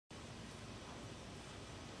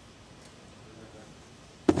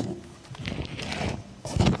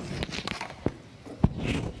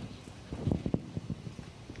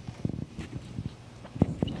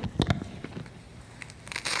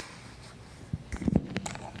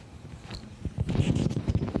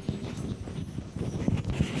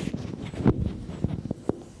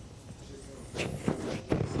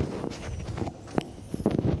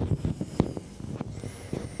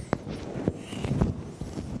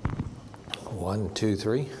1, 2,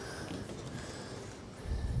 3.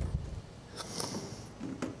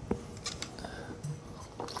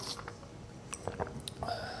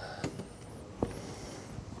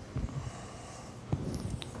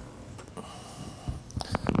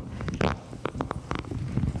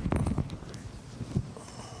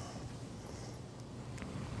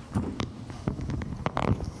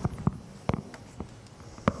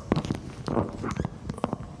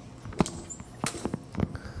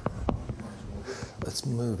 Let's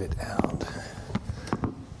move it out.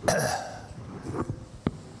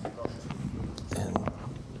 And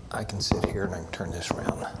I can sit here and I can turn this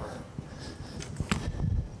around.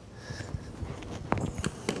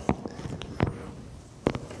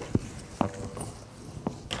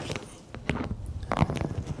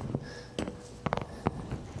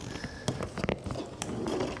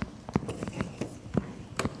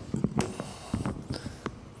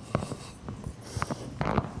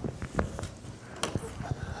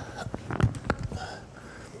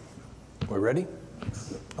 Ready?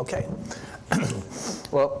 Okay.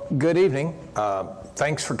 Well, good evening.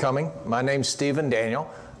 Thanks for coming. My name's Stephen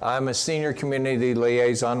Daniel. I'm a senior community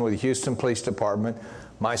liaison with the Houston Police Department.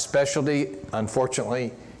 My specialty,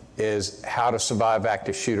 unfortunately, is how to survive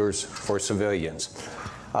active shooters for civilians.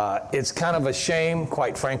 It's kind of a shame,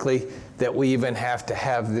 quite frankly, that we even have to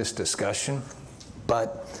have this discussion,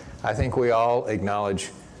 but I think we all acknowledge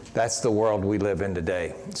that's the world we live in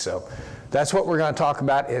today. So that's what we're going to talk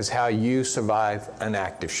about, is how you survive an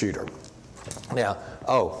active shooter. Now,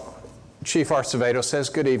 Chief Arcevedo says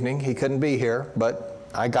good evening. He couldn't be here, but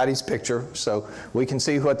I got his picture, so we can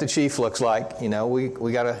see what the chief looks like. You know, we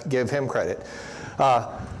got to give him credit.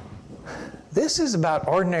 This is about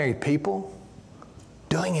ordinary people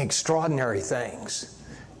doing extraordinary things.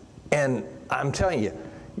 And I'm telling you,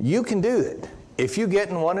 you can do it. If you get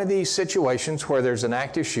in one of these situations where there's an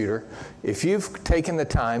active shooter, if you've taken the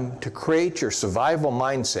time to create your survival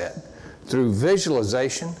mindset through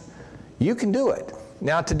visualization, you can do it.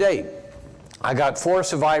 Now, to date, I got 4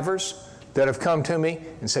 survivors that have come to me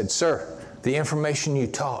and said, "Sir, the information you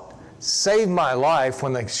taught saved my life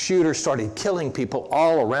when the shooter started killing people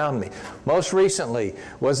all around me." Most recently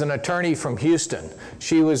was an attorney from Houston.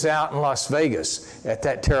 She was out in Las Vegas at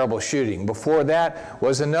that terrible shooting. Before that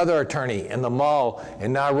was another attorney in the mall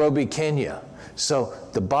in Nairobi, Kenya. So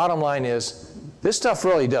the bottom line is, this stuff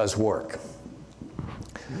really does work.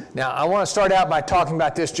 Now, I want to start out by talking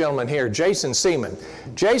about this gentleman here, Jason Seaman.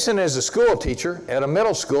 Jason is a school teacher at a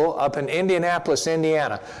middle school up in Indianapolis,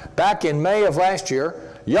 Indiana. Back in May of last year,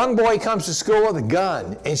 young boy comes to school with a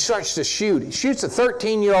gun and starts to shoot. He shoots a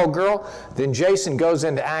 13-year-old girl, then Jason goes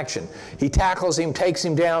into action. He tackles him, takes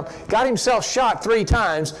him down, got himself shot 3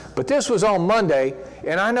 times, but this was on Monday,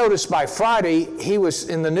 and I noticed by Friday he was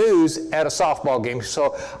in the news at a softball game,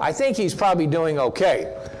 so I think he's probably doing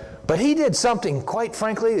okay. But he did something, quite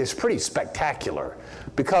frankly, that's pretty spectacular,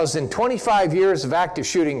 because in 25 years of active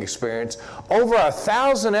shooting experience, over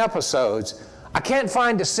 1,000 episodes, I can't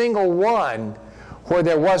find a single one where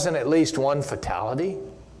there wasn't at least one fatality.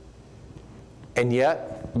 And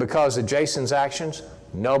yet, because of Jason's actions,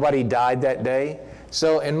 nobody died that day.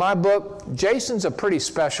 So in my book, Jason's a pretty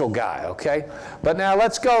special guy, okay? But now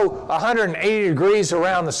let's go 180 degrees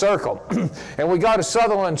around the circle. And we go to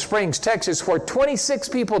Sutherland Springs, Texas, where 26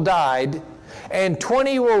 people died and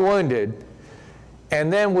 20 were wounded.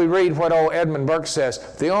 And then we read what old Edmund Burke says: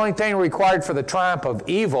 the only thing required for the triumph of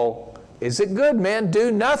evil is that good men do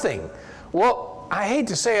nothing. Well, I hate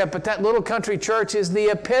to say it, but that little country church is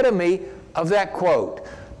the epitome of that quote.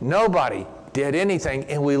 Nobody did anything,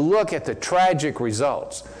 and we look at the tragic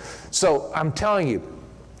results. So I'm telling you,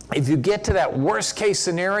 if you get to that worst case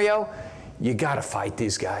scenario, you got to fight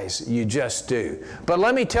these guys. You just do. But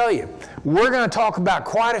let me tell you, we're going to talk about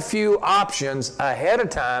quite a few options ahead of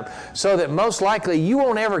time so that most likely you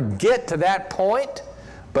won't ever get to that point.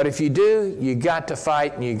 But if you do, you got to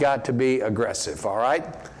fight and you got to be aggressive, all right?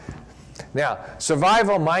 Now,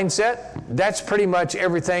 survival mindset, that's pretty much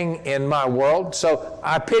everything in my world. So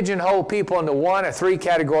I pigeonhole people into 1 or 3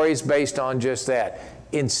 categories based on just that.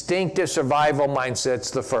 Instinctive survival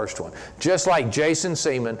mindset's the first one. Just like Jason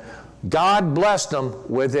Seaman, God blessed them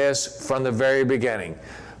with this from the very beginning.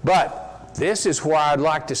 But this is where I'd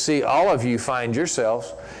like to see all of you find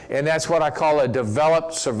yourselves, and that's what I call a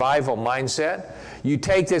developed survival mindset. You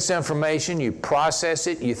take this information, you process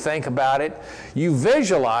it, you think about it, you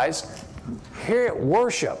visualize. Here at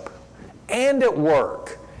worship, and at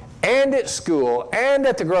work, and at school, and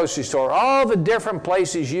at the grocery store, all the different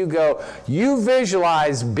places you go, you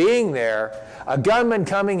visualize being there, a gunman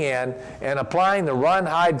coming in and applying the run,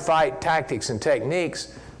 hide, fight tactics and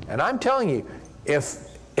techniques. And I'm telling you, if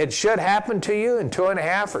it should happen to you in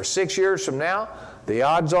 2.5 or 6 years from now, the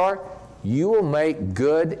odds are you will make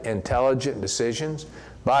good, intelligent decisions.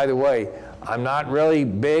 By the way, I'm not really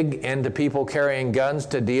big into people carrying guns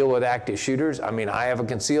to deal with active shooters. I mean, I have a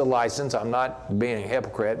concealed license. I'm not being a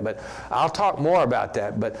hypocrite, but I'll talk more about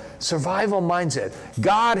that. But survival mindset.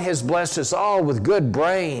 God has blessed us all with good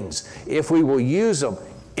brains. If we will use them,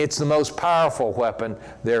 it's the most powerful weapon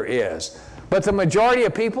there is. But the majority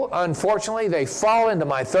of people, unfortunately, they fall into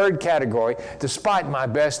my third category despite my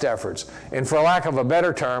best efforts. And for lack of a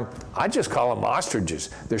better term, I just call them ostriches.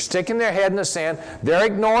 They're sticking their head in the sand. They're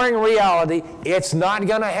ignoring reality. It's not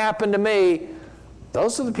going to happen to me.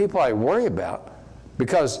 Those are the people I worry about,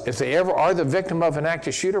 because if they ever are the victim of an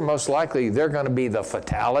active shooter, most likely they're going to be the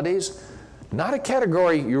fatalities. Not a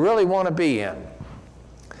category you really want to be in.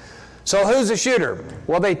 So who's a shooter?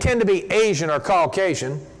 Well, they tend to be Asian or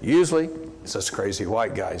Caucasian, usually. It's us crazy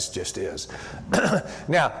white guys, just is.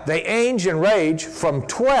 Now, they age and range from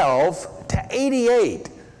 12 to 88.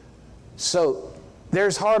 So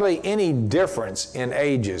there's hardly any difference in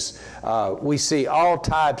ages. We see all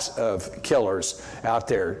types of killers out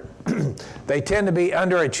there. They tend to be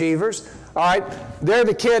underachievers. All right, they're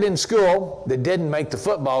the kid in school that didn't make the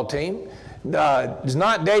football team, is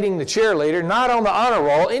not dating the cheerleader, not on the honor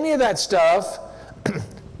roll, any of that stuff,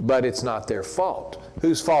 but it's not their fault.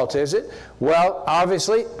 Whose fault is it? Well,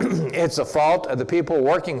 obviously, it's the fault of the people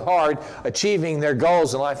working hard, achieving their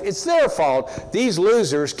goals in life. It's their fault. These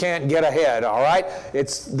losers can't get ahead, all right?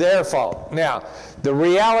 It's their fault. Now, the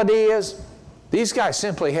reality is, these guys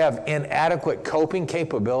simply have inadequate coping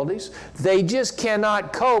capabilities. They just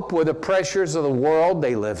cannot cope with the pressures of the world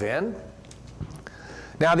they live in.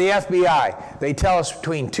 Now, the FBI, they tell us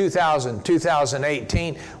between 2000 and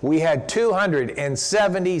 2018, we had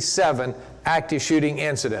 277 active shooting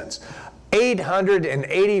incidents.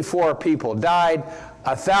 884 people died,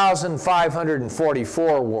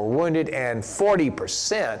 1,544 were wounded, and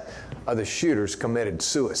 40% of the shooters committed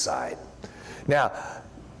suicide. Now,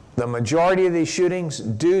 the majority of these shootings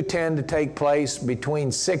do tend to take place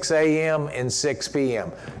between 6 a.m. and 6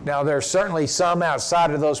 p.m. Now, there are certainly some outside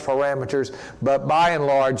of those parameters, but by and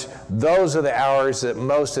large, those are the hours that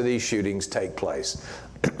most of these shootings take place.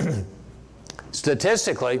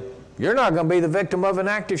 Statistically, you're not going to be the victim of an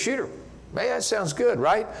active shooter. Hey, that sounds good,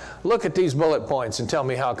 right? Look at these bullet points and tell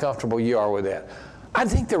me how comfortable you are with that. I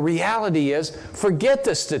think the reality is, forget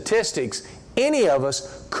the statistics. Any of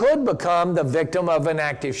us could become the victim of an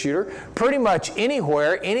active shooter pretty much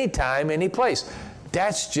anywhere, anytime, any place.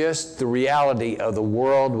 That's just the reality of the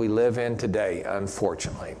world we live in today,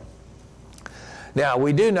 unfortunately. Now,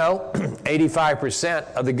 we do know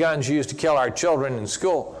 85% of the guns used to kill our children in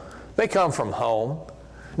school, they come from home.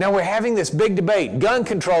 Now, we're having this big debate, gun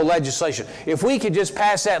control legislation. If we could just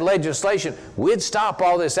pass that legislation, we'd stop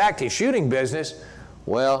all this active shooting business.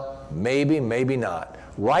 Well, maybe, maybe not.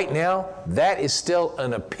 Right now, that is still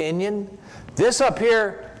an opinion. This up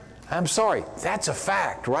here, I'm sorry, that's a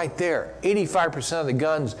fact right there. 85% of the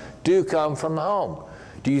guns do come from the home.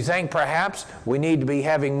 Do you think perhaps we need to be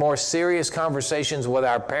having more serious conversations with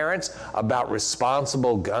our parents about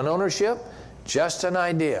responsible gun ownership? Just an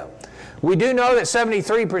idea. We do know that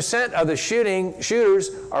 73% of the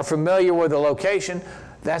shooters are familiar with the location.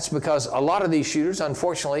 That's because a lot of these shooters,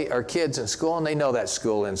 unfortunately, are kids in school, and they know that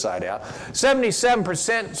school inside out.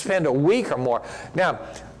 77% spend a week or more. Now,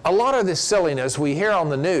 a lot of this silliness we hear on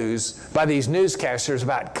the news by these newscasters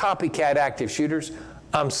about copycat active shooters,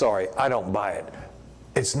 I'm sorry, I don't buy it.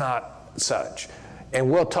 It's not such.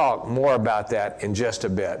 And we'll talk more about that in just a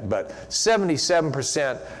bit. But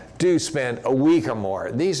 77% do spend a week or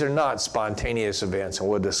more. These are not spontaneous events, and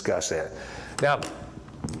we'll discuss that. Now,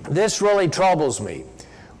 this really troubles me.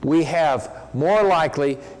 We have more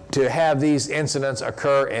likely to have these incidents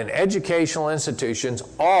occur in educational institutions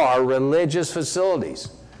or religious facilities.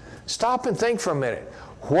 Stop and think for a minute.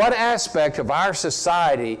 What aspect of our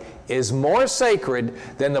society is more sacred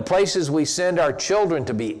than the places we send our children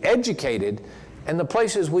to be educated and the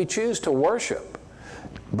places we choose to worship?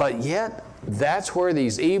 But yet, that's where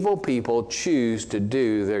these evil people choose to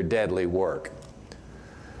do their deadly work.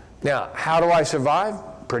 Now, how do I survive?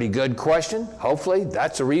 Pretty good question. Hopefully,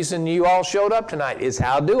 that's the reason you all showed up tonight, is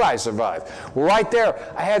how do I survive? Well, right there,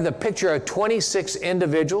 I had the picture of 26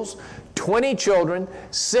 individuals, 20 children,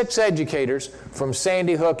 6 educators from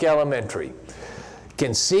Sandy Hook Elementary.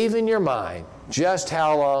 Conceive in your mind just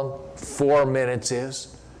how long 4 minutes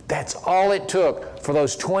is. That's all it took for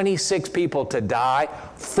those 26 people to die,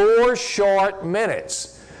 4 short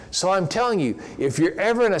minutes. So I'm telling you, if you're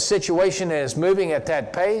ever in a situation that is moving at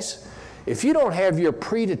that pace, If you don't have your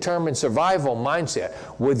predetermined survival mindset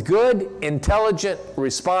with good, intelligent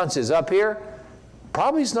responses up here,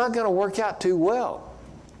 probably it's not going to work out too well.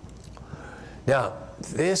 Now,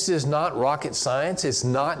 this is not rocket science. It's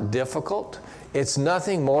not difficult. It's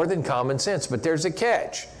nothing more than common sense, but there's a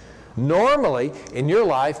catch. Normally, in your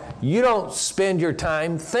life, you don't spend your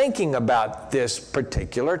time thinking about this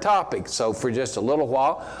particular topic. So for just a little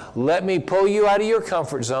while, let me pull you out of your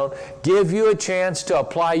comfort zone, give you a chance to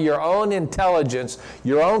apply your own intelligence,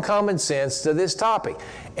 your own common sense to this topic.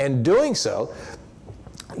 And doing so,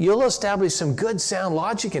 you'll establish some good sound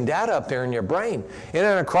logic and data up there in your brain. And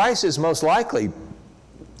in a crisis, most likely,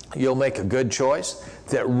 you'll make a good choice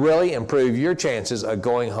that really improve your chances of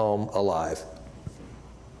going home alive.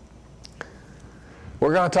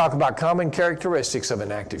 We're going to talk about common characteristics of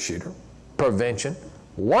an active shooter, prevention.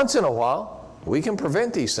 Once in a while, we can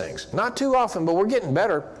prevent these things. Not too often, but we're getting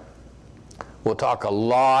better. We'll talk a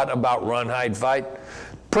lot about run, hide, fight,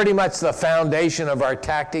 pretty much the foundation of our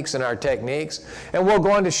tactics and our techniques. And we'll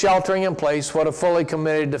go into sheltering in place, what a fully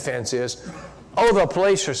committed defense is. Oh, the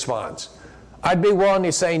police response. I'd be willing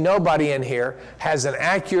to say nobody in here has an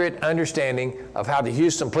accurate understanding of how the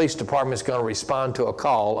Houston Police Department is going to respond to a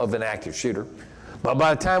call of an active shooter. But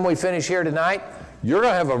by the time we finish here tonight, you're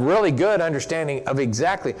going to have a really good understanding of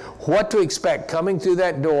exactly what to expect coming through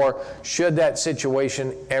that door should that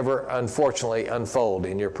situation ever unfortunately unfold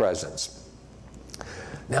in your presence.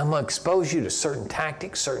 Now, I'm going to expose you to certain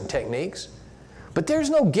tactics, certain techniques, but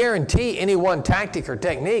there's no guarantee any one tactic or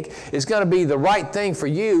technique is going to be the right thing for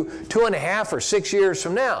you 2.5 or 6 years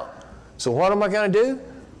from now. So what am I going to do?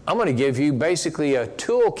 I'm going to give you basically a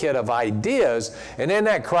toolkit of ideas, and in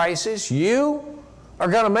that crisis, you are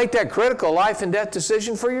going to make that critical life and death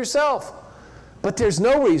decision for yourself. But there's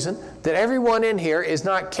no reason that everyone in here is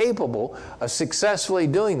not capable of successfully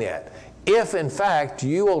doing that, if in fact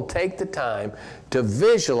you will take the time to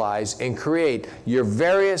visualize and create your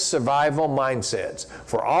various survival mindsets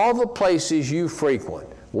for all the places you frequent,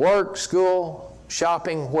 work, school,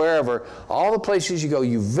 shopping, wherever, all the places you go,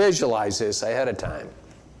 you visualize this ahead of time.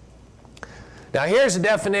 Now here's the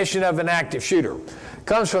definition of an active shooter.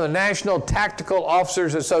 Comes from the National Tactical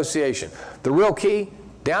Officers Association. The real key,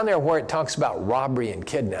 down there where it talks about robbery and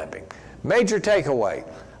kidnapping. Major takeaway,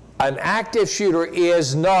 an active shooter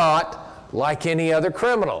is not like any other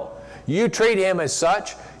criminal. You treat him as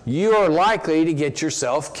such, you are likely to get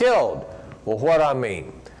yourself killed. Well, what do I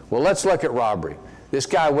mean? Well, let's look at robbery. This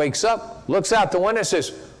guy wakes up, looks out the window and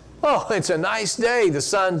says, oh, it's a nice day, the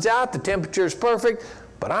sun's out, the temperature's perfect,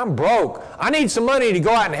 but I'm broke. I need some money to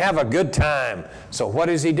go out and have a good time. So what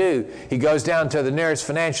does he do? He goes down to the nearest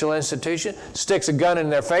financial institution, sticks a gun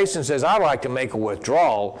in their face and says, I'd like to make a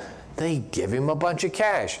withdrawal. They give him a bunch of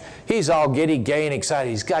cash. He's all giddy, gay, and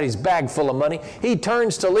excited. He's got his bag full of money. He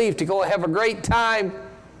turns to leave to go have a great time.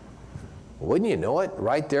 Wouldn't you know it?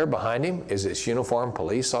 Right there behind him is this uniformed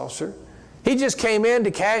police officer. He just came in to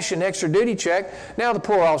cash an extra duty check. Now the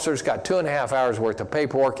poor officer's got 2.5 hours worth of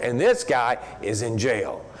paperwork, and this guy is in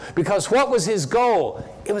jail. Because what was his goal?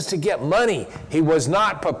 It was to get money. He was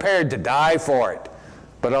not prepared to die for it.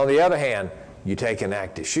 But on the other hand, you take an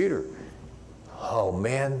active shooter. Oh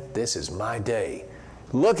man, this is my day.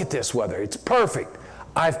 Look at this weather. It's perfect.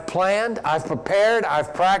 I've planned, I've prepared,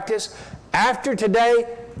 I've practiced. After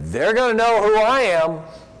today, they're going to know who I am.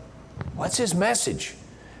 What's his message?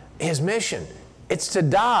 His mission, it's to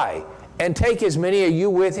die and take as many of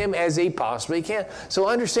you with him as he possibly can. So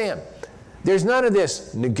understand, there's none of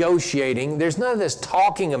this negotiating, there's none of this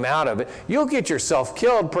talking him out of it. You'll get yourself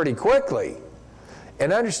killed pretty quickly.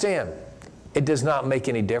 And understand, it does not make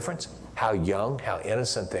any difference how young, how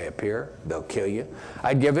innocent they appear, they'll kill you.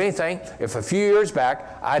 I'd give anything if a few years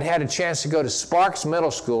back I'd had a chance to go to Sparks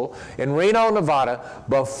Middle School in Reno, Nevada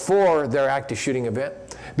before their active shooting event.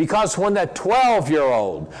 Because when that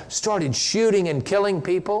 12-year-old started shooting and killing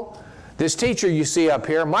people, this teacher you see up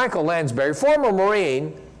here, Michael Lansbury, former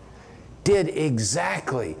Marine, did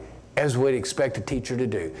exactly as we'd expect a teacher to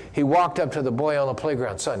do. He walked up to the boy on the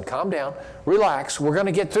playground, son, calm down, relax, we're going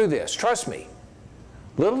to get through this, trust me.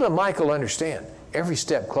 Little did Michael understand, every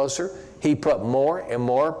step closer, he put more and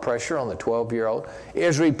more pressure on the 12-year-old. It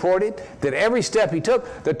is reported that every step he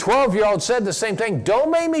took, the 12-year-old said the same thing,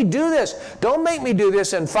 don't make me do this, don't make me do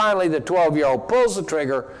this, and finally the 12-year-old pulls the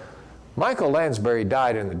trigger. Michael Lansbury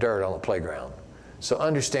died in the dirt on the playground. So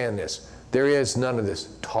understand this, there is none of this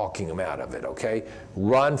talking them out of it, okay?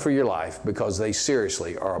 Run for your life because they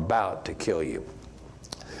seriously are about to kill you.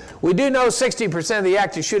 We do know 60% of the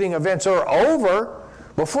active shooting events are over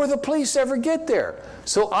before the police ever get there.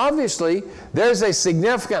 So obviously, there's a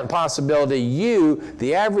significant possibility you,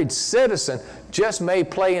 the average citizen, just may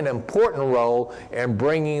play an important role in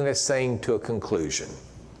bringing this thing to a conclusion.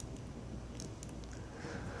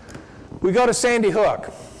 We go to Sandy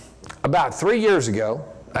Hook. About 3 years ago,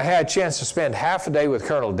 I had a chance to spend half a day with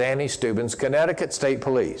Colonel Danny Steubens, Connecticut State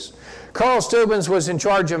Police. Colonel Steubens was in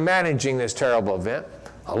charge of managing this terrible event.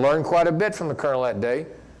 I learned quite a bit from the colonel that day.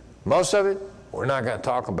 Most of it, we're not going to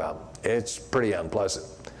talk about. It's pretty unpleasant.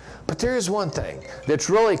 But there is one thing that's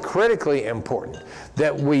really critically important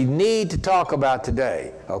that we need to talk about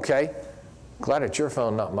today, okay? Glad it's your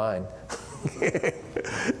phone, not mine.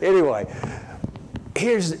 Anyway,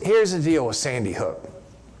 here's the deal with Sandy Hook.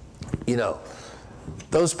 You know,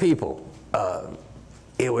 those people,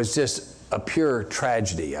 it was just a pure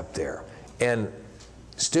tragedy up there. And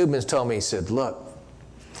Steubens told me, he said, look,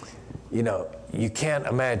 you know, you can't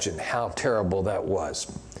imagine how terrible that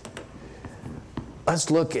was. Let's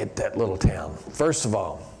look at that little town. First of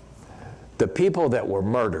all, the people that were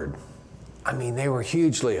murdered, I mean, they were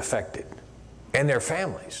hugely affected, and their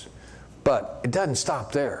families. But it doesn't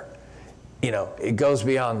stop there. You know, it goes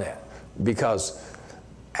beyond that, because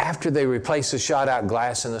after they replaced the shot out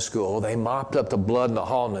glass in the school, they mopped up the blood in the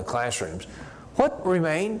hall and the classrooms. What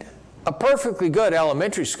remained? A perfectly good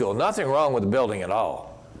elementary school, nothing wrong with the building at all.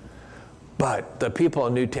 But the people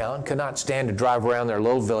in Newtown could not stand to drive around their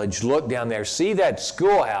little village, look down there, see that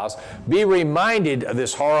schoolhouse, be reminded of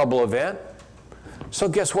this horrible event. So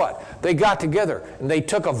guess what? They got together and they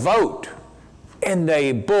took a vote and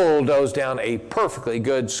they bulldozed down a perfectly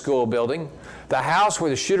good school building. The house where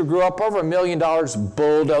the shooter grew up, over $1 million,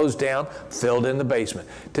 bulldozed down, filled in the basement.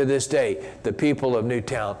 To this day, the people of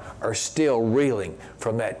Newtown are still reeling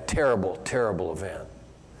from that terrible, terrible event.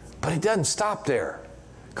 But it doesn't stop there.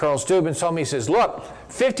 Colonel Steubens told me, he says, look,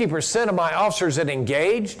 50% of my officers that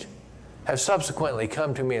engaged have subsequently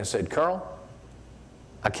come to me and said, Colonel,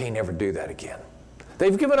 I can't ever do that again.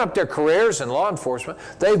 They've given up their careers in law enforcement.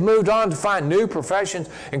 They've moved on to find new professions.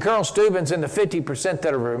 And Colonel Steubens and the 50%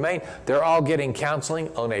 that have remained, they're all getting counseling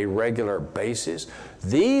on a regular basis.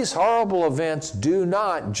 These horrible events do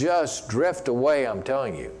not just drift away, I'm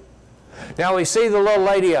telling you. Now we see the little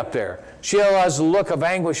lady up there. She has a look of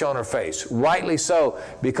anguish on her face, rightly so,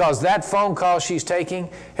 because that phone call she's taking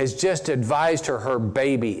has just advised her her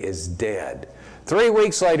baby is dead. 3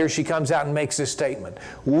 weeks later, she comes out and makes this statement.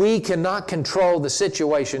 We cannot control the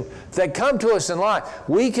situation that come to us in life.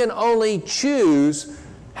 We can only choose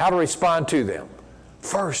how to respond to them.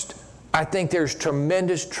 First, I think there's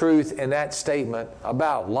tremendous truth in that statement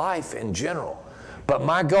about life in general. But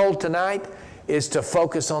my goal tonight is to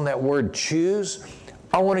focus on that word choose.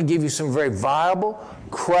 I want to give you some very viable,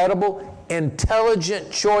 credible,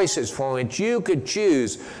 intelligent choices from which you could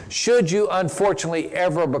choose should you unfortunately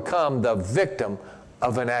ever become the victim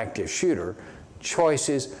of an active shooter.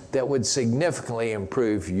 Choices that would significantly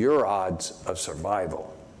improve your odds of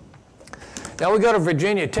survival. Now we go to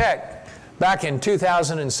Virginia Tech back in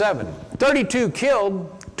 2007. 32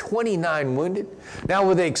 killed, 29 wounded. Now,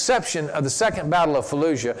 with the exception of the Second Battle of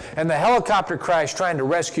Fallujah and the helicopter crash trying to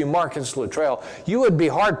rescue Marcus Luttrell, you would be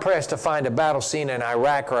hard-pressed to find a battle scene in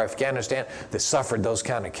Iraq or Afghanistan that suffered those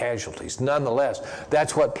kind of casualties. Nonetheless,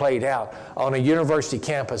 that's what played out on a university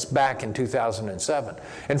campus back in 2007.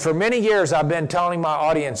 And for many years, I've been telling my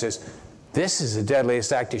audiences, this is the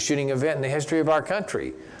deadliest active shooting event in the history of our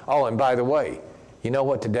country. Oh, and by the way, you know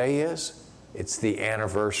what today is? It's the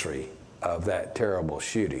anniversary of that terrible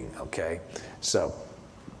shooting, okay? So,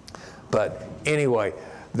 but anyway,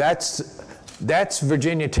 that's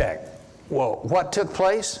Virginia Tech. Well, what took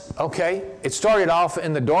place? Okay, it started off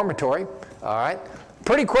in the dormitory, all right?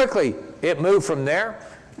 Pretty quickly, it moved from there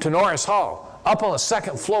to Norris Hall, up on the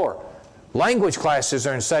second floor. Language classes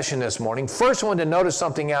are in session this morning. First one to notice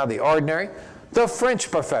something out of the ordinary, the French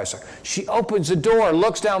professor. She opens the door,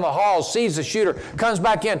 looks down the hall, sees the shooter, comes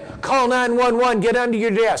back in, call 911, get under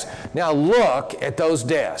your desk. Now look at those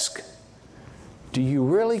desks. Do you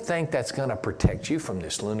really think that's going to protect you from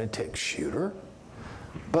this lunatic shooter?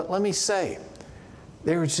 But let me say,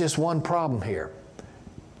 there's just one problem here.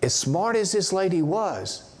 As smart as this lady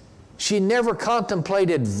was, she never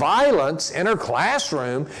contemplated violence in her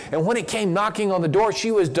classroom, and when it came knocking on the door,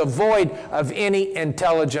 she was devoid of any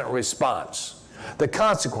intelligent response. The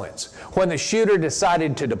consequence, when the shooter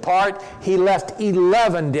decided to depart, he left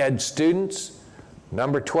 11 dead students.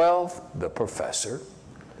 Number 12, the professor.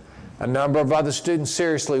 A number of other students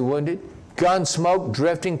seriously wounded. Gun smoke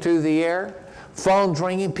drifting through the air. Phones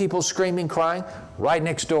ringing, people screaming, crying. Right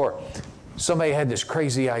next door, somebody had this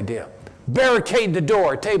crazy idea. Barricade the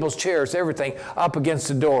door, tables, chairs, everything up against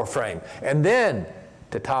the door frame. And then,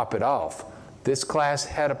 to top it off, this class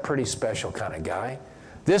had a pretty special kind of guy.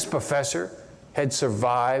 This professor had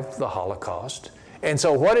survived the Holocaust. And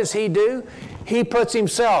so what does he do? He puts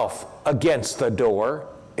himself against the door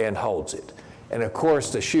and holds it. And of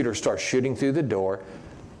course, the shooter starts shooting through the door.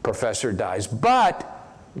 Professor dies. But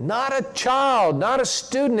not a child, not a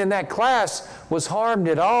student in that class was harmed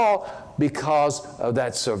at all because of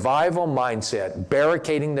that survival mindset,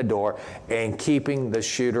 barricading the door and keeping the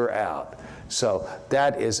shooter out. So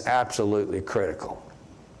that is absolutely critical.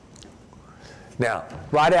 Now,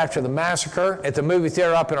 right after the massacre at the movie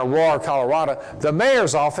theater up in Aurora, Colorado, the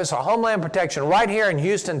mayor's office of Homeland Protection right here in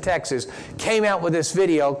Houston, Texas, came out with this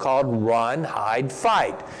video called Run, Hide,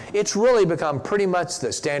 Fight. It's really become pretty much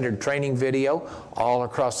the standard training video all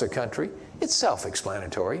across the country. It's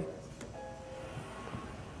self-explanatory.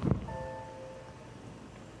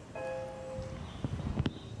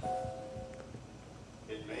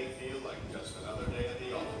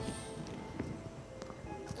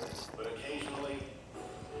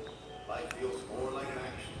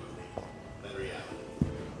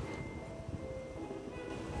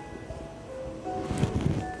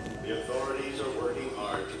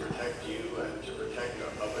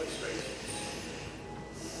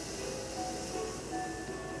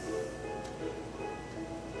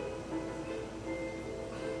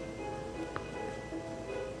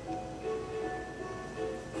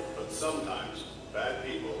 Sometimes bad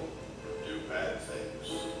people do bad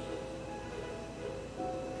things.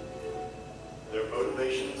 Their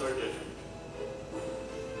motivations are different.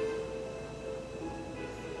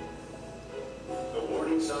 The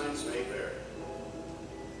warning signs may vary,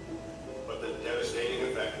 but the devastating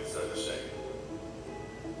effects are the same.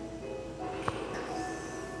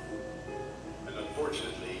 And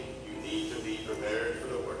unfortunately, you need to be prepared for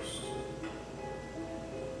the worst.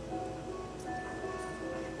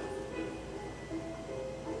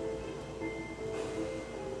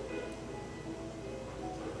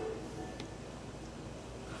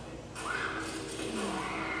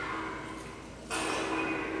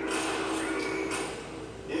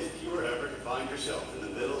 Yourself in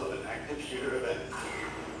the middle of an active shooter event.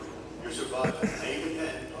 Your survival may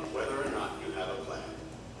depend on whether or not you have a plan.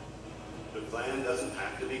 The plan doesn't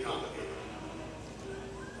have to be complicated.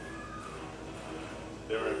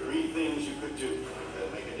 There are 3 things you could do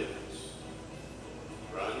that make a difference.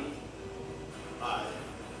 Run, hide,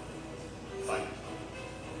 fight.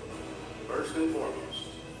 First and foremost,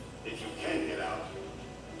 if you can get out,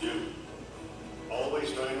 do.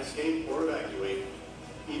 Always try and escape or evacuate,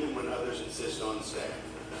 even when others insist on staying.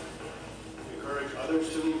 Encourage others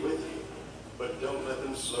to leave with you, but don't let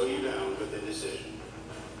them slow you down with indecision.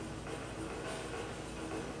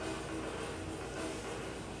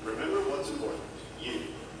 Remember what's important, you,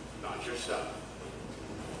 not your stuff.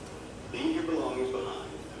 Leave your belongings behind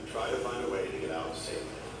and try to find a way to get out safely.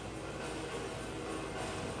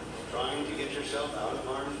 Trying to get yourself out of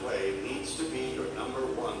harm's way needs to be your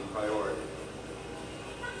 #1 priority.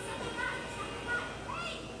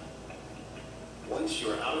 Once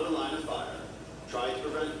you are out of the line of fire, try to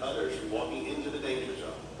prevent others from walking into the danger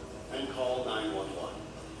zone and call 911.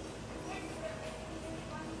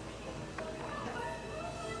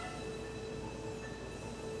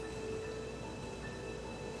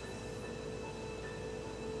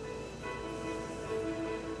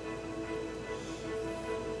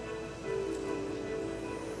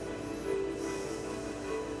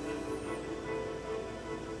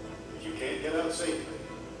 If you can't get out safely,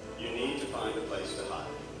 you need to find a place to hide.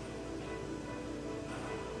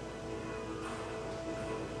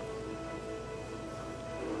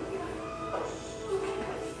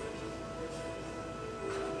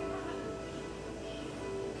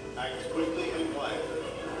 Act quickly and quietly.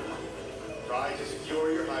 Try to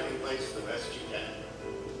secure your hiding place the best you can.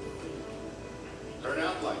 Turn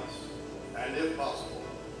out lights, and if possible,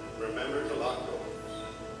 remember to lock doors.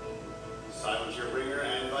 Silence your ringer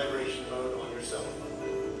and vibration mode on your cell phone.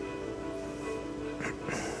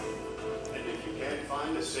 And if you can't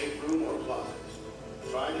find a safe room or closet,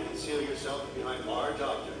 try to conceal yourself behind large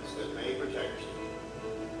objects that may protect you.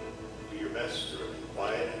 Do your best to remain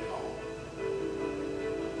quiet and calm.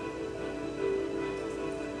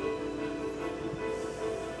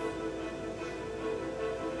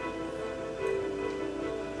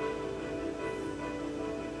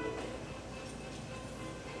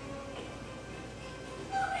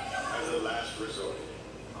 As a last resort,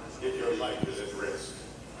 if your life is at risk,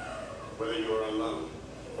 whether you are alone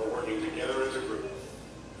or working together as a group,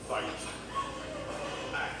 fight.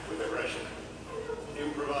 Act with aggression.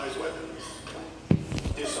 Improvise weapons.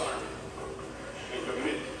 Disarm.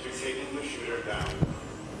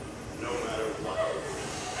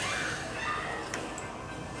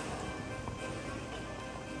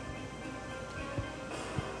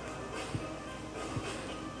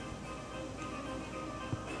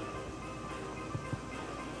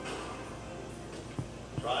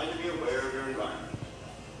 Try to be aware of your environment.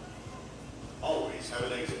 Always have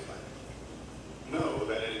an exit plan. Know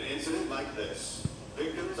that in an incident like this,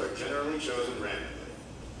 victims are generally chosen randomly.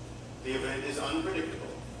 The event is unpredictable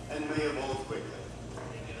and may evolve quickly.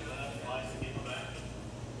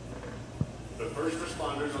 The first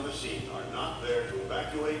responders on the scene are not there to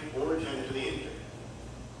evacuate or attend to the injured.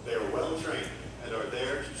 They are well trained and are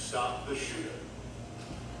there to stop the shooter.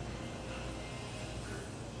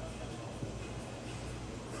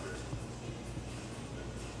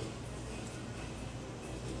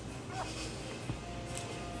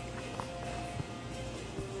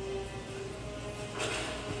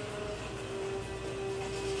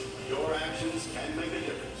 Your actions can make a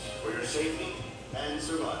difference for your safety and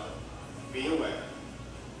survival. Be aware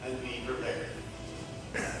and be prepared.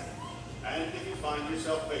 And if you find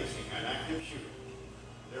yourself facing an active shooter,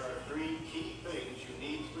 there are 3 key things you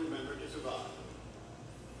need to remember to survive.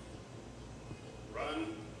 Run,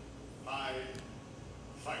 hide,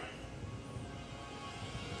 fight.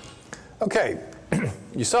 Okay,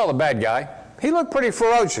 you saw the bad guy. He looked pretty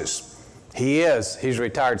ferocious. He is. He's a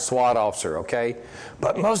retired SWAT officer, okay?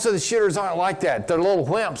 But most of the shooters aren't like that. They're little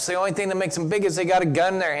wimps. The only thing that makes them big is they got a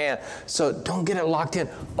gun in their hand. So don't get it locked in.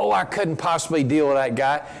 Oh, I couldn't possibly deal with that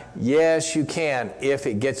guy. Yes, you can if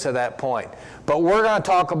it gets to that point. But we're going to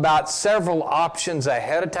talk about several options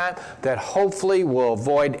ahead of time that hopefully will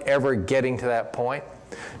avoid ever getting to that point.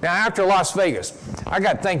 Now, after Las Vegas, I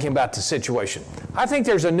got thinking about the situation. I think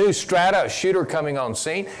there's a new strata of shooter coming on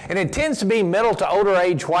scene, and it tends to be middle to older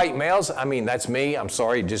age white males. I mean, that's me. I'm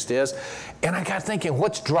sorry, it just is. And I got thinking,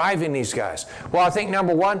 what's driving these guys? Well, I think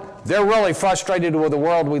number one, they're really frustrated with the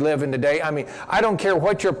world we live in today. I mean, I don't care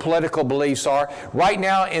what your political beliefs are. Right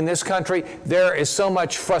now in this country, there is so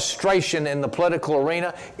much frustration in the political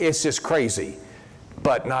arena. It's just crazy.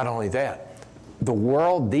 But not only that, the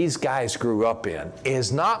world these guys grew up in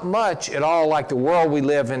is not much at all like the world we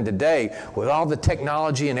live in today with all the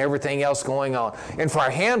technology and everything else going on. And for a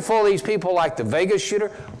handful of these people like the Vegas shooter,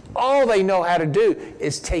 all they know how to do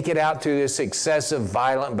is take it out through this excessive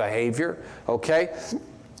violent behavior, okay?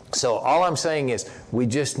 So all I'm saying is we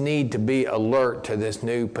just need to be alert to this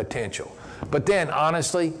new potential. But then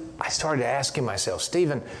honestly, I started asking myself,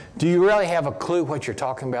 Stephen, do you really have a clue what you're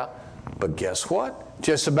talking about? But guess what?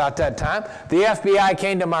 Just about that time, the FBI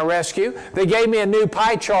came to my rescue. They gave me a new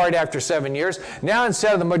pie chart after 7 years. Now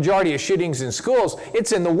instead of the majority of shootings in schools,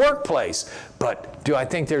 it's in the workplace. But do I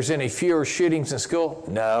think there's any fewer shootings in school?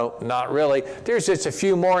 No, not really. There's just a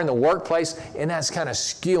few more in the workplace, and that's kind of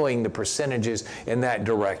skewing the percentages in that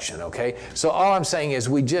direction, okay? So all I'm saying is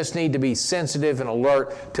we just need to be sensitive and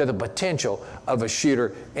alert to the potential of a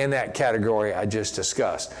shooter in that category I just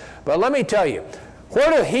discussed. But let me tell you, where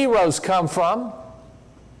do heroes come from?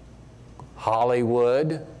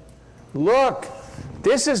 Hollywood. Look,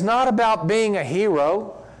 this is not about being a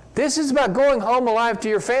hero. This is about going home alive to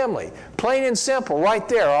your family. Plain and simple, right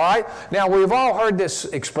there, all right? Now, we've all heard this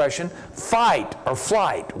expression, fight or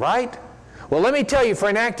flight, right? Well, let me tell you, for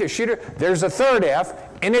an active shooter, there's a third F,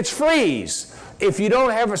 and it's freeze. If you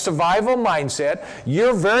don't have a survival mindset,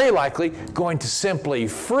 you're very likely going to simply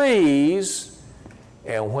freeze.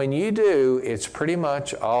 And when you do, it's pretty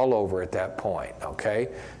much all over at that point, okay?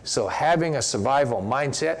 So having a survival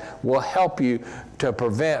mindset will help you to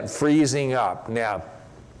prevent freezing up. Now,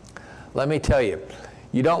 let me tell you,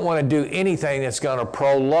 you don't want to do anything that's going to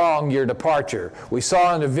prolong your departure. We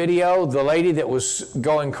saw in the video the lady that was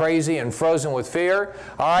going crazy and frozen with fear,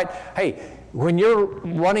 all right? Hey, when you're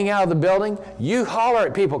running out of the building, you holler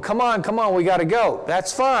at people, come on, we got to go.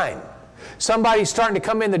 That's fine. Somebody's starting to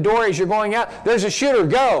come in the door as you're going out. There's a shooter,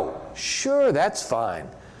 go. Sure, that's fine.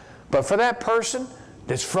 But for that person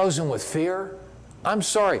that's frozen with fear, I'm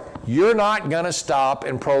sorry, you're not going to stop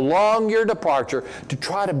and prolong your departure to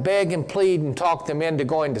try to beg and plead and talk them into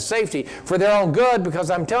going to safety for their own good,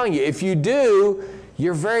 because I'm telling you, if you do,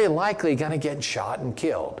 you're very likely going to get shot and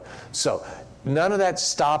killed. So none of that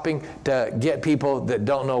stopping to get people that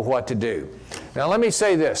don't know what to do. Now let me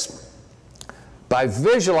say this. By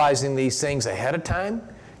visualizing these things ahead of time,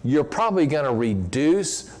 you're probably going to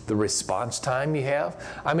reduce the response time you have.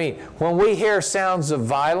 I mean, when we hear sounds of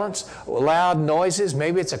violence, loud noises,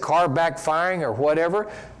 maybe it's a car backfiring or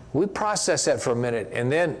whatever, we process that for a minute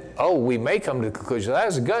and then, oh, we may come to the conclusion that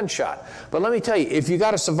was a gunshot. But let me tell you, if you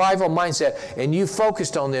got a survival mindset and you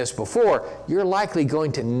focused on this before, you're likely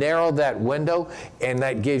going to narrow that window, and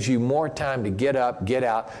that gives you more time to get up, get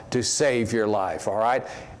out to save your life, all right?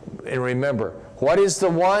 And remember, what is the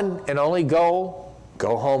one and only goal?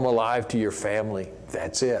 Go home alive to your family.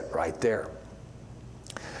 That's it right there.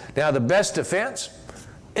 Now, the best defense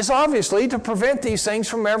is obviously to prevent these things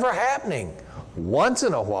from ever happening. Once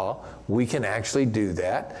in a while, we can actually do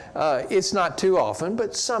that. It's not too often,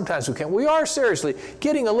 but sometimes we can. We are seriously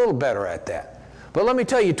getting a little better at that. But let me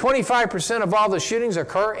tell you, 25% of all the shootings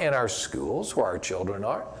occur in our schools where our children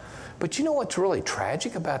are. But you know what's really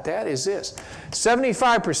tragic about that is this.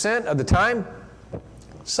 75% of the time,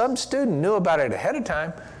 some student knew about it ahead of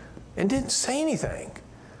time and didn't say anything.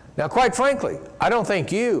 Now, quite frankly, I don't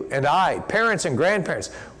think you and I, parents and grandparents,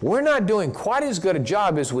 we're not doing quite as good a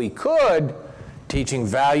job as we could teaching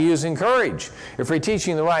values and courage. If we're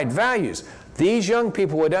teaching the right values, these young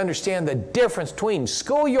people would understand the difference between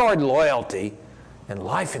schoolyard loyalty and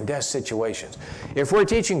life and death situations. If we're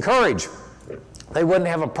teaching courage, they wouldn't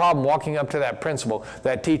have a problem walking up to that principal,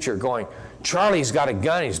 that teacher, going, Charlie's got a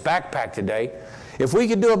gun in his backpack today. If we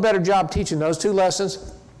could do a better job teaching those two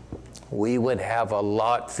lessons, we would have a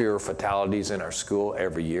lot fewer fatalities in our school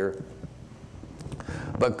every year.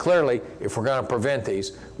 But clearly, if we're going to prevent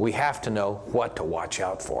these, we have to know what to watch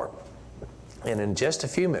out for. And in just a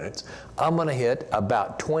few minutes, I'm going to hit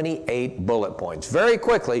about 28 bullet points very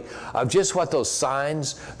quickly of just what those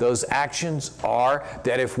signs, those actions are,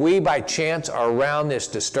 that if we by chance are around this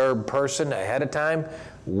disturbed person ahead of time,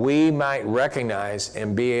 we might recognize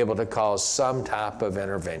and be able to cause some type of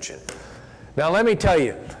intervention. Now let me tell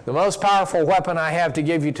you, the most powerful weapon I have to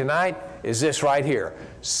give you tonight is this right here.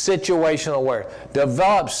 Situational awareness.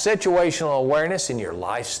 Develop situational awareness in your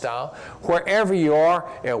lifestyle. Wherever you are,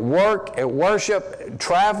 at work, at worship,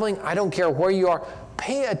 traveling, I don't care where you are,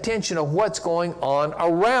 pay attention to what's going on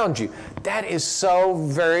around you. That is so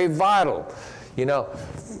very vital. You know,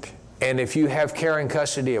 and if you have care and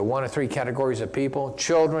custody of one of three categories of people,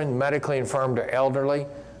 children, medically infirmed, or elderly,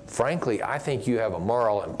 frankly, I think you have a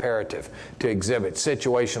moral imperative to exhibit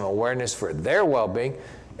situational awareness for their well-being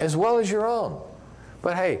as well as your own.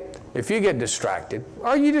 But hey, if you get distracted,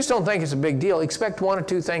 or you just don't think it's a big deal, expect one or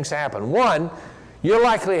two things to happen. One, you'll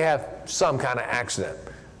likely have some kind of accident.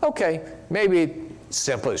 Okay, maybe it's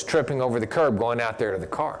simple as tripping over the curb going out there to the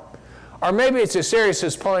car. Or maybe it's as serious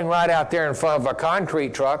as pulling right out there in front of a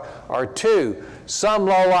concrete truck. Or two, some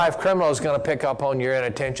low-life criminal is going to pick up on your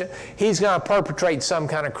inattention. He's going to perpetrate some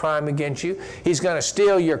kind of crime against you. He's going to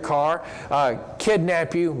steal your car,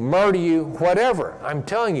 kidnap you, murder you, whatever. I'm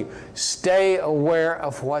telling you, stay aware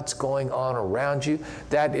of what's going on around you.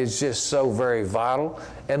 That is just so very vital.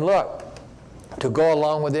 And look, to go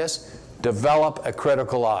along with this, develop a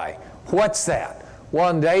critical eye. What's that? Well,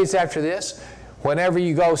 in days after this, whenever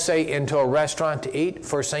you go, say, into a restaurant to eat,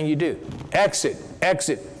 first thing you do, exit,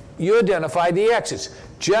 exit. You identify the exits.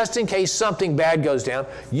 Just in case something bad goes down,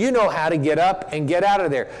 you know how to get up and get out of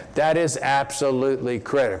there. That is absolutely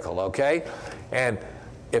critical, okay? And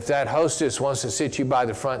if that hostess wants to sit you by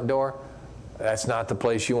the front door, that's not the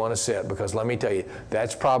place you want to sit, because let me tell you,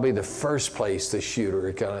 that's probably the first place the shooter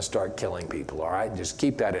is going to start killing people, all right? Just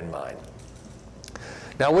keep that in mind.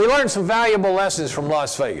 Now, we learned some valuable lessons from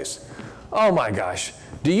Las Vegas. Oh my gosh,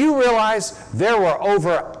 do you realize there were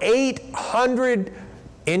over 800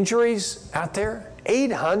 injuries out there?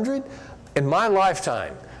 800? In my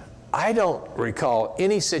lifetime, I don't recall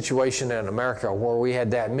any situation in America where we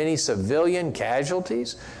had that many civilian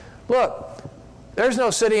casualties. Look, there's no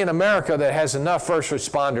city in America that has enough first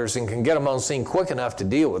responders and can get them on scene quick enough to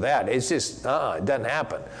deal with that. It's just, it doesn't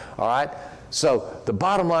happen, all right? So the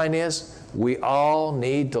bottom line is, we all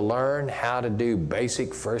need to learn how to do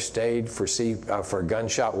basic first aid for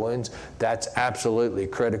gunshot wounds. That's absolutely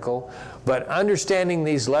critical. But understanding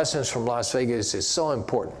these lessons from Las Vegas is so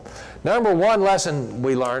important. Number one lesson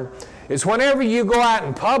we learned is whenever you go out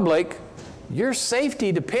in public, your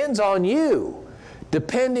safety depends on you.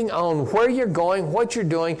 Depending on where you're going, what you're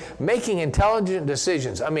doing, making intelligent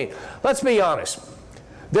decisions. I mean, let's be honest.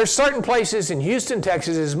 There's certain places in Houston,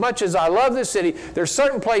 Texas, as much as I love this city, there's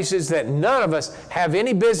certain places that none of us have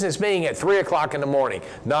any business being at 3 o'clock in the morning.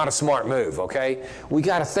 Not a smart move, okay? We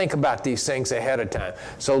got to think about these things ahead of time.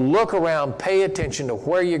 So look around, pay attention to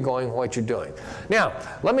where you're going, what you're doing. Now,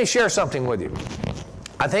 let me share something with you.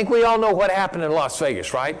 I think we all know what happened in Las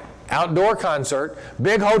Vegas, right? Outdoor concert,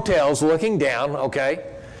 big hotels looking down, okay?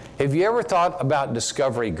 Have you ever thought about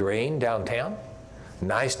Discovery Green downtown?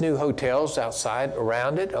 Nice new hotels outside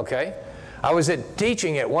around it, okay? I was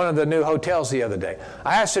teaching at one of the new hotels the other day.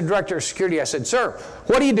 I asked the director of security, I said, sir,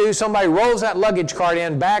 what do you do? Somebody rolls that luggage cart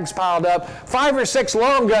in, bags piled up, 5 or 6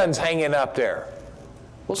 long guns hanging up there.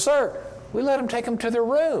 Well, sir, we let them take them to their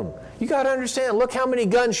room. You got to understand, look how many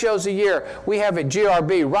gun shows a year we have at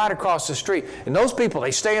GRB right across the street. And those people, they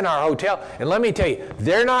stay in our hotel. And let me tell you,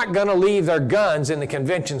 they're not going to leave their guns in the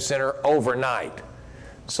convention center overnight.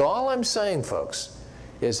 So all I'm saying, folks,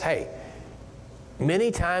 is, hey,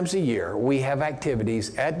 many times a year, we have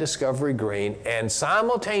activities at Discovery Green, and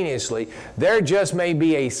simultaneously, there just may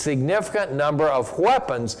be a significant number of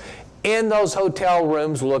weapons in those hotel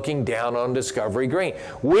rooms looking down on Discovery Green.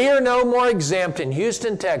 We are no more exempt in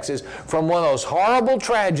Houston, Texas from one of those horrible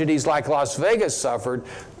tragedies like Las Vegas suffered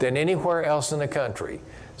than anywhere else in the country.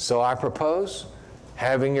 So I propose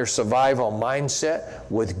having your survival mindset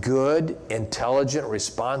with good, intelligent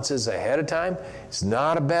responses ahead of time is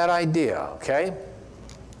not a bad idea, okay?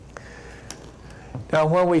 Now,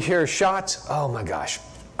 when we hear shots, oh my gosh,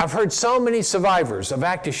 I've heard so many survivors of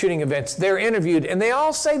active shooting events, they're interviewed, and they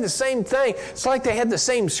all say the same thing. It's like they had the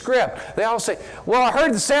same script. They all say, well, I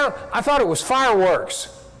heard the sound, I thought it was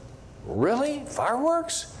fireworks. Really?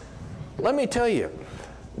 Fireworks? Let me tell you,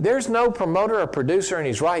 there's no promoter or producer in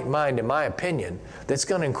his right mind, in my opinion, that's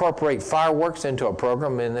going to incorporate fireworks into a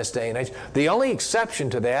program in this day and age. The only exception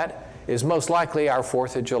to that is most likely our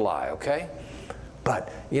 4th of July, okay?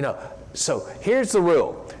 But, you know, so here's the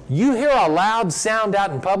rule. You hear a loud sound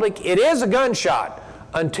out in public, it is a gunshot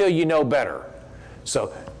until you know better.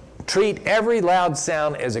 So treat every loud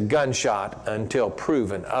sound as a gunshot until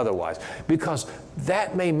proven otherwise, because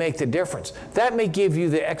that may make the difference. That may give you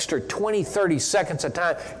the extra 20, 30 seconds of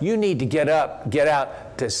time you need to get up, get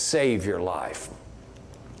out to save your life.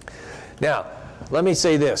 Now, let me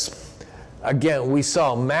say this. Again, we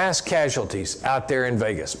saw mass casualties out there in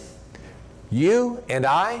Vegas. You and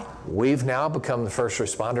I, we've now become the first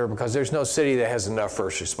responder because there's no city that has enough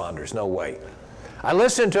first responders, no way. I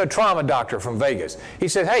listened to a trauma doctor from Vegas. He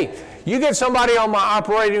said, hey, you get somebody on my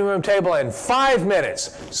operating room table in 5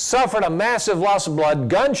 minutes, suffered a massive loss of blood,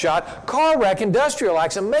 gunshot, car wreck, industrial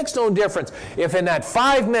accident, makes no difference. If in that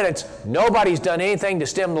 5 minutes, nobody's done anything to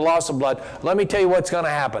stem the loss of blood, let me tell you what's going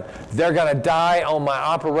to happen. They're going to die on my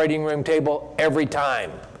operating room table every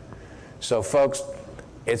time. So folks,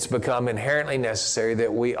 it's become inherently necessary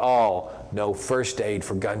that we all know first aid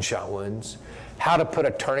for gunshot wounds, how to put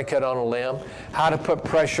a tourniquet on a limb, how to put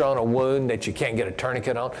pressure on a wound that you can't get a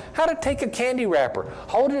tourniquet on, how to take a candy wrapper,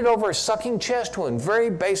 hold it over a sucking chest wound,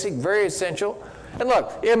 very basic, very essential. And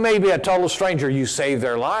look, it may be a total stranger, you save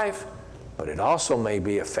their life, but it also may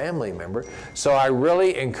be a family member. So I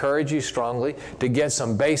really encourage you strongly to get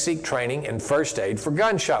some basic training in first aid for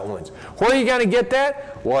gunshot wounds. Where are you going to get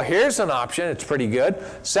that? Well, here's an option. It's pretty good.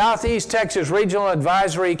 Southeast Texas Regional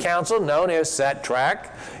Advisory Council, known as SATTRAC.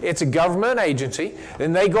 It's a government agency,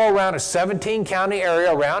 and they go around a 17-county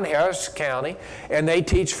area around Harris County, and they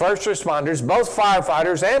teach first responders, both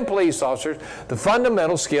firefighters and police officers, the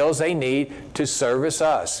fundamental skills they need to service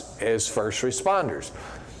us as first responders.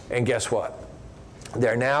 And guess what?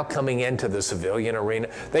 They're now coming into the civilian arena.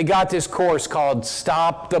 They got this course called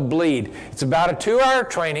Stop the Bleed. It's about a 2-hour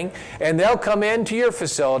training, and they'll come into your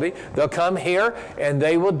facility. They'll come here, and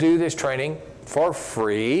they will do this training for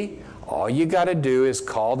free. All you got to do is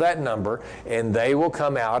call that number, and they will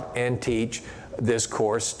come out and teach this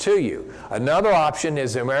course to you. Another option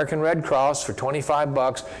is the American Red Cross for 25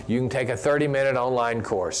 bucks. You can take a 30-minute online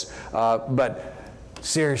course. But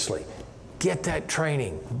seriously, get that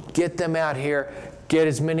training. Get them out here. Get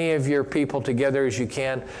as many of your people together as you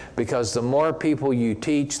can, because the more people you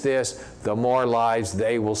teach this, the more lives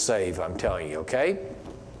they will save, I'm telling you, okay?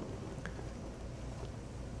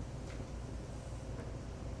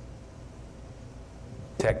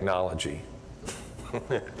 Technology.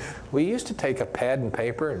 We used to take a pad and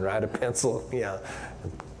paper and write a pencil. Yeah,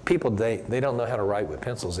 people, they don't know how to write with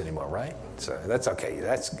pencils anymore, right? So that's okay.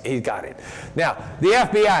 He got it. Now, the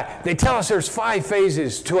FBI, they tell us there's 5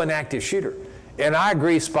 phases to an active shooter. And I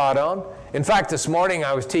agree spot on. In fact, this morning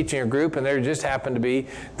I was teaching a group, and there just happened to be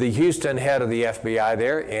the Houston head of the FBI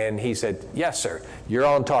there, and he said, yes, sir, you're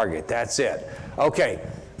on target. That's it. Okay.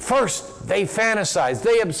 First, they fantasize.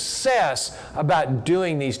 They obsess about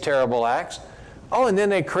doing these terrible acts. Oh, and then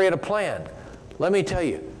they create a plan. Let me tell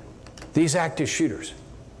you, these active shooters,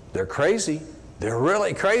 they're crazy. They're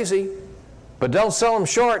really crazy. But don't sell them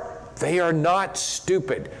short. They are not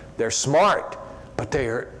stupid. They're smart, but they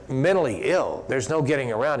are mentally ill. There's no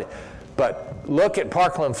getting around it. But look at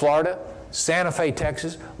Parkland, Florida, Santa Fe,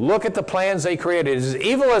 Texas. Look at the plans they created. As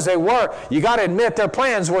evil as they were, you got to admit their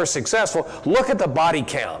plans were successful. Look at the body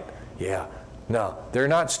count. Yeah, no, they're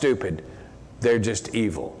not stupid. They're just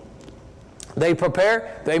evil. They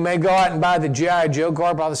prepare. They may go out and buy the G.I. Joe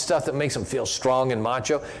garb, all the stuff that makes them feel strong and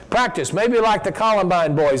macho. Practice, maybe like the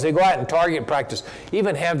Columbine boys. They go out and target practice,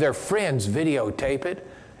 even have their friends videotape it.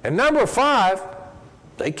 And number 5,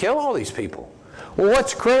 they kill all these people. Well,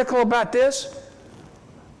 what's critical about this?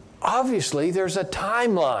 Obviously, there's a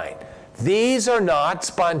timeline. These are not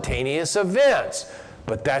spontaneous events,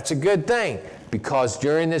 but that's a good thing, because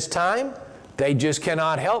during this time, They just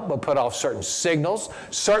cannot help but put off certain signals,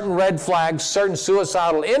 certain red flags, certain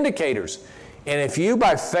suicidal indicators. And if you,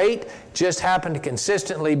 by fate, just happen to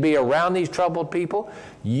consistently be around these troubled people,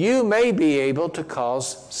 you may be able to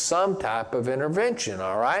cause some type of intervention,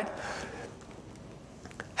 all right?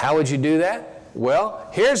 How would you do that? Well,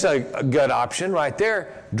 here's a good option right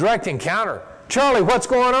there, direct encounter. Charlie, what's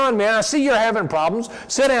going on, man? I see you're having problems.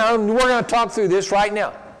 Sit down, we're going to talk through this right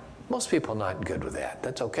now. Most people are not good with that.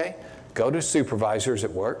 That's okay. Go to supervisors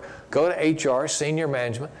at work. Go to HR, senior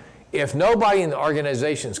management. If nobody in the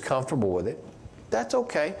organization is comfortable with it, that's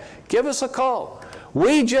okay. Give us a call.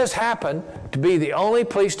 We just happen to be the only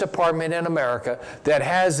police department in America that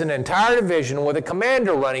has an entire division with a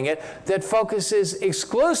commander running it that focuses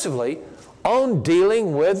exclusively on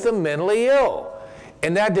dealing with the mentally ill.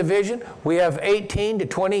 In that division, we have 18 to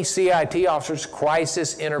 20 CIT officers,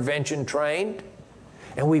 crisis intervention trained,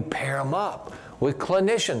 and we pair them up with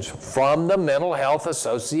clinicians from the Mental Health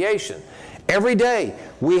Association. Every day,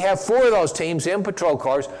 we have 4 of those teams in patrol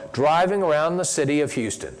cars driving around the city of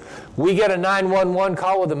Houston. We get a 911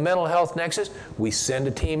 call with a mental health nexus, we send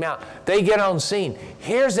a team out. They get on scene.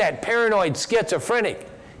 Here's that paranoid schizophrenic.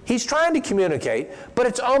 He's trying to communicate, but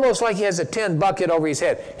it's almost like he has a tin bucket over his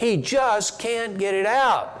head. He just can't get it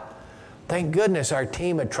out. Thank goodness our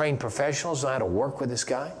team of trained professionals know how to work with this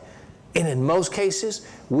guy. And in most cases,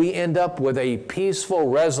 we end up with a peaceful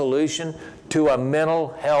resolution to a mental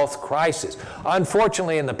health crisis.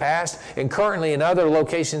 Unfortunately, in the past, and currently in other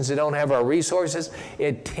locations that don't have our resources,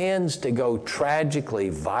 it tends to go tragically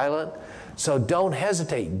violent. So don't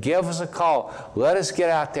hesitate. Give us a call. Let us get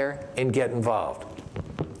out there and get involved.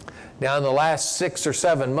 Now, in the last 6 or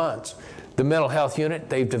 7 months, the mental health unit,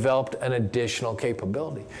 they've developed an additional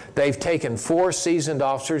capability. They've taken 4 seasoned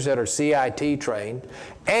officers that are CIT trained,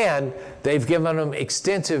 and they've given them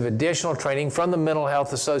extensive additional training from the Mental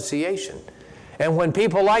Health Association. And when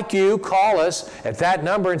people like you call us at that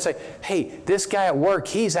number and say, hey, this guy at work,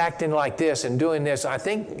 he's acting like this and doing this, I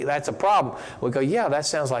think that's a problem. We go, yeah, that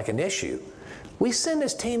sounds like an issue. We send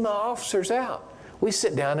this team of officers out. We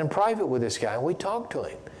sit down in private with this guy and we talk to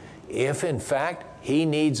him. If, in fact, he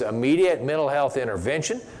needs immediate mental health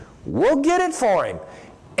intervention, we'll get it for him.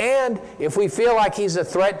 And if we feel like he's a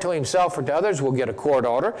threat to himself or to others, we'll get a court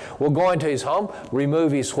order. We'll go into his home,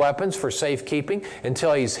 remove his weapons for safekeeping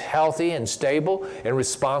until he's healthy and stable and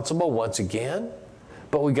responsible once again.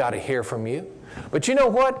 But we got to hear from you. But you know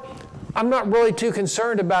what? I'm not really too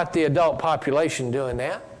concerned about the adult population doing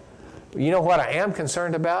that. You know what I am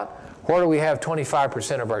concerned about? Where do we have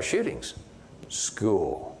 25% of our shootings?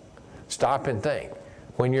 School. Stop and think.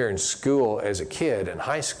 When you're in school as a kid in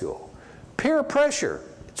high school, peer pressure,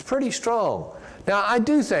 it's pretty strong. Now, I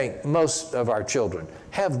do think most of our children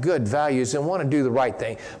have good values and want to do the right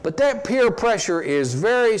thing, but that peer pressure is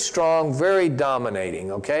very strong, very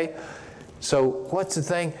dominating, okay? So what's the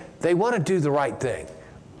thing? They want to do the right thing,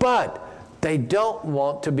 but they don't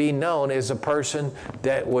want to be known as a person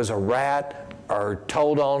that was a rat or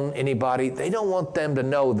told on anybody. They don't want them to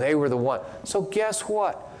know they were the one. So guess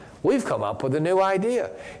what? We've come up with a new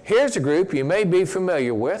idea. Here's a group you may be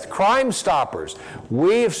familiar with, Crime Stoppers.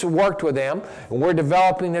 We've worked with them, and we're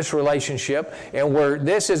developing this relationship, and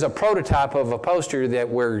this is a prototype of a poster that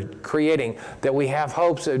we're creating that we have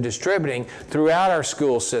hopes of distributing throughout our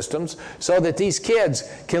school systems so that these kids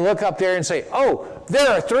can look up there and say, oh, there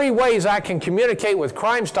are 3 ways I can communicate with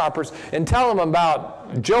Crime Stoppers and tell them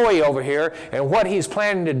about Joey over here and what he's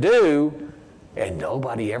planning to do, and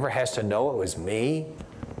nobody ever has to know it was me.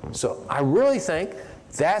 So I really think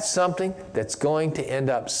that's something that's going to end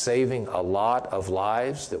up saving a lot of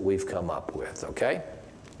lives that we've come up with, okay?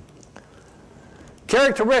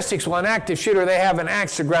 Characteristics of an active shooter, they have an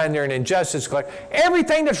axe to grind, they're an injustice collector.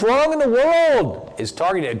 Everything that's wrong in the world is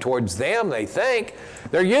targeted towards them, they think.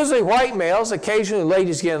 They're usually white males, occasionally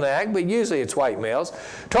ladies get in the act, but usually it's white males.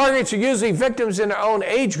 Targets are usually victims in their own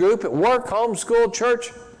age group, at work, home, school,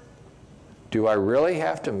 church. Do I really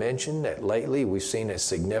have to mention that lately we've seen a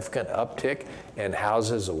significant uptick in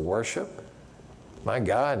houses of worship? My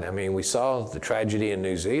God, I mean, we saw the tragedy in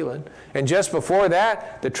New Zealand. And just before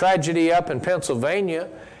that, the tragedy up in Pennsylvania,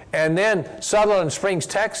 and then Sutherland Springs,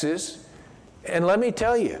 Texas. And let me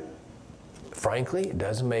tell you, frankly, it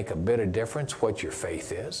doesn't make a bit of difference what your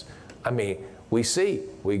faith is. I mean, we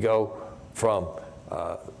go from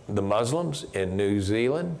the Muslims in New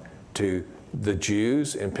Zealand to the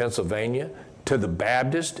Jews in Pennsylvania, to the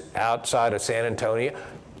Baptists outside of San Antonio.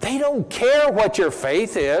 They don't care what your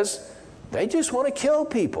faith is. They just want to kill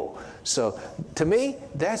people. So to me,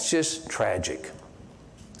 that's just tragic.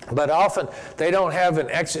 But often they don't have an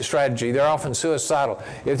exit strategy. They're often suicidal.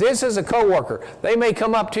 If this is a coworker, they may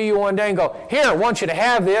come up to you one day and go, here, I want you to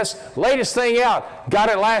have this. Latest thing out. Got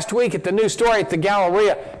it last week at the new store at the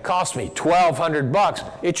Galleria. Cost me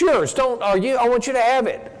 $1,200. It's yours. Don't argue. I want you to have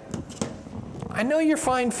it. I know you're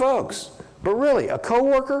fine folks. But really, a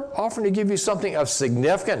coworker offering to give you something of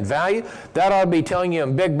significant value, that ought to be telling you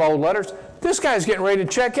in big, bold letters, this guy's getting ready to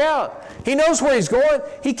check out. He knows where he's going.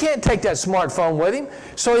 He can't take that smartphone with him,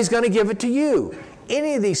 so he's going to give it to you.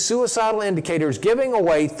 Any of these suicidal indicators giving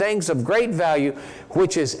away things of great value,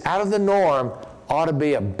 which is out of the norm, ought to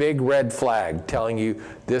be a big red flag telling you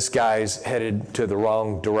this guy's headed to the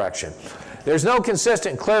wrong direction. There's no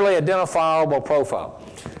consistent, clearly identifiable profile.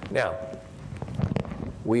 Now,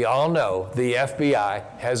 we all know the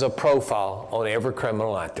FBI has a profile on every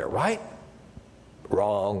criminal out there, right?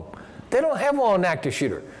 Wrong. They don't have one on an active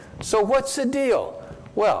shooter. So what's the deal?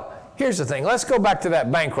 Well, here's the thing. Let's go back to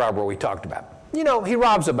that bank robber we talked about. You know, he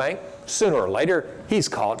robs a bank. Sooner or later, he's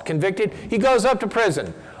caught, convicted. He goes up to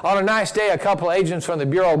prison. On a nice day, a couple of agents from the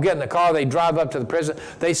Bureau get in the car. They drive up to the prison.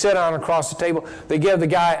 They sit down across the table. They give the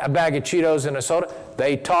guy a bag of Cheetos and a soda.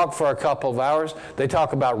 They talk for a couple of hours. They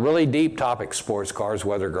talk about really deep topics, sports cars,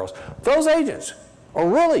 weather girls. Those agents are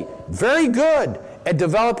really very good at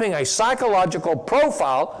developing a psychological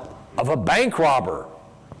profile of a bank robber.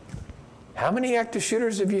 How many active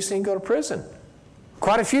shooters have you seen go to prison?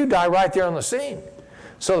 Quite a few die right there on the scene.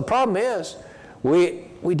 So the problem is we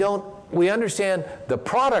understand the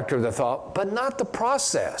product of the thought, but not the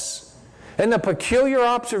process. And the peculiar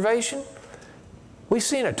observation, we've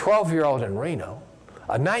seen a 12-year-old in Reno,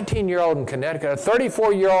 a 19-year-old in Connecticut, a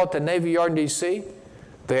 34-year-old at the Navy Yard in D.C.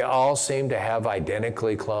 They all seem to have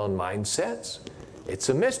identically cloned mindsets. It's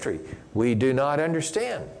a mystery we do not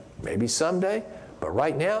understand. Maybe someday, but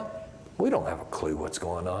right now, we don't have a clue what's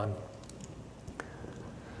going on.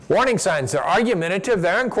 Warning signs, they're argumentative,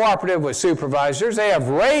 they're uncooperative with supervisors, they have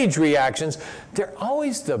rage reactions, they're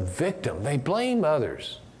always the victim, they blame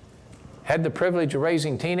others. Had the privilege of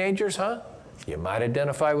raising teenagers, huh? You might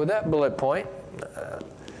identify with that bullet point.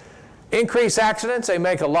 Increased accidents, they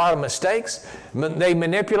make a lot of mistakes, they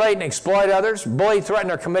manipulate and exploit others, bully,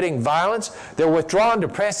 threaten, or committing violence, they're withdrawn,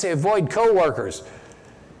 depressed, they avoid co-workers.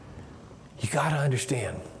 You got to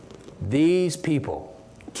understand, these people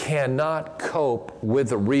cannot cope with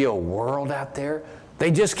the real world out there.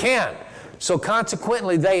 They just can't. So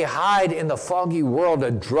consequently, they hide in the foggy world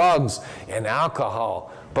of drugs and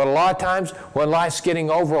alcohol. But a lot of times, when life's getting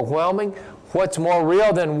overwhelming, what's more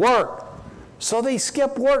real than work? So they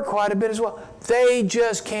skip work quite a bit as well. They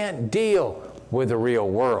just can't deal with the real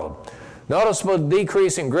world. Noticeable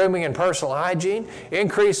decrease in grooming and personal hygiene,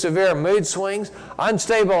 increased severe mood swings,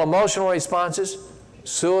 unstable emotional responses,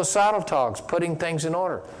 suicidal talks, putting things in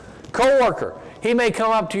order. Coworker, he may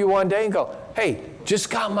come up to you one day and go, hey, just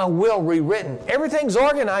got my will rewritten. Everything's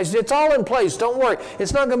organized. It's all in place. Don't worry.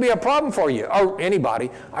 It's not going to be a problem for you or anybody.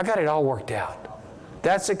 I got it all worked out.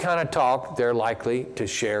 That's the kind of talk they're likely to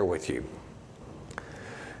share with you.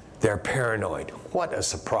 They're paranoid. What a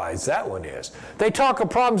surprise that one is. They talk of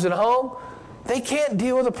problems at home. They can't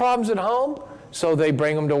deal with the problems at home, so they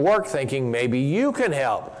bring them to work thinking maybe you can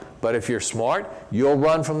help. But if you're smart, you'll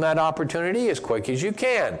run from that opportunity as quick as you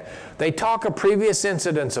can. They talk of previous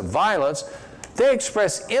incidents of violence. They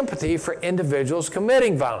express empathy for individuals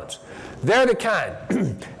committing violence. They're the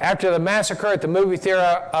kind, after the massacre at the movie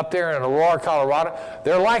theater up there in Aurora, Colorado,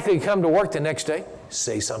 they're likely to come to work the next day,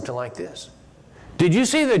 say something like this. Did you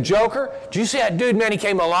see the Joker? Did you see that dude, man, he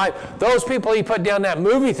came alive? Those people he put down that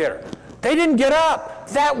movie theater, they didn't get up.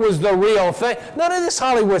 That was the real thing. None of this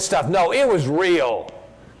Hollywood stuff. No, it was real.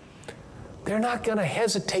 They're not going to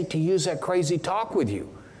hesitate to use that crazy talk with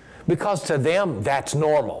you because to them, that's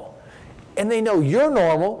normal. And they know you're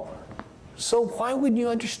normal, so why wouldn't you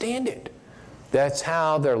understand it? That's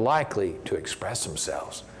how they're likely to express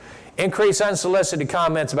themselves. Increase unsolicited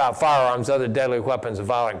comments about firearms, other deadly weapons, and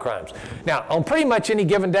violent crimes. Now, on pretty much any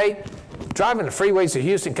given day, driving the freeways of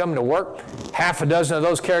Houston coming to work, half a dozen of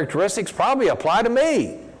those characteristics probably apply to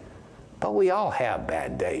me. But we all have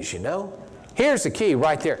bad days, you know. Here's the key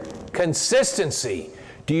right there. Consistency.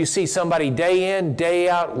 Do you see somebody day in, day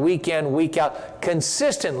out, week in, week out,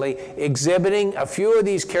 consistently exhibiting a few of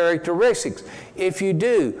these characteristics? If you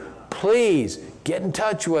do, please get in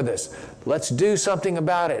touch with us. Let's do something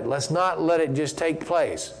about it. Let's not let it just take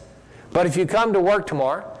place. But if you come to work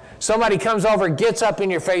tomorrow, somebody comes over, gets up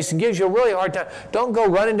in your face, and gives you a really hard time, don't go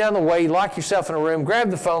running down the way, lock yourself in a room,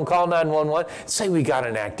 grab the phone, call 911, say we got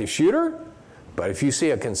an active shooter. But if you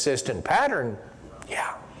see a consistent pattern,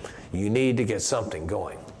 yeah, you need to get something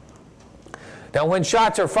going. Now, when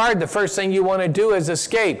shots are fired, the first thing you want to do is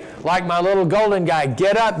escape. Like my little golden guy,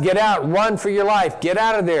 get up, get out, run for your life, get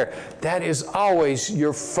out of there. That is always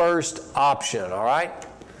your first option, all right?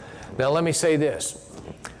 Now, let me say this.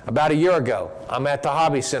 About a year ago, I'm at the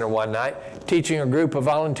Hobby Center one night teaching a group of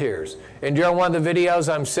volunteers. And during one of the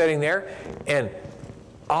videos, I'm sitting there, and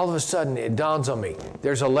all of a sudden, it dawns on me.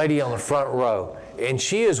 There's a lady on the front row, and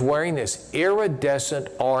she is wearing this iridescent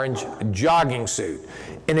orange jogging suit.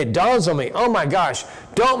 And it dawns on me, oh my gosh,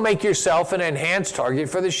 don't make yourself an enhanced target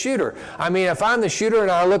for the shooter. I mean, if I'm the shooter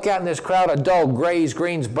and I look out in this crowd of dull grays,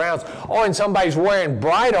 greens, browns, oh, and somebody's wearing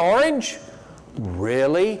bright orange?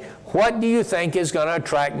 Really? What do you think is going to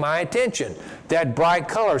attract my attention? That bright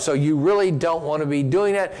color. So you really don't want to be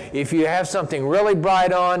doing that. If you have something really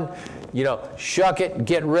bright on, you know, shuck it,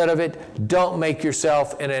 get rid of it. Don't make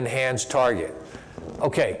yourself an enhanced target.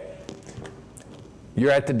 Okay,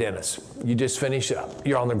 you're at the dentist. You just finished up.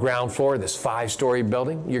 You're on the ground floor of this 5-story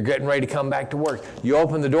building. You're getting ready to come back to work. You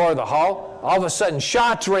open the door of the hall. All of a sudden,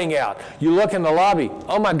 shots ring out. You look in the lobby.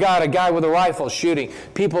 Oh my God, a guy with a rifle shooting.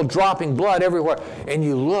 People dropping blood everywhere. And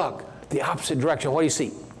you look the opposite direction. What do you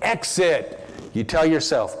see? Exit. You tell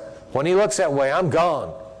yourself, when he looks that way, I'm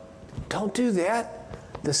gone. Don't do that.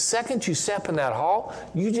 The second you step in that hall,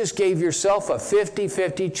 you just gave yourself a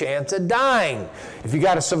 50-50 chance of dying. If you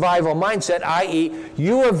got a survival mindset, i.e.,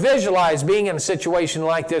 you have visualized being in a situation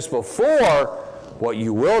like this before, what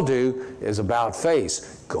you will do is about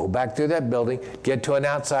face. Go back through that building, get to an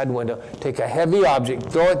outside window, take a heavy object,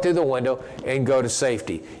 throw it through the window, and go to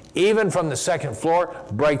safety. Even from the second floor,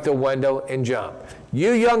 break the window and jump.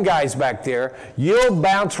 You young guys back there, you'll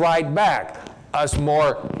bounce right back. Us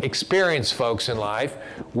more experienced folks in life,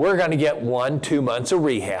 we're going to get 1-2 months of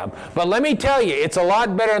rehab. But let me tell you, it's a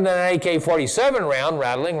lot better than an AK-47 round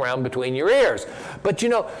rattling around between your ears. But you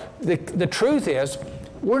know, the truth is,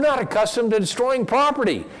 we're not accustomed to destroying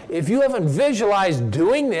property. If you haven't visualized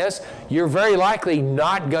doing this, you're very likely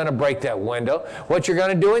not going to break that window. What you're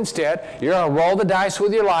going to do instead, you're going to roll the dice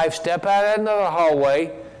with your life, step out into the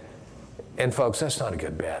hallway, and folks, that's not a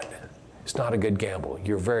good bet. It's not a good gamble.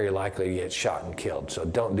 You're very likely to get shot and killed, so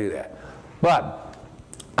don't do that. But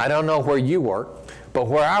I don't know where you work, but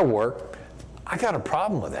where I work, I got a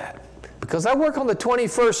problem with that because I work on the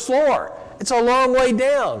 21st floor. It's a long way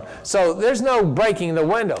down, so there's no breaking the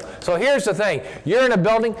window. So here's the thing. You're in a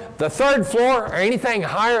building, the 3rd floor or anything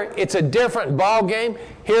higher, it's a different ball game.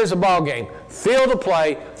 Here's a ball game. Field of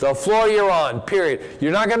play, the floor you're on, period.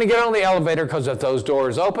 You're not going to get on the elevator because if those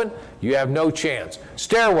doors open, you have no chance.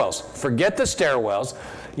 Stairwells, forget the stairwells.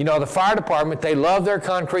 You know, the fire department, they love their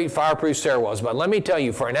concrete fireproof stairwells. But let me tell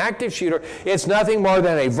you, for an active shooter, it's nothing more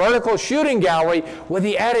than a vertical shooting gallery with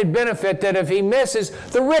the added benefit that if he misses,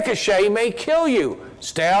 the ricochet may kill you.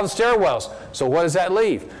 Stay out of the stairwells. So what does that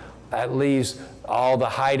leave? That leaves all the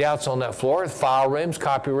hideouts on that floor, file rooms,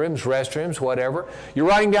 copy rooms, restrooms, whatever. You're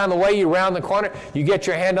running down the way, you round the corner, you get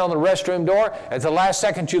your hand on the restroom door. At the last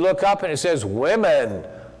second, you look up and it says, women.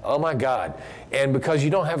 Oh my God. And because you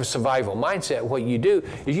don't have a survival mindset, what you do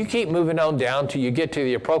is you keep moving on down till you get to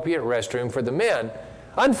the appropriate restroom for the men.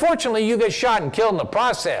 Unfortunately, you get shot and killed in the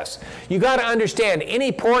process. You got to understand,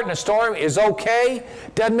 any port in a storm is okay.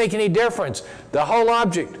 Doesn't make any difference. The whole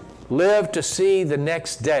object, live to see the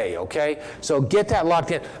next day, okay? So get that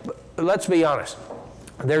locked in. But let's be honest.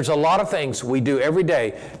 There's a lot of things we do every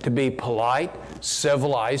day to be polite,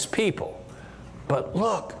 civilized people. But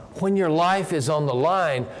look, when your life is on the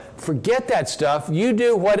line, forget that stuff. You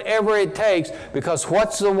do whatever it takes, because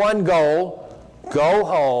what's the one goal? Go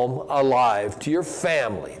home alive to your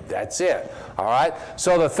family. That's it. All right?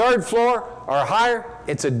 So the 3rd floor or higher,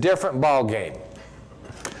 it's a different ball game.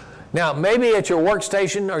 Now, maybe at your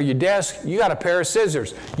workstation or your desk, you got a pair of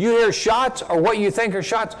scissors. You hear shots or what you think are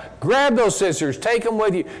shots, grab those scissors, take them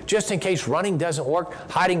with you, just in case running doesn't work,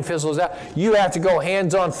 hiding fizzles out. You have to go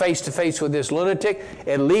hands-on, face-to-face with this lunatic.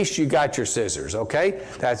 At least you got your scissors, okay?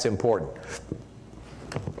 That's important.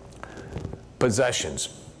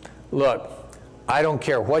 Possessions. Look, I don't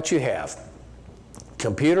care what you have.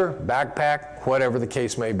 Computer, backpack, whatever the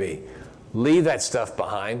case may be. Leave that stuff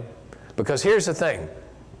behind, because here's the thing.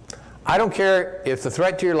 I don't care if the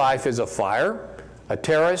threat to your life is a fire, a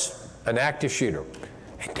terrorist, an active shooter.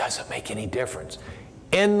 It doesn't make any difference.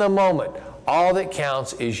 In the moment, all that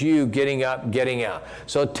counts is you getting up, getting out.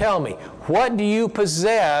 So tell me, what do you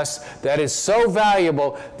possess that is so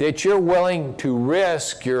valuable that you're willing to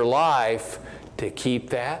risk your life to keep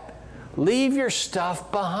that? Leave your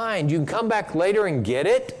stuff behind. You can come back later and get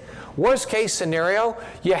it. Worst case scenario,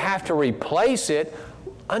 you have to replace it.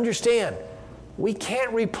 Understand, we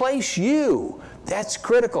can't replace you. That's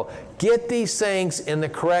critical. Get these things in the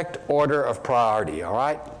correct order of priority, all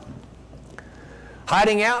right?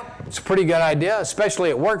 Hiding out, it's a pretty good idea,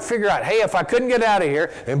 especially at work. Figure out, hey, if I couldn't get out of here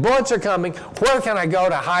and bullets are coming, where can I go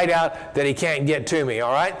to hide out that he can't get to me,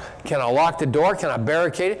 all right? Can I lock the door? Can I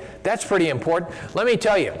barricade it? That's pretty important. Let me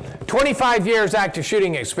tell you, 25 years active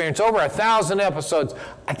shooting experience, over 1,000 episodes.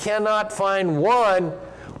 I cannot find one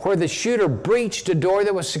where the shooter breached a door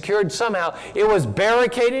that was secured somehow. It was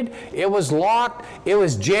barricaded, it was locked, it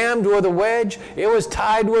was jammed with a wedge, it was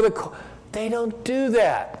tied with a... They don't do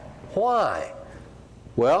that. Why?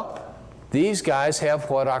 Well, these guys have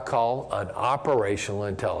what I call an operational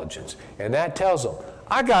intelligence. And that tells them,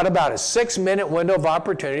 I got about a 6-minute window of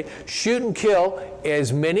opportunity, shoot and kill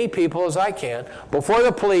as many people as I can before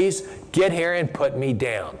the police get here and put me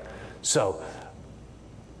down. So,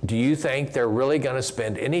 do you think they're really going to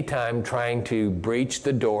spend any time trying to breach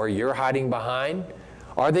the door you're hiding behind?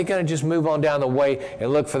 Or are they going to just move on down the way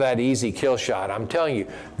and look for that easy kill shot? I'm telling you,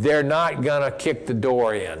 they're not going to kick the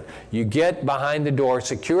door in. You get behind the door,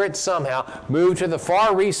 secure it somehow, move to the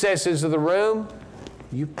far recesses of the room,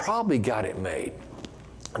 you probably got it made.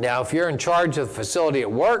 Now, if you're in charge of the facility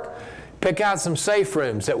at work, pick out some safe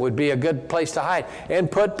rooms that would be a good place to hide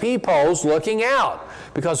and put peepholes looking out.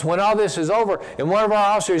 Because when all this is over and one of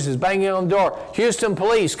our officers is banging on the door, Houston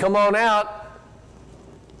police, come on out,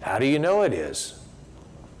 how do you know it is?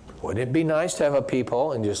 Wouldn't it be nice to have a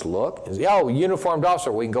peephole and just look and say, oh, uniformed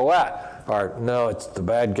officer, we can go out. Or, no, it's the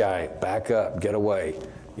bad guy. Back up, get away.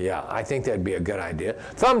 Yeah, I think that'd be a good idea.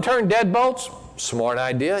 Thumb-turned deadbolts, smart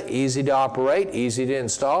idea, easy to operate, easy to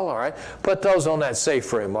install, all right? Put those on that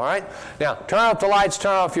safe room, all right? Now, turn off the lights,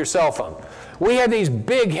 turn off your cell phone. We have these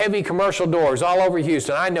big, heavy commercial doors all over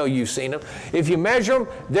Houston. I know you've seen them. If you measure them,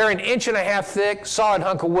 they're 1.5 inches thick, solid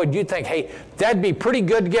hunk of wood. You'd think, hey, that'd be pretty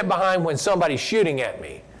good to get behind when somebody's shooting at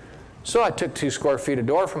me. So I took 2 square feet of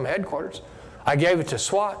door from headquarters. I gave it to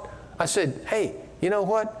SWAT. I said, hey, you know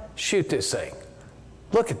what? Shoot this thing.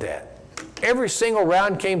 Look at that. Every single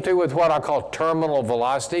round came through with what I call terminal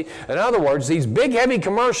velocity. In other words, these big, heavy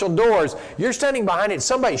commercial doors, you're standing behind it,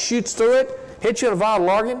 somebody shoots through it, hits you in a vital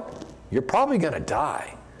organ, you're probably going to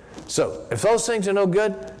die. So if those things are no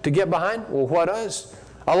good to get behind, well, what is?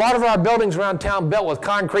 A lot of our buildings around town built with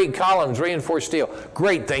concrete columns, reinforced steel.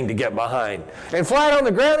 Great thing to get behind. And flat on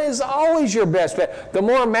the ground is always your best bet. The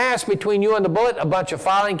more mass between you and the bullet, a bunch of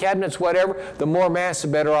filing cabinets, whatever, the more mass, the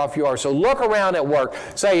better off you are. So look around at work.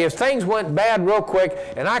 Say, if things went bad real quick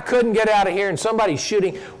and I couldn't get out of here and somebody's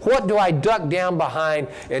shooting, what do I duck down behind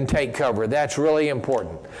and take cover? That's really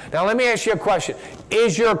important. Now let me ask you a question.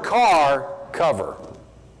 Is your car cover?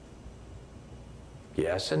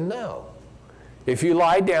 Yes and no. If you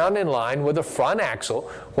lie down in line with the front axle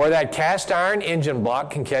where that cast iron engine block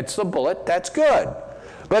can catch the bullet, that's good.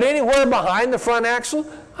 But anywhere behind the front axle,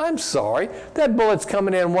 I'm sorry, that bullet's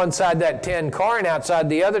coming in one side of that 10 car and outside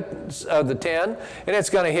the other of the 10, and it's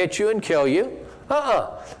going to hit you and kill you.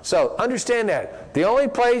 So understand that. The only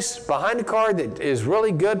place behind the car that is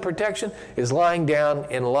really good protection is lying down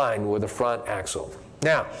in line with the front axle.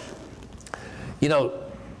 Now, you know,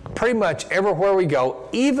 pretty much everywhere we go,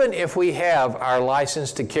 even if we have our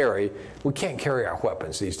license to carry, we can't carry our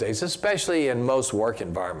weapons these days, especially in most work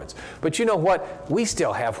environments. But you know what? We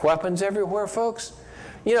still have weapons everywhere, folks.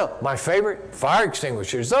 You know, my favorite, fire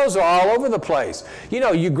extinguishers. Those are all over the place. You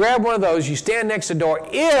know, you grab one of those, you stand next to the door.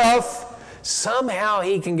 If somehow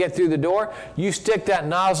he can get through the door, you stick that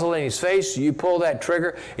nozzle in his face, you pull that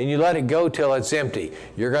trigger, and you let it go till it's empty.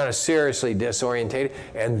 You're going to seriously disorientate it,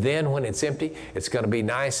 and then when it's empty, it's going to be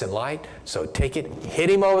nice and light. So take it, hit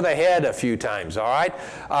him over the head a few times, all right?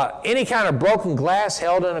 Any kind of broken glass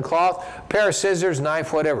held in a cloth, pair of scissors,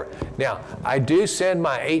 knife, whatever. Now, I do send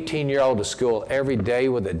my 18-year-old to school every day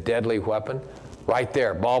with a deadly weapon. Right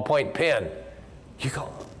there, ballpoint pen. You go,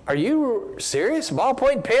 are you serious?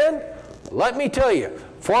 Ballpoint pen? Let me tell you,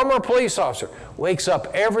 former police officer wakes up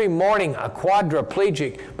every morning a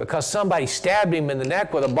quadriplegic because somebody stabbed him in the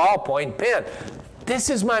neck with a ballpoint pen. This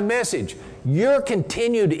is my message. Your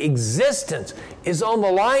continued existence is on the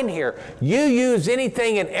line here. You use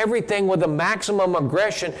anything and everything with the maximum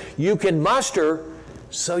aggression you can muster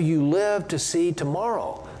so you live to see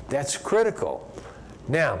tomorrow. That's critical.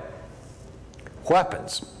 Now,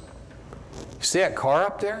 weapons. You see that car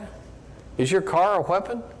up there? Is your car a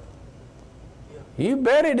weapon? You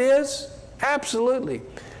bet it is. Absolutely.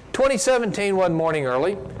 2017, one morning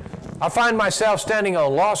early, I find myself standing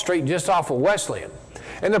on Law Street just off of Wesleyan.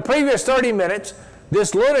 In the previous 30 minutes,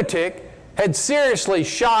 this lunatic had seriously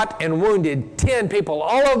shot and wounded 10 people,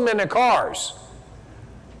 all of them in their cars.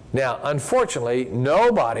 Now, unfortunately,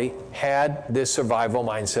 nobody had this survival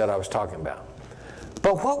mindset I was talking about.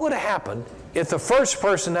 But what would have happened if the first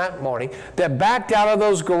person that morning that backed out of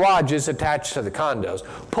those garages attached to the condos,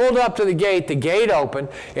 pulled up to the gate opened,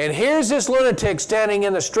 and here's this lunatic standing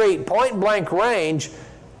in the street, point blank range,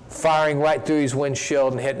 firing right through his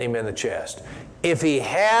windshield and hitting him in the chest? If he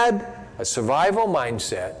had a survival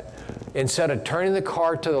mindset, instead of turning the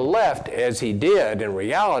car to the left, as he did in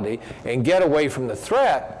reality, and get away from the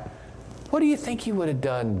threat, what do you think he would have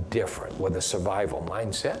done different with a survival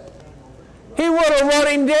mindset? He would have run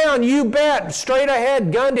him down, you bet, straight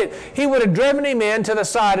ahead, gunned it. He would have driven him into the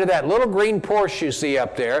side of that little green Porsche you see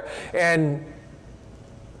up there, and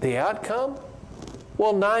the outcome?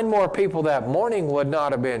 Well, 9 more people that morning would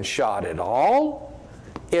not have been shot at all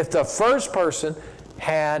if the first person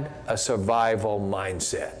had a survival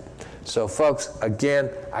mindset. So folks, again,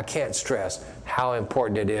 I can't stress how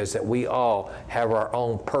important it is that we all have our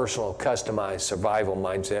own personal, customized survival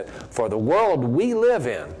mindset for the world we live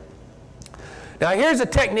in. Now here's a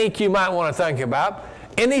technique you might want to think about.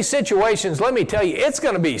 In these situations, let me tell you, it's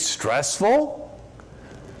going to be stressful,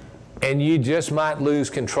 and you just might lose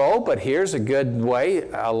control, but here's a good way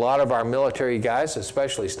a lot of our military guys,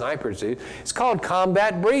 especially snipers, do. It's called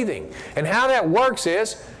combat breathing. And how that works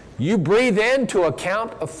is, you breathe in to a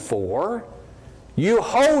count of 4, you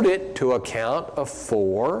hold it to a count of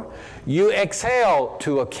 4, you exhale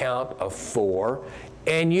to a count of 4,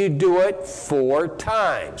 and you do it 4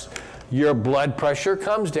 times. Your blood pressure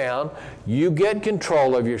comes down, you get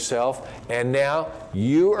control of yourself, and now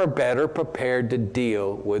you are better prepared to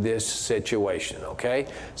deal with this situation, okay?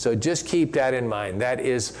 So just keep that in mind. That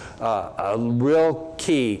is a real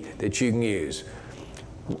key that you can use.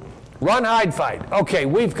 Run, hide, fight. Okay,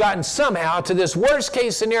 we've gotten somehow to this worst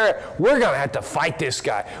case scenario. We're going to have to fight this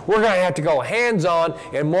guy. We're going to have to go hands-on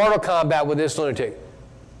in mortal combat with this lunatic.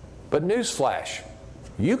 But newsflash,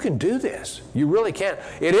 you can do this. You really can.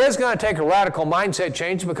 It is going to take a radical mindset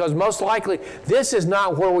change because most likely this is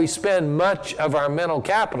not where we spend much of our mental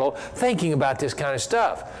capital thinking about this kind of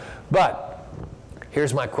stuff. But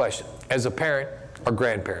here's my question. As a parent or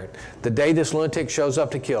grandparent, the day this lunatic shows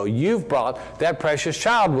up to kill, you've brought that precious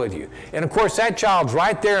child with you. And of course that child's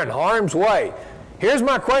right there in harm's way. Here's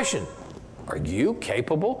my question. Are you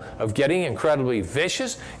capable of getting incredibly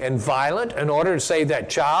vicious and violent in order to save that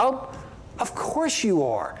child? Of course you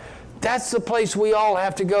are. That's the place we all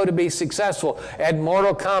have to go to be successful at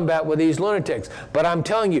mortal combat with these lunatics. But I'm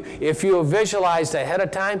telling you, if you have visualized ahead of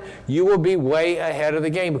time, you will be way ahead of the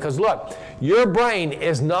game. Because look, your brain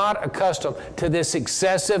is not accustomed to this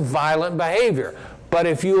excessive violent behavior. But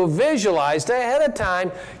if you have visualized ahead of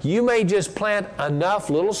time, you may just plant enough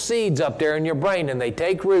little seeds up there in your brain and they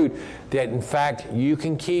take root that in fact you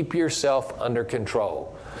can keep yourself under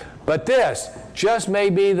control. But this just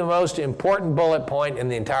may be the most important bullet point in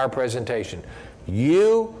the entire presentation.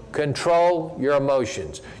 You control your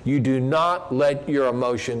emotions. You do not let your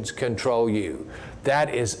emotions control you.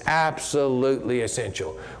 That is absolutely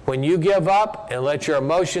essential. When you give up and let your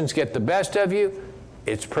emotions get the best of you,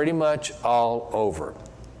 it's pretty much all over.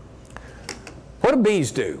 What do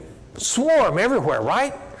bees do? Swarm everywhere,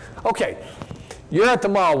 right? Okay, you're at the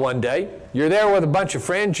mall one day. You're there with a bunch of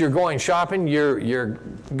friends. You're going shopping. You're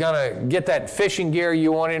going to get that fishing gear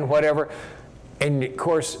you want in, whatever. And of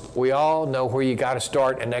course, we all know where you got to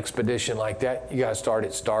start an expedition like that. You got to start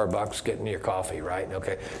at Starbucks getting your coffee, right?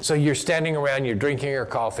 Okay. So you're standing around, you're drinking your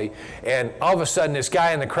coffee, and all of a sudden this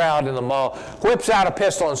guy in the crowd in the mall whips out a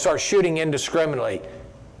pistol and starts shooting indiscriminately.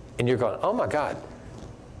 And you're going, oh my God,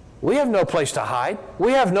 we have no place to hide.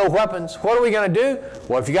 We have no weapons. What are we going to do?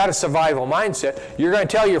 Well, if you got a survival mindset, you're going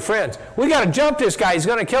to tell your friends, we got to jump this guy. He's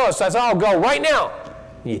going to kill us. Let's all go right now.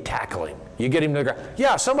 You tackle him. You get him to the ground.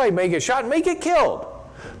 Yeah, somebody may get shot and may get killed.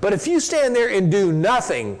 But if you stand there and do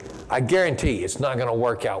nothing, I guarantee it's not going to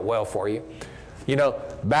work out well for you. You know,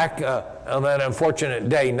 back on that unfortunate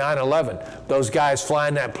day, 9/11, those guys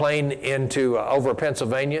flying that plane into over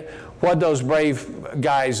Pennsylvania, what'd those brave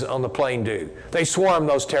guys on the plane do? They swarmed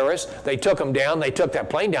those terrorists. They took them down. They took that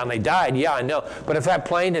plane down. They died. Yeah, I know. But if that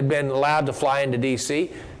plane had been allowed to fly into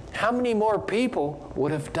D.C., how many more people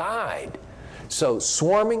would have died? So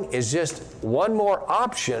swarming is just one more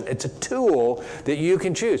option. It's a tool that you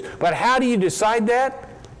can choose. But how do you decide that?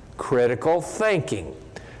 Critical thinking.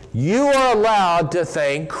 You are allowed to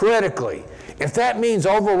think critically. If that means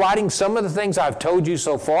overriding some of the things I've told you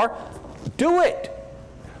so far, do it.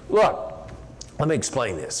 Look, let me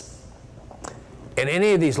explain this. In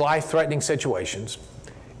any of these life-threatening situations,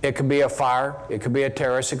 it could be a fire, it could be a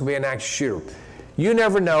terrorist, it could be an active shooter. You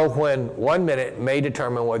never know when 1 minute may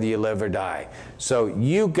determine whether you live or die. So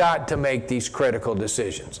you got to make these critical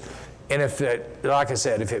decisions. And if it, like I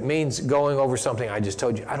said, if it means going over something I just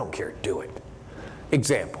told you, I don't care, do it.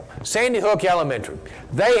 example, Sandy Hook Elementary.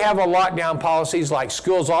 They have a lockdown policies like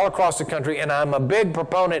schools all across the country, and I'm a big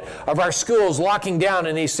proponent of our schools locking down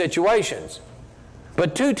in these situations.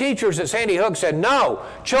 But 2 teachers at Sandy Hook said, no,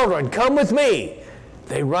 children, come with me.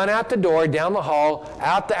 They run out the door, down the hall,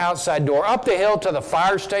 out the outside door, up the hill to the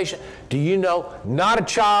fire station. Do you know, not a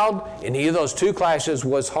child in either of those 2 classes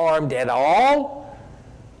was harmed at all?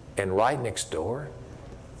 And right next door,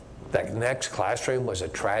 that next classroom was a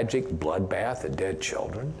tragic bloodbath of dead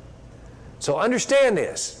children. So understand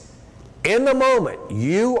this. In the moment,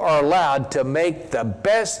 you are allowed to make the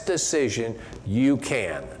best decision you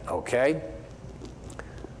can, okay?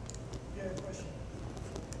 Yeah, question.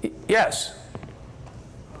 Yes.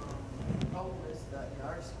 The problem is that in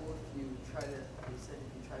our school, if you try to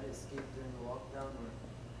escape during the lockdown or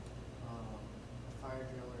a fire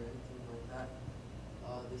drill or anything like that,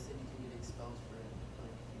 they said you can get expelled for it.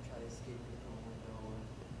 Like if you try to escape from a window or.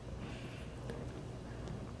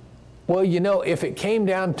 Well, you know, if it came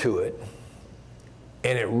down to it,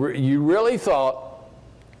 and you really thought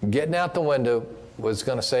getting out the window was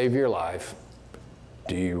going to save your life,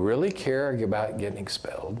 do you really care about getting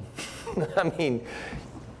expelled? I mean,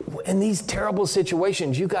 in these terrible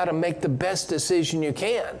situations, you got to make the best decision you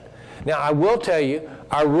can. Now, I will tell you,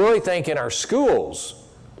 I really think in our schools,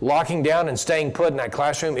 locking down and staying put in that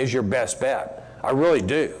classroom is your best bet. I really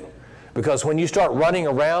do. Because when you start running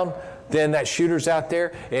around, then that shooter's out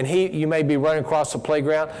there, and you may be running across the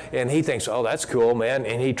playground, and he thinks, oh, that's cool, man,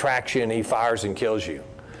 and he tracks you, and he fires and kills you.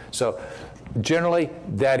 So generally,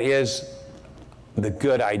 that is the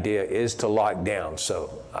good idea, is to lock down.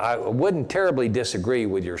 So I wouldn't terribly disagree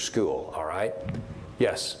with your school, all right?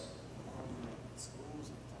 Yes?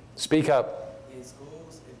 Schools, Speak up. in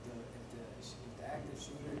schools, if the active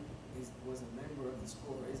shooter was a member of the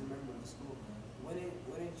school or is a member of the school, wouldn't you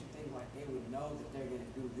think like they would know that they're going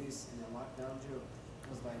to do this in a lockdown drill?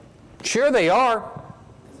 Because like, Sure they are,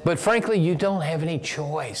 but frankly, you don't have any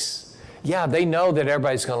choice. Yeah, they know that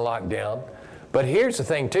everybody's going to lock down. But here's the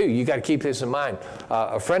thing, too. You got to keep this in mind.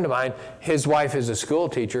 A friend of mine, his wife is a school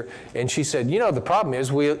teacher, and she said, you know, the problem is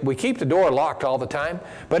we keep the door locked all the time,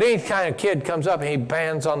 but any kind of kid comes up and he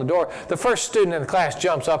bangs on the door, the first student in the class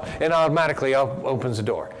jumps up and automatically opens the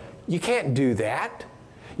door. You can't do that.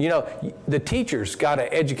 You know, the teachers got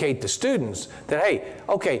to educate the students that, hey,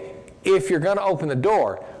 okay, if you're going to open the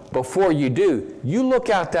door, before you do, you look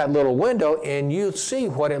out that little window and you see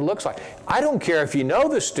what it looks like. I don't care if you know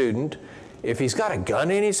the student. If he's got a gun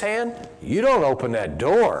in his hand, you don't open that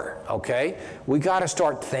door, okay? We got to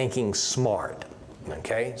start thinking smart,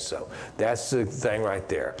 okay? So that's the thing right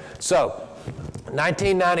there. So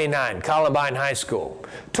 1999, Columbine High School.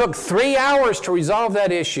 Took 3 hours to resolve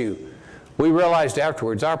that issue. We realized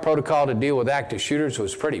afterwards our protocol to deal with active shooters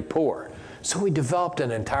was pretty poor. So we developed an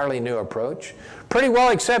entirely new approach. Pretty well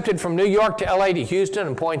accepted from New York to LA to Houston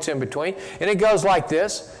and points in between. And it goes like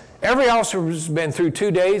this. Every officer has been through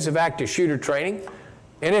 2 days of active shooter training,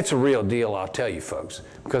 and it's a real deal, I'll tell you folks,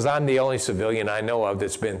 because I'm the only civilian I know of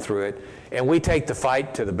that's been through it, and we take the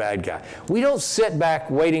fight to the bad guy. We don't sit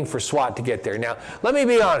back waiting for SWAT to get there. Now, let me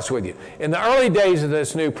be honest with you. In the early days of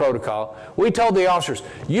this new protocol, we told the officers,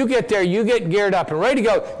 you get there, you get geared up and ready to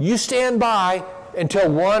go. You stand by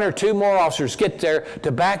until 1 or 2 more officers get there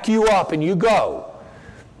to back you up and you go.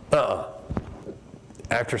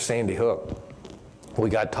 After Sandy Hook, we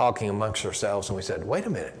got talking amongst ourselves and we said, wait a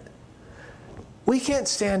minute. We can't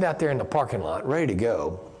stand out there in the parking lot ready to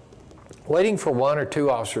go, waiting for 1 or 2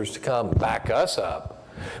 officers to come back us up.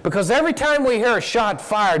 Because every time we hear a shot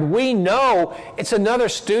fired, we know it's another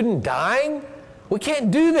student dying. We can't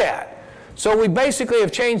do that. So we basically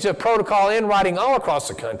have changed the protocol in writing all across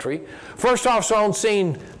the country. First officer on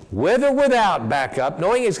scene, with or without backup,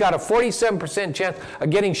 knowing he's got a 47% chance of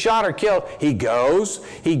getting shot or killed, he goes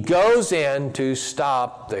in to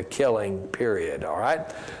stop the killing, period, all right?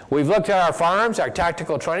 We've looked at our firearms, our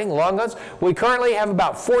tactical training, long guns. We currently have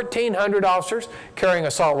about 1,400 officers carrying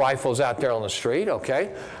assault rifles out there on the street,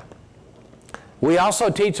 okay? We also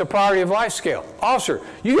teach a priority of life scale. Officer,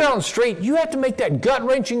 you get on the street, you have to make that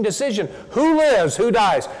gut-wrenching decision. Who lives, who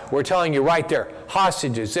dies? We're telling you right there.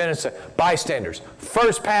 Hostages, innocent, bystanders.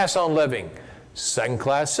 First pass on living.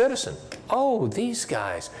 Second-class citizen. Oh, these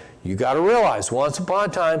guys. You got to realize, once upon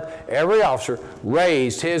a time, every officer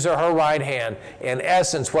raised his or her right hand. In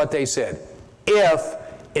essence, what they said, if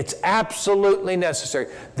it's absolutely necessary,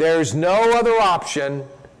 there's no other option,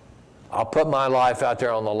 I'll put my life out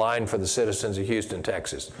there on the line for the citizens of Houston,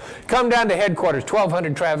 Texas. Come down to headquarters,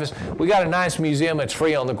 1200 Travis. We got a nice museum. It's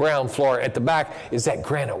free on the ground floor. At the back is that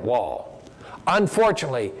granite wall.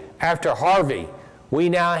 Unfortunately, after Harvey, we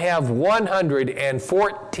now have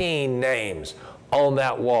 114 names on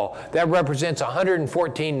that wall. That represents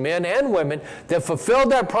 114 men and women that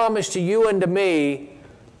fulfilled that promise to you and to me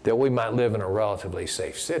that we might live in a relatively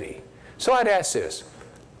safe city. So I'd ask this.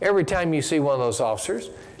 Every time you see one of those officers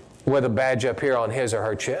with a badge up here on his or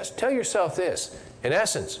her chest, tell yourself this. In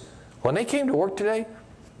essence, when they came to work today,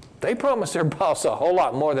 they promised their boss a whole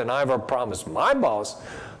lot more than I ever promised my boss.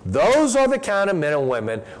 Those are the kind of men and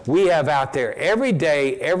women we have out there every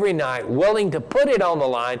day, every night, willing to put it on the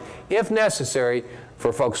line, if necessary,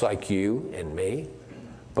 for folks like you and me.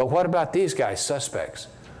 But what about these guys, suspects?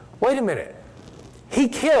 Wait a minute. He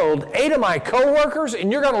killed 8 of my coworkers,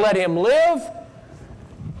 and you're going to let him live?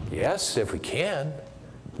 Yes, if we can.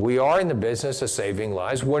 We are in the business of saving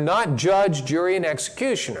lives. We're not judge, jury, and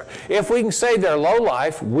executioner. If we can save their low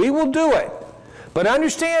life, we will do it. But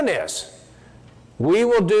understand this. We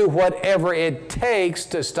will do whatever it takes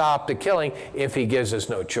to stop the killing if he gives us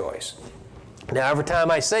no choice. Now, every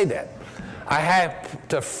time I say that, I have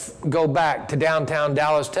to go back to downtown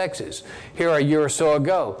Dallas, Texas, here a year or so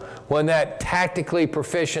ago, when that tactically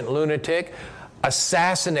proficient lunatic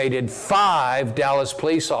assassinated 5 Dallas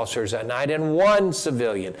police officers that night and 1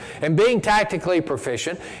 civilian. And being tactically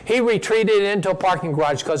proficient, he retreated into a parking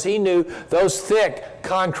garage because he knew those thick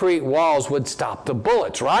concrete walls would stop the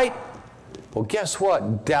bullets, right? Well, guess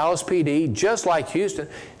what? Dallas PD, just like Houston,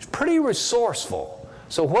 is pretty resourceful.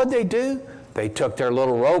 So what'd they do? They took their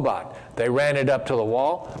little robot. They ran it up to the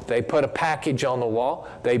wall. They put a package on the wall.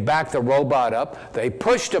 They backed the robot up. They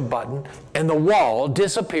pushed a button, and the wall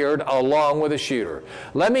disappeared along with the shooter.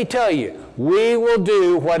 Let me tell you, we will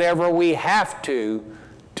do whatever we have to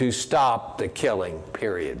stop the killing,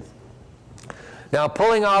 period. Now,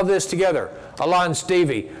 pulling all this together, Alon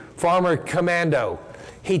Stevie, former commando,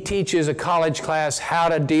 he teaches a college class how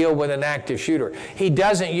to deal with an active shooter. He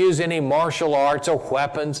doesn't use any martial arts or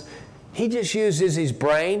weapons. He just uses his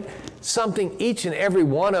brain, something each and every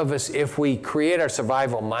one of us, if we create our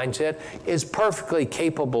survival mindset, is perfectly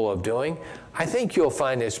capable of doing. I think you'll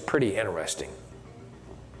find this pretty interesting.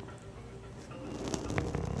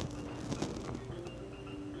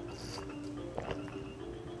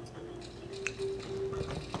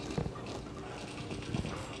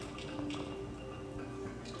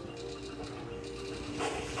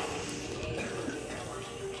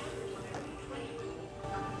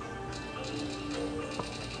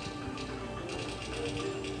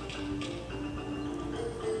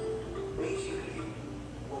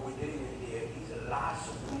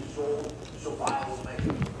 Survival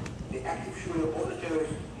measure. The active shooter or the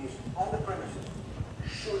terrorist is on the premises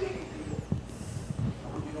shooting people.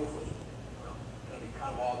 What do you know first? Well, it's going to be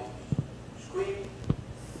kind of obvious. Scream,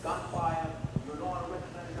 gunfire. You know how to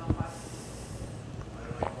recognize gunfire? I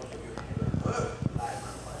don't know if most of you have ever heard live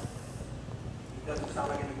gunfire. It doesn't sound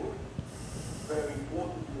like any movie. Very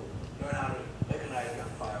important to learn how to recognize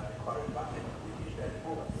gunfire in the current environment. We use that in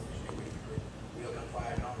program to distinguish between real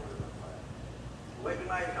gunfire and non-real gunfire.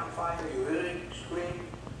 Recognize gunfire, you hear it, scream,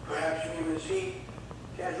 perhaps you even see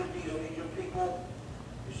casualties or injured people,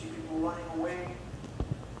 you see people running away,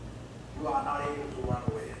 you are not able to run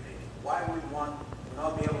away and escape. Why would one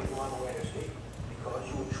not be able to run away and escape? Because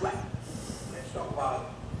you were trapped. Let's talk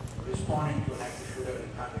about responding to an active shooter in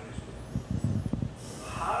time in history.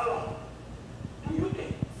 How long do you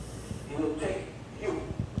think it will take you,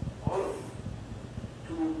 all of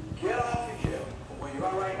you, to get off the chair from where you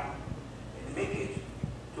are right now and make it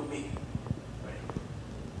to me?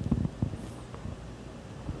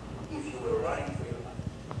 If you were running for your life.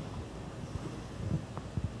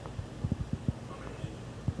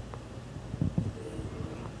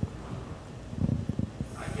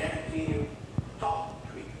 I guarantee you, top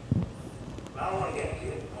 3. But I don't want to guarantee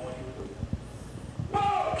it. I want you to do it.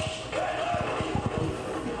 Whoa!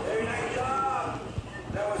 Very nice job.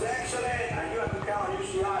 That was excellent. I knew I could count on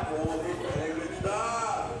UCI for all of it. Very good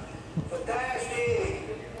stuff. Fantastic.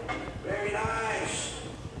 Very nice.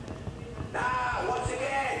 Now, once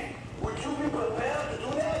again, would you be prepared to do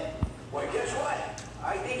that? Well, guess what?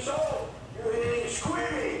 I think so. You're hearing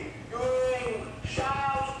screaming. You're hearing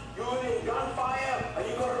shouts. You're hearing gunfire. And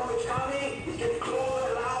you're going to know it's coming. It's getting closer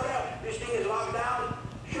and louder. This thing is locked down.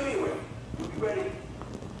 Sure you will. You'll be ready.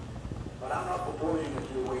 But I'm not proposing that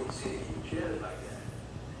you wait sitting in chairs like that.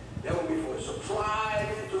 That will be for a surprise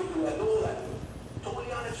into a door that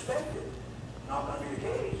totally unexpected. Not going to be the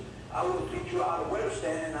case. I will teach you how to where to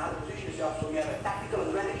stand and how to position yourself so you have a tactical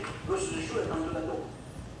advantage versus a shooter coming to the door.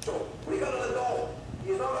 So, when you go to the door,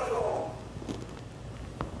 he's not going to go home.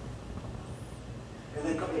 And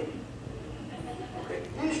then come in. Okay?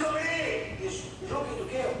 He's coming in. He's looking to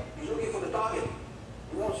kill. He's looking for the target.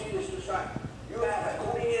 You won't see this to start. You have a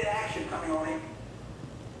coordinated action coming on him.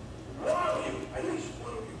 One of you, and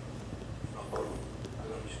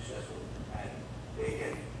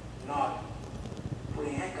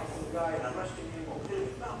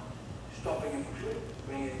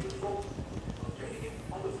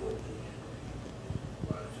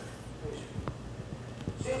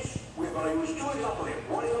two examples here.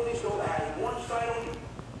 One is on this door that has one side only,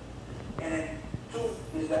 and then two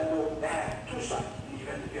is that door that has two sides. In the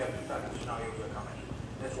event that you have two types of scenarios that come at you.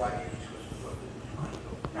 That's why you use this door.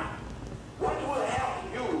 Now, what will help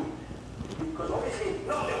you, because obviously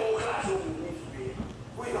not the whole classroom needs to be,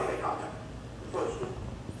 who is on the contact? First two.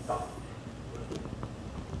 Stop.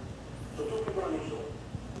 So two people on each door.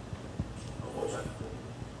 On both sides.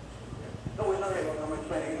 No, we're not ready. I'm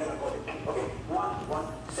explaining it. Okay, one.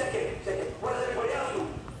 Second. What does everybody else do?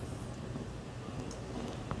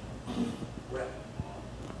 Well,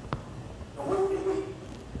 now where would you be?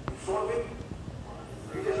 In front of him?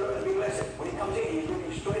 You just learned a big lesson. When he comes in, he's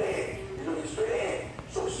looking straight ahead.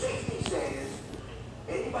 So safety says,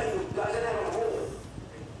 anybody who doesn't have a role,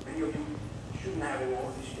 many of you shouldn't have a role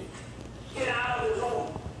in this state. Get out of the zone.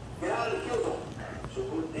 Get out of the kill zone. So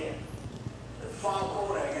go there. The far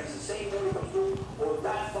corner against the same way he comes through, or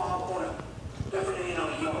that far corner. Definitely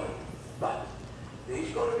not here. But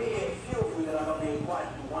there's going to be a few of you that are going to be required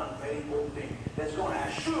to do one very important thing that's going to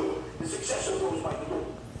assure the success of those by the door.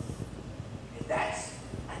 And that's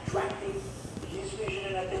attracting his vision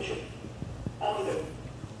and attention on them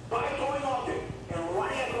by throwing object and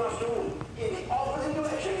running across the room in the opposite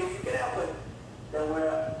direction if you can help it than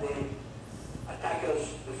where the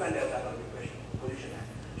attackers, defenders are going to be positioned at.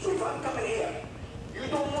 So if I'm coming here, you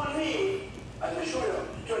don't want me as a shooter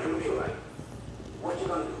to turn the wheel, right? What you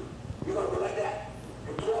going to do? You're going to go like that.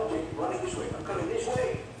 And throw object running this way. I'm coming this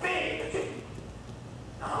way. Bang! That's it.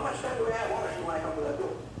 Now how much time do I have honestly when I come to that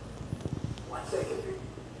door? 1 second.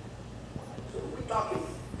 So we're talking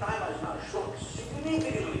time has now shrunk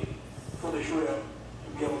significantly for the shooter to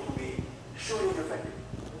be able to be shooting effective.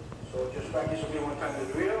 So just practice with me one time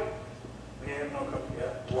the drill. We have no copy.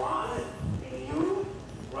 Yeah. One, and you,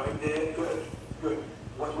 right there. Good.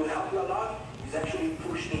 What will help you a lot is actually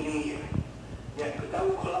push the knee here. Yeah, because that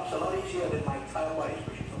will collapse a lot easier than my entire body,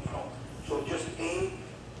 especially from front. So just aim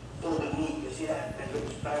for the knee. You see that? And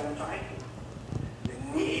let's try one time. The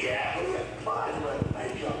knee, yeah.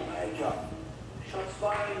 Nice job. Shots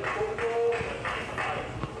fired in the corridor.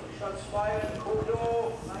 Shots fired in the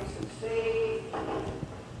corridor. Nice and safe.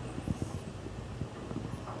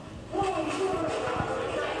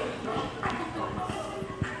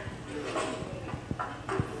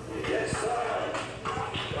 Yes, sir.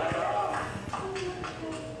 Right on.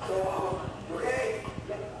 So, okay.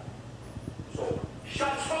 So,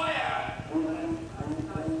 shots fired.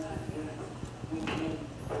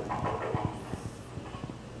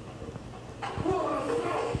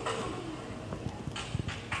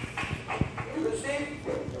 You can see?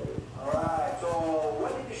 All right. So,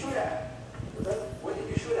 what did you shoot at? What did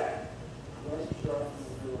you shoot at?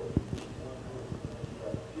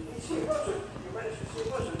 You didn't see a person. You managed to see a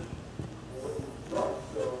person.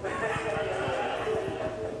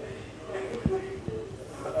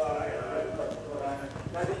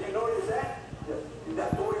 Now, did you notice that? Did that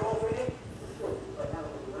throw you off with it?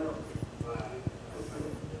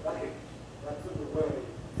 Okay. That's in the way.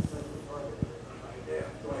 Right there.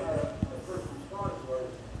 My first response was,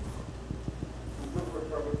 we look for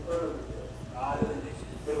trouble earlier.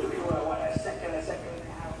 It took you what, a second and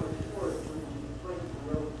a half? Before it was in place to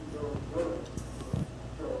go.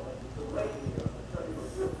 So, the lightning, something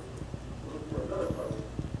was good. Look for another trouble.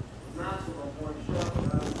 Maximum one shot, and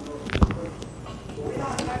I don't know. We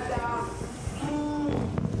knocked that down 2,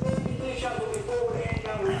 maybe 3 shots before the hand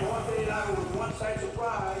down with 139 with one side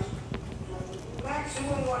surprise.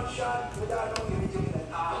 Maximum 1 shot without knowing anything in the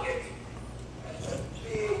target. That's a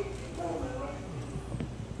big improvement, right?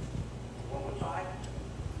 One more time.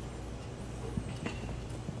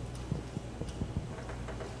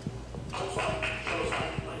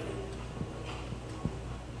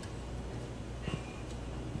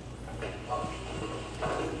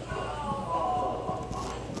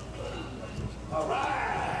 All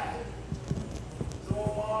right. So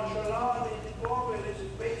martial art, this is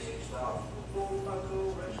basic stuff.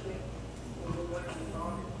 Football, wrestling,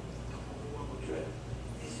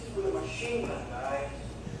 this is with a machine gun, guys.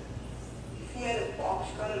 If he had a box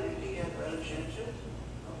cutter, do you think he had a better chance? I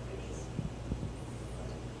don't think so.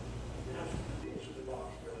 You have to do this with the box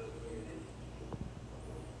cutter the way you did.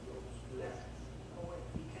 Left. No way.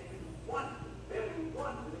 He can't even do one, barely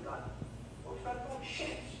one with a gun. Box cutter, no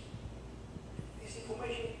chance. This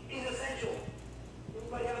information is essential.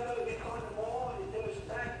 Anybody ever get caught in the mall and there was an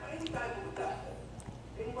attack? Any type of attack.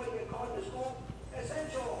 Anybody get caught in the school?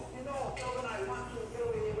 Essential. You know, organize, 1, 2, get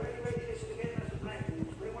over here, ready, this is the game, that's the plan. Can you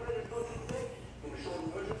explain what it is going to today? Can you show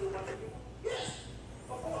them versions of what they do? Yes.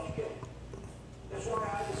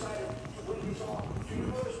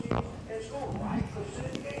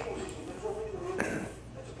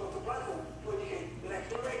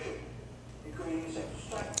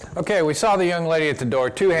 Okay, we saw the young lady at the door,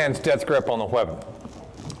 2 hands, death grip on the weapon.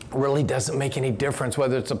 Really doesn't make any difference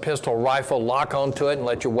whether it's a pistol, rifle, lock onto it and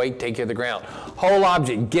let your weight take you to the ground. Whole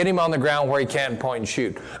object, get him on the ground where he can't point and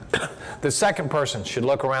shoot. The second person should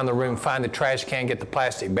look around the room, find the trash can, get the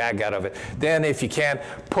plastic bag out of it. Then, if you can,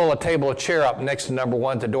 pull a table or chair up next to number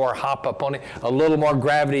 1 at the door, hop up on it. A little more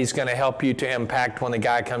gravity is going to help you to impact when the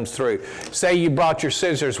guy comes through. Say you brought your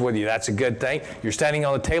scissors with you. That's a good thing. You're standing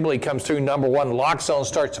on the table. He comes through. Number 1 locks on,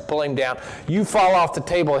 starts to pull him down. You fall off the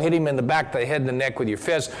table, hit him in the back of the head and the neck with your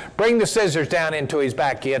fist. Bring the scissors down into his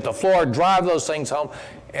back. You hit the floor, drive those things home,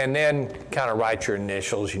 and then kind of write your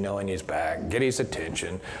initials, in his back, get his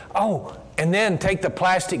attention. Oh, and then take the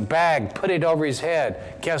plastic bag, put it over his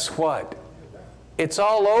head. Guess what? It's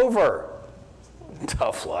all over.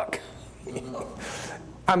 Tough luck.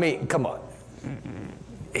 I mean, come on.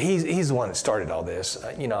 He's the one that started all this.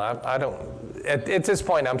 I don't, at this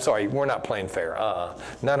point, I'm sorry, we're not playing fair.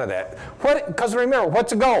 None of that. Because remember,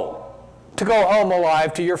 what's the goal? To go home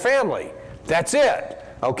alive to your family. That's it.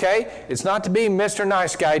 Okay? It's not to be Mr.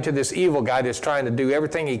 Nice Guy to this evil guy that's trying to do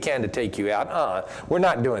everything he can to take you out. We're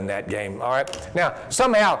not doing that game, all right? Now,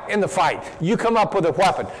 somehow in the fight, you come up with a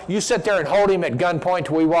weapon. You sit there and hold him at gunpoint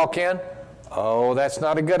till we walk in. Oh, that's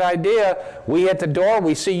not a good idea. We hit the door,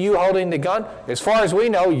 we see you holding the gun. As far as we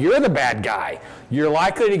know, you're the bad guy. You're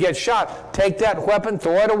likely to get shot. Take that weapon,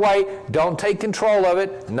 throw it away. Don't take control of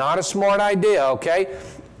it. Not a smart idea, okay?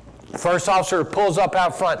 First officer pulls up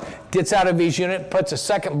out front, gets out of his unit, puts a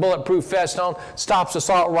second bulletproof vest on, stops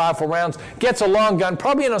assault rifle rounds, gets a long gun,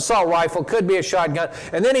 probably an assault rifle, could be a shotgun,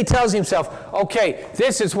 and then he tells himself, okay,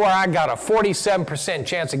 this is where I got a 47%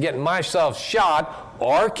 chance of getting myself shot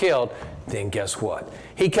or killed. Then guess what?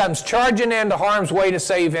 He comes charging into harm's way to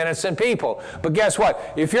save innocent people. But guess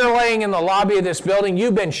what? If you're laying in the lobby of this building,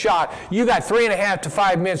 you've been shot, you got 3.5 to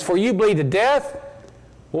 5 minutes before you bleed to death,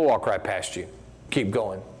 we'll walk right past you. Keep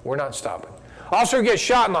going. We're not stopping. Officer gets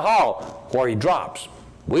shot in the hall where he drops.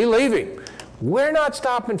 We leave him. We're not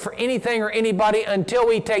stopping for anything or anybody until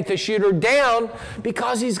we take the shooter down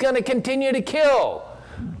because he's going to continue to kill.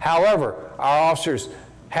 However, our officers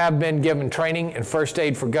have been given training in first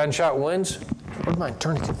aid for gunshot wounds. Where'd my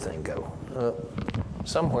tourniquet thing go?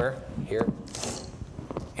 Somewhere here.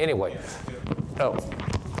 Anyway.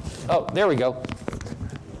 Oh, there we go.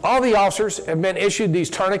 All the officers have been issued these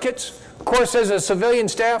tourniquets. Of course, as a civilian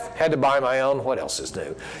staff, had to buy my own. What else is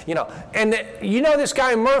new? And this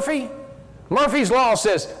guy Murphy? Murphy's Law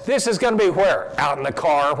says this is going to be where? Out in the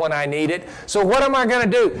car when I need it. So what am I going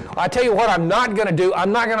to do? I tell you what I'm not going to do.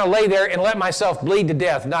 I'm not going to lay there and let myself bleed to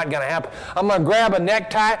death. Not going to happen. I'm going to grab a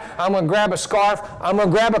necktie. I'm going to grab a scarf. I'm going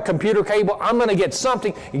to grab a computer cable. I'm going to get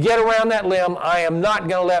something, get around that limb. I am not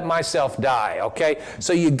going to let myself die, okay?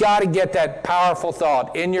 So you got to get that powerful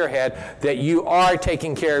thought in your head that you are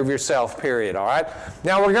taking care of yourself, period, all right?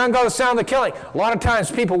 Now we're going to go to the sound of the killing. A lot of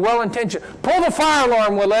times people well-intentioned, pull the fire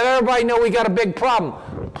alarm. We'll let everybody know we got a big problem.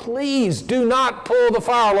 Please do not pull the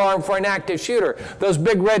fire alarm for an active shooter. Those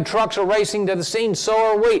big red trucks are racing to the scene, so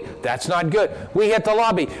are we. That's not good. We hit the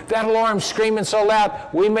lobby. That alarm's screaming so loud,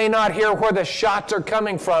 we may not hear where the shots are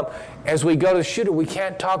coming from. As we go to the shooter, we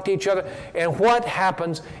can't talk to each other. And what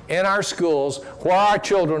happens in our schools, where our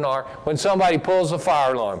children are, when somebody pulls the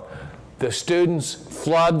fire alarm? The students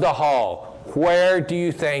flood the hall. Where do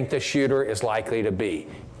you think the shooter is likely to be?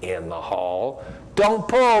 In the hall. Don't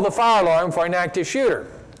pull the fire alarm for an active shooter.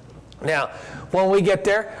 Now, when we get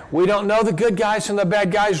there, we don't know the good guys from the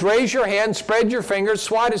bad guys. Raise your hand, spread your fingers,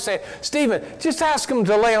 swat and say, Stephen, just ask them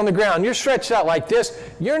to lay on the ground. You're stretched out like this.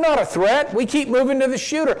 You're not a threat. We keep moving to the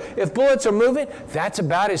shooter. If bullets are moving, that's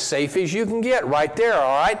about as safe as you can get right there,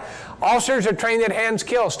 all right? Officers are trained that hands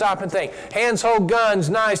kill. Stop and think. Hands hold guns,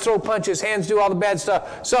 knives, throw punches. Hands do all the bad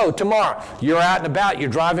stuff. So tomorrow, you're out and about. You're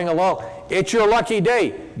driving along. It's your lucky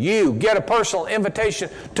day. You get a personal invitation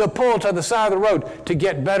to pull to the side of the road to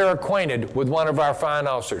get better acquainted with one of our fine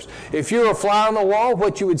officers. If you're a fly on the wall,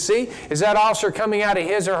 what you would see is that officer coming out of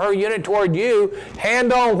his or her unit toward you,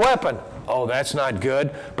 hand on weapon. Oh, that's not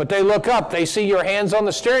good. But they look up. They see your hands on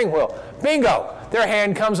the steering wheel. Bingo. Their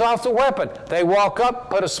hand comes off the weapon. They walk up,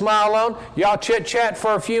 put a smile on. Y'all chit-chat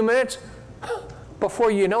for a few minutes.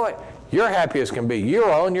 Before you know it, you're happy as can be.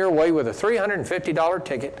 You're on your way with a $350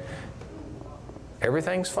 ticket.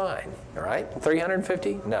 Everything's fine, all right?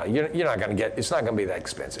 $350? No, you're not going to get, it's not going to be that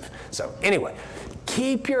expensive. So anyway,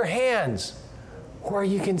 keep your hands where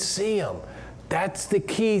you can see them. That's the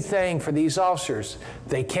key thing for these officers.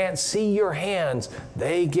 They can't see your hands.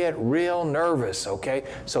 They get real nervous, okay?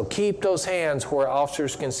 So keep those hands where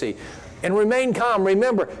officers can see. and remain calm.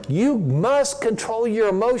 Remember, you must control your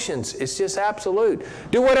emotions. It's just absolute.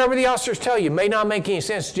 Do whatever the officers tell you. It may not make any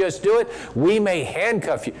sense. Just do it. We may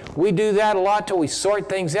handcuff you. We do that a lot till we sort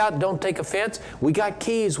things out. Don't take offense. We got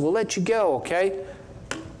keys. We'll let you go, okay?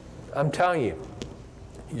 I'm telling you,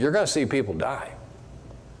 you're going to see people die.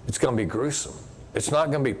 It's going to be gruesome. It's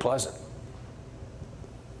not going to be pleasant.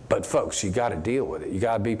 But folks, you got to deal with it. You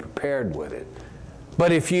got to be prepared with it.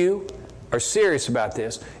 But if you are serious about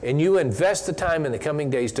this and you invest the time in the coming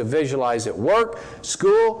days to visualize at work,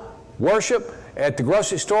 school, worship, at the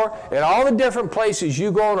grocery store, at all the different places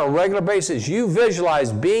you go on a regular basis, you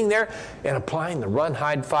visualize being there and applying the run,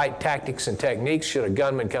 hide, fight tactics and techniques should a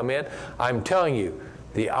gunman come in, I'm telling you,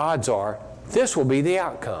 the odds are this will be the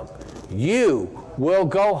outcome. You will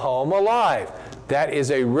go home alive. That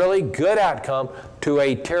is a really good outcome to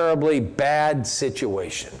a terribly bad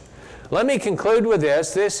situation. Let me conclude with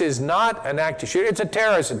this. This is not an active shooter. It's a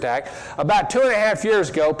terrorist attack. About 2.5 years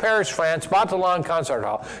ago, Paris, France, Bataclan Concert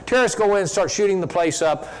Hall. Terrorists go in and start shooting the place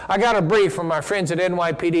up. I got a brief from my friends at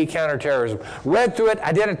NYPD Counterterrorism. Read through it.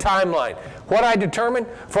 I did a timeline. What I determined,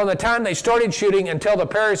 from the time they started shooting until the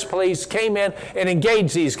Paris police came in and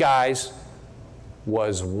engaged these guys,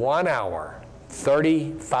 was 1 hour,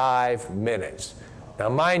 35 minutes. Now,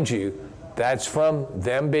 mind you, that's from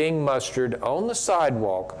them being mustered on the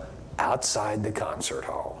sidewalk outside the concert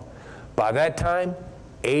hall. By that time,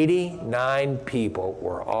 89 people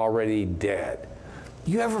were already dead.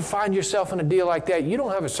 You ever find yourself in a deal like that? You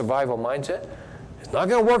don't have a survival mindset. It's not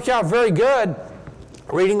going to work out very good.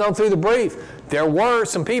 Reading on through the brief, there were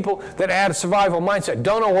some people that had a survival mindset.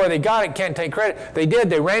 Don't know where they got it, can't take credit. They did.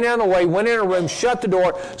 They ran out of the way, went in a room, shut the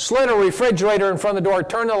door, slid a refrigerator in front of the door,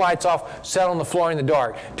 turned the lights off, sat on the floor in the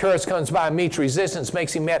dark. Tourist comes by, meets resistance,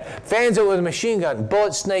 makes him mad, fans it with a machine gun,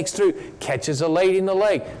 bullet snakes through, catches a lady in the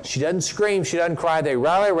leg. She doesn't scream, she doesn't cry. They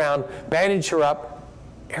rally around, bandage her up.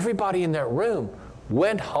 Everybody in that room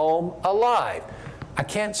went home alive. I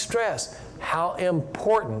can't stress how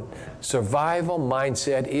important survival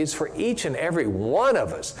mindset is for each and every one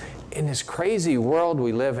of us in this crazy world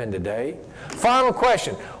we live in today. Final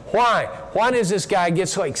question, why? Why does this guy get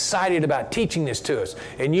so excited about teaching this to us?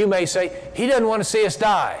 And you may say, he doesn't want to see us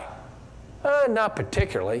die. Not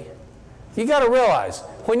particularly. You got to realize,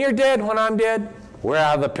 when you're dead, when I'm dead, we're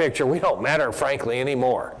out of the picture. We don't matter, frankly,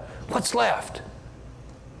 anymore. What's left?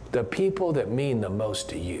 The people that mean the most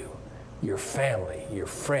to you. Your family, your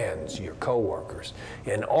friends, your coworkers.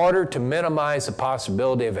 In order to minimize the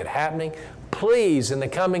possibility of it happening, please, in the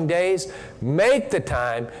coming days, make the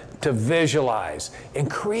time to visualize and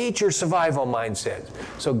create your survival mindset.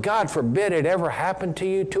 So God forbid it ever happen to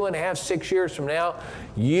you 2.5, 6 years from now,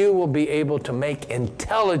 you will be able to make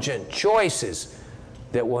intelligent choices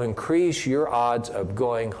that will increase your odds of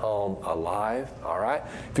going home alive, all right?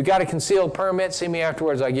 If you've got a concealed permit, see me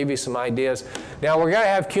afterwards. I'll give you some ideas. Now, we're going to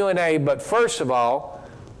have Q&A, but first of all,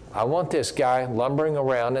 I want this guy lumbering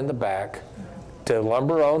around in the back to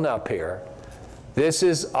lumber on up here. This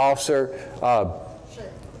is Officer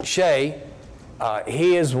Shea.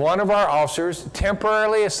 He is one of our officers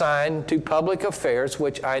temporarily assigned to public affairs,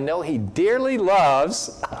 which I know he dearly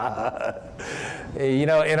loves. You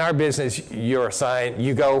know, in our business, you're assigned,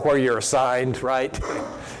 you go where you're assigned, right?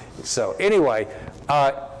 So anyway,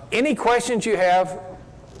 any questions you have,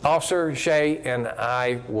 Officer Shea and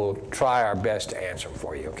I will try our best to answer them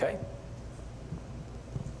for you, okay?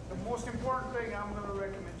 The most important thing I'm going to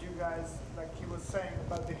recommend you guys, like he was saying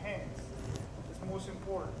about the hands, is most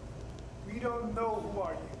important. We don't know who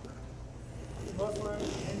are you. Muslim,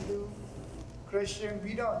 Hindu, Christian,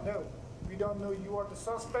 we don't know. We don't know you are the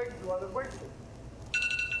suspect, you are the victim.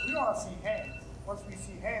 We want to see hands. Once we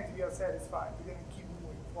see hands, we are satisfied. We're going to keep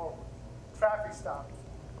moving forward. Traffic stops.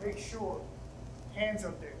 Make sure hands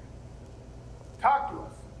are there. Talk to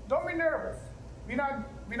us. Don't be nervous. We're not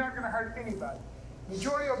going to hurt anybody.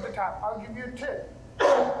 Majority of the time, I'll give you a tip.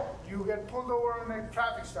 You get pulled over on a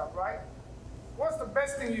traffic stop, right? What's the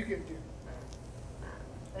best thing you can do?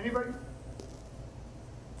 Anybody?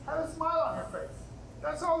 Have a smile on your face.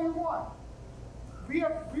 That's all you want.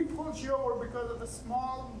 We pulled you over because of a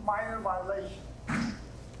small, minor violation.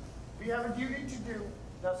 We have a duty to do.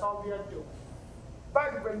 That's all we are doing.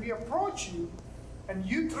 But when we approach you and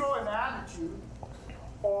you throw an attitude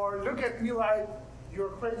or look at me like you're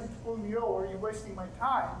crazy to pull me over, you're wasting my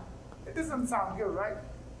time, it doesn't sound good, right?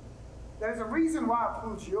 There's a reason why I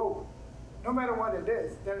pulled you over. No matter what it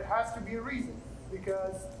is, there has to be a reason,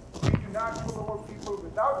 because we do not pull over people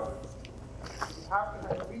without a reason. You have to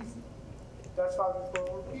have a reason. That's why we pull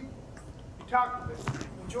over people. We talk to them.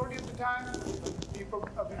 Majority of the time, people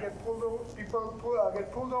get pulled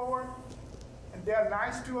over. And they're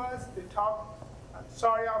nice to us. They talk, "I'm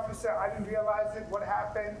sorry, officer, I didn't realize it. What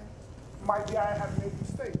happened? Might be I have made a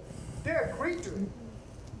mistake." They agree to it.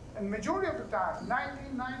 And majority of the time,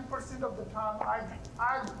 99% of the time,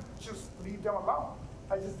 I just leave them alone.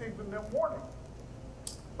 I just give them a warning.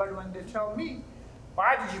 But when they tell me,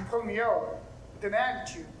 "Why did you pull me over with an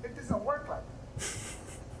attitude?" It doesn't work like that,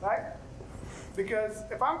 right? Because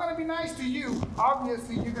if I'm gonna be nice to you,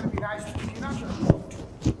 obviously you're gonna be nice to me. You're not gonna be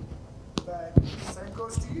to me. But same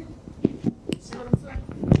goes to you. See what I'm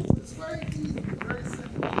saying? It's very easy, very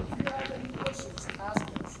simple. If you have any questions, ask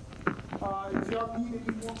us. If y'all need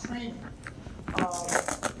any more training,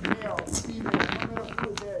 male, female, no matter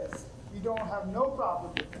who it is, we don't have no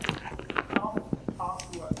problem with that. Come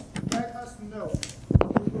talk to us. Let us know.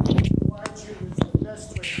 We will provide you with the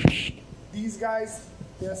best training. These guys,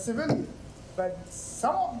 they're civilian. But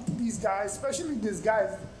some of these guys, especially this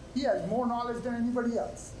guy, he has more knowledge than anybody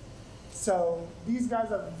else. So these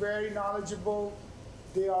guys are very knowledgeable.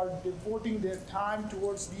 They are devoting their time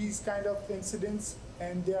towards these kind of incidents,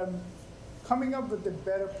 and they are coming up with a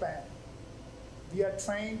better plan. We are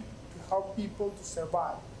trained to help people to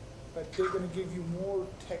survive, but they're going to give you more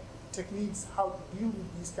techniques how to deal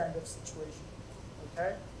with these kind of situations.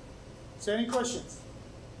 Okay? So any questions?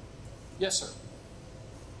 Yes, sir.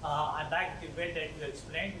 I like the way that you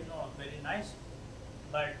explained, very nice,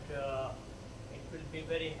 but it will be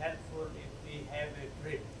very helpful if we have a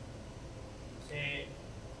drill. Say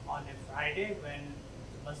on a Friday when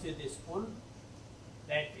the masjid is full,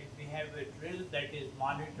 that if we have a drill that is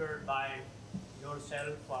monitored by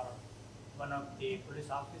yourself or one of the police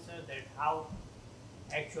officers, that how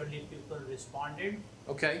actually people responded.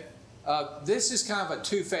 Okay. This is kind of a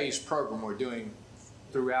two-phase program we're doing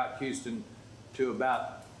throughout Houston to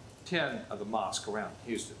about 10 of the mosques around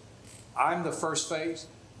Houston. I'm the first phase,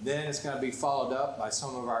 then it's going to be followed up by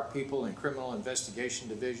some of our people in Criminal Investigation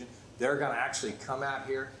Division. They're going to actually come out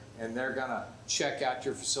here and they're going to check out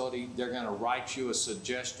your facility. They're going to write you a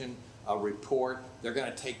suggestion, a report. They're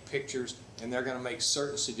going to take pictures and they're going to make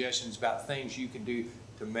certain suggestions about things you can do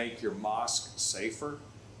to make your mosque safer.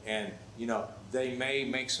 And, they may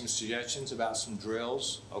make some suggestions about some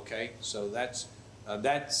drills, okay? So that's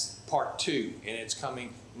part 2, and it's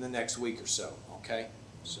coming in the next week or so, okay?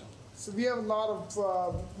 So we have a lot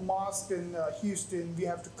of mosques in Houston. We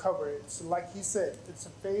have to cover it. So like he said, it's a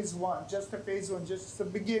phase 1, just a phase 1, just the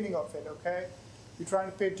beginning of it, okay? We're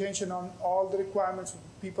trying to pay attention on all the requirements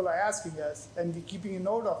people are asking us, and we're keeping a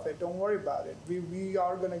note of it. Don't worry about it. We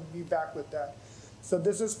are going to be back with that. So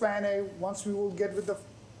this is plan A. Once we will get with the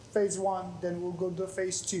phase 1, then we'll go to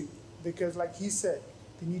phase 2. Because like he said,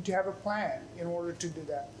 we need to have a plan in order to do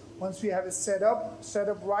that. Once we have it set up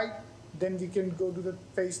right, then we can go to the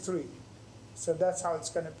phase 3. So that's how it's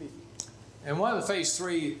going to be. And one of the phase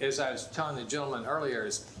 3, as I was telling the gentleman earlier,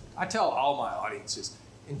 is I tell all my audiences,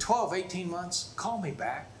 in 12, 18 months, call me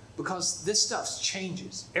back because this stuff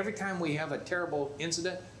changes. Every time we have a terrible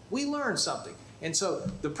incident, we learn something. And so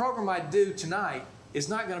the program I do tonight is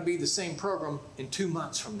not going to be the same program in 2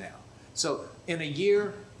 months from now. So in a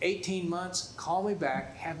year, 18 months, call me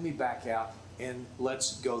back, have me back out, and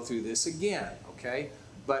let's go through this again, okay?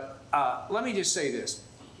 But let me just say this.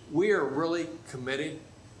 We are really committed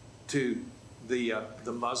to the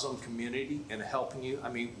Muslim community and helping you. I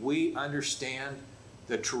mean, we understand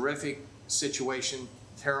the terrific situation,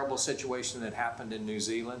 terrible situation that happened in New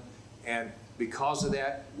Zealand. And because of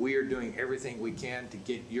that, we are doing everything we can to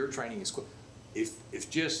get your training as quick. If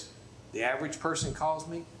just the average person calls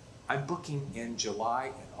me, I'm booking in July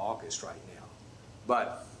and August right now.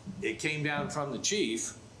 But it came down from the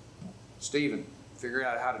chief, Stephen, figure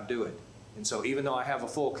out how to do it. And so even though I have a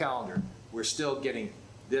full calendar, we're still getting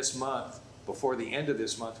this month, before the end of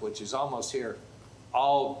this month, which is almost here,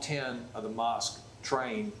 all 10 of the mosques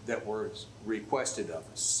trained that were requested of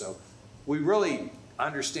us. So we really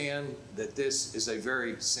understand that this is a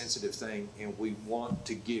very sensitive thing and we want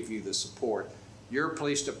to give you the support. Your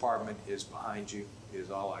police department is behind you, is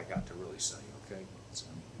all I got to really say, okay? So,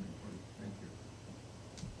 thank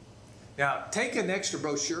you. Now, take an extra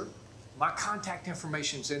brochure. My contact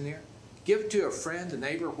information's in there. Give it to a friend, a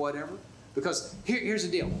neighbor, whatever. Because here's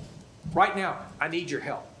the deal. Right now, I need your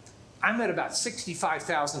help. I'm at about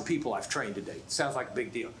 65,000 people I've trained to date. Sounds like a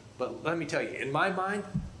big deal. But let me tell you, in my mind,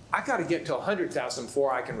 I got to get to 100,000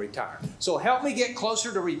 before I can retire. So help me get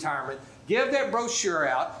closer to retirement. Give that brochure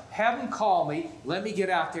out. Have them call me. Let me get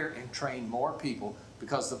out there and train more people.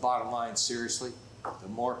 Because the bottom line, seriously, the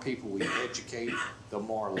more people we educate, the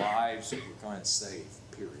more lives we're going to save,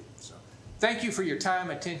 period. So thank you for your time,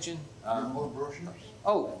 attention. More brochures?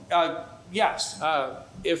 Yes.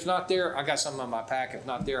 If not there, I got some in my pack. If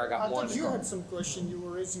not there, I got I one. thought you had some question. You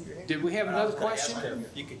were raising your hand. Did we have another I was question? gonna ask him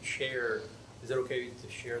if you could share, is it okay to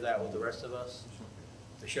share that with the rest of us?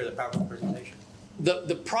 To share the PowerPoint presentation?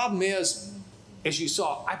 The problem is, as you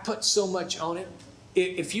saw, I put so much on it.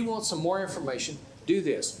 If you want some more information, do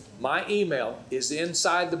this. My email is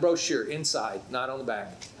inside the brochure, inside, not on the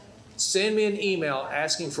back. Send me an email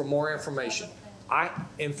asking for more information.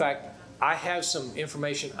 In fact, I have some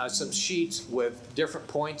information, some sheets with different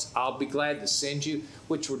points I'll be glad to send you,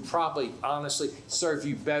 which would probably, honestly, serve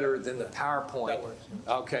you better than the PowerPoint. That works.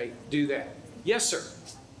 Okay, do that. Yes, sir.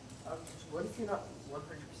 What if you're not 100%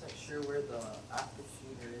 sure where the active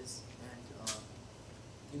shooter is,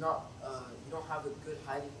 and you don't have a good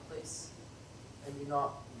hiding place, and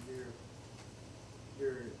you're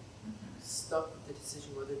stuck with the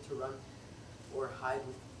decision whether to run or hide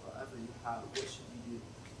with whatever you have? What should you do?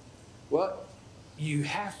 Well, you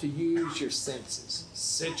have to use your senses,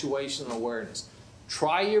 situational awareness.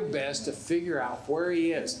 Try your best to figure out where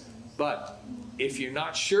he is. But if you're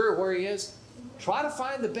not sure where he is, try to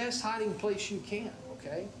find the best hiding place you can,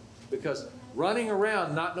 okay? Because running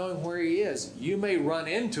around not knowing where he is, you may run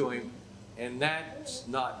into him, and that's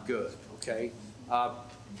not good, okay?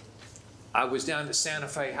 I was down to Santa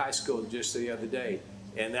Fe High School just the other day,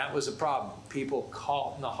 and that was a problem. People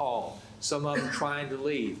caught in the hall, some of them trying to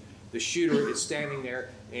leave. The shooter is standing there,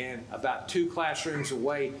 and about 2 classrooms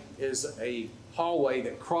away is a hallway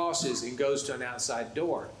that crosses and goes to an outside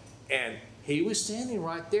door. And he was standing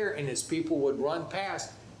right there, and as people would run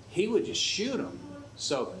past, he would just shoot them.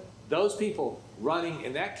 So those people running,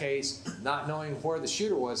 in that case, not knowing where the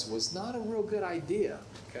shooter was not a real good idea,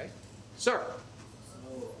 okay? Sir? So,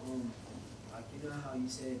 like, you know how you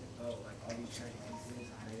said about, like, all these tragic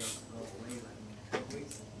incidents, how they don't go away, like, in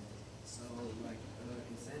earthquakes? So, like,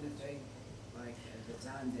 in Santa Fe, like, at the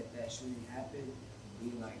time that shooting happened, we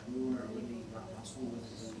weren't really, my school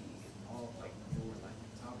wasn't really involved, like, we were, like,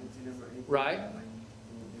 talking to them or anything. Right. Like,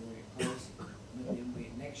 they were close. But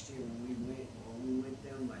then next year when we went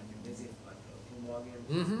them, like, to visit, like, a football game,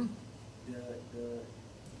 Mm-hmm.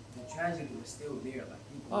 the tragedy was still there, like,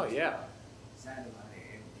 people Oh, were yeah. sad about it and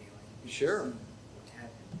everything, like, you could Sure. see what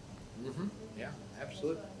happened. Mm-hmm. Yeah,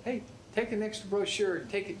 absolutely. Hey, take an extra brochure and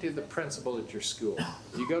take it to the principal at your school.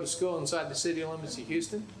 You go to school inside the city limits of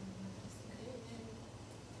Houston?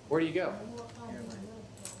 Where do you go?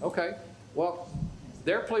 Okay. Well,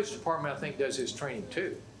 their police department, I think, does his training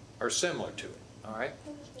too, or similar to it. All right.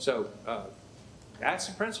 So ask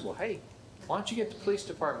the principal, hey, why don't you get the police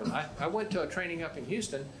department? I went to a training up in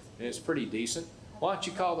Houston, and it's pretty decent. Why don't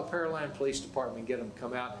you call the Pearland Police Department and get them to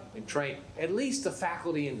come out and train at least the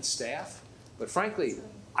faculty and the staff? But frankly,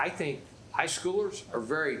 I think high schoolers are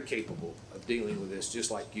very capable of dealing with this,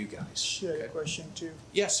 just like you guys. She had a question too.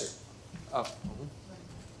 Yes, sir.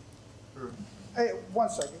 Hey, 1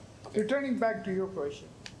 second. Returning back to your question,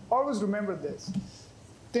 always remember this.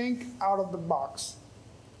 Think out of the box.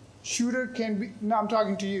 Shooter can be, no, I'm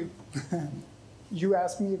talking to you. You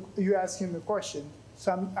asked him a question.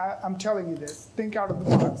 So I'm telling you this. Think out of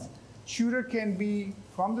the box. Shooter can be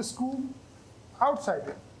from the school, outside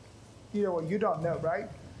it. You know, you don't know, right?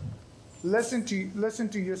 Listen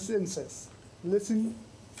to your senses. Listen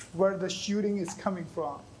where the shooting is coming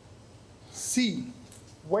from. See,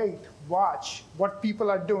 wait, watch what people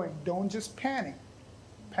are doing. Don't just panic.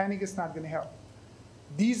 Panic is not going to help.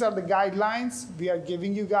 These are the guidelines we are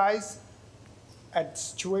giving you guys at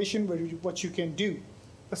situation where what you can do.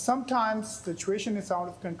 But sometimes the situation is out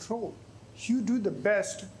of control. You do the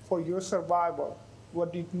best for your survival.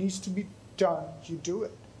 What it needs to be done, you do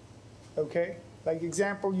it. Okay? Like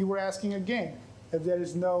example, you were asking again, if there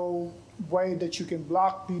is no way that you can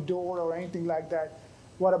block the door or anything like that,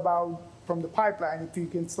 what about from the pipeline, if you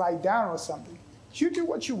can slide down or something? You do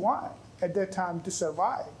what you want at that time to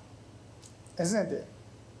survive, isn't it?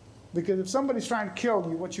 Because if somebody's trying to kill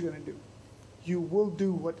you, what you gonna do? You will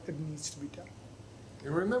do what it needs to be done.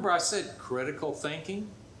 And remember I said critical thinking?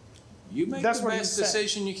 You make That's the what he best said.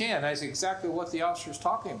 decision you can. That's exactly what the officer's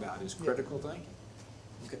talking about, is critical thinking.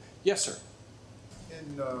 Okay. Yes, sir.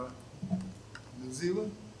 In New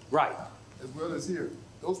Zealand, Right. as well as here,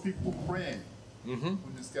 those people were praying Mm-hmm.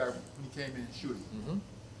 when this guy, when he came in shooting. Mm-hmm.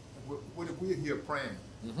 And what if we're here praying?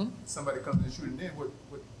 Mm-hmm. Somebody comes in shooting, then what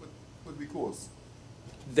recourse?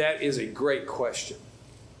 That is a great question.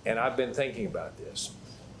 And I've been thinking about this.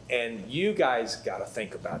 And you guys got to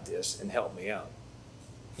think about this and help me out.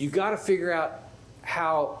 You got to figure out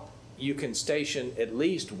how you can station at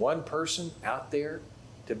least one person out there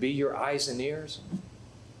to be your eyes and ears.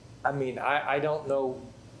 I mean, I don't know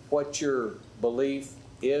what your belief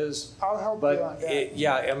is. I'll help you But on that.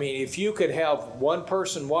 yeah, I mean, if you could have one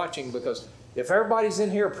person watching, because if everybody's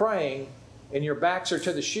in here praying and your backs are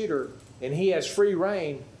to the shooter and he has free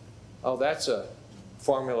reign, oh, that's a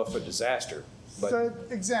formula for disaster. But, So,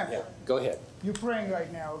 example. yeah, go ahead. You're praying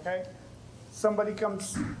right now, okay? Somebody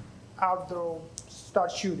comes out there,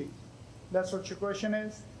 start shooting. That's what your question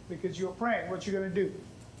is? Because you're praying, what you gonna do?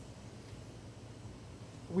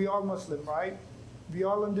 We all Muslim, right? We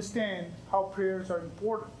all understand how prayers are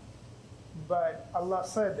important. But Allah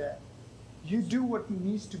said that you do what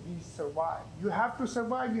needs to be survived. You have to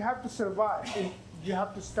survive, you have to survive. If you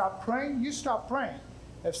have to stop praying, you stop praying.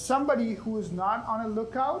 If somebody who is not on a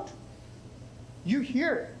lookout, you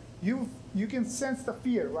hear it. You can sense the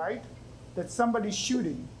fear, right? That somebody's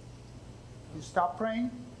shooting. You stop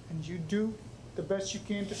praying and you do the best you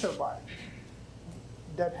can to survive.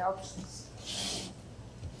 That helps.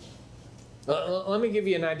 Let me give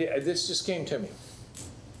you an idea. This just came to me.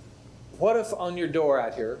 What if on your door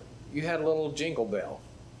out here, you had a little jingle bell?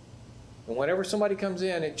 And whenever somebody comes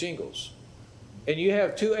in, it jingles. And you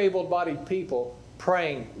have two able-bodied people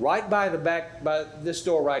praying right by the back, by this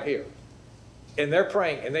door right here. And they're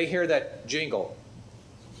praying, and they hear that jingle.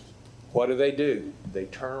 What do? They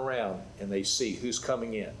turn around, and they see who's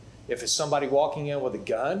coming in. If it's somebody walking in with a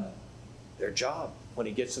gun, their job, when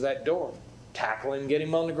he gets to that door, tackle him, get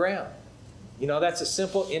him on the ground. You know, that's a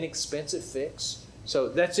simple, inexpensive fix. So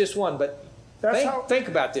that's just one, but think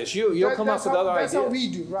about this. You'll come up with other ideas. That's how we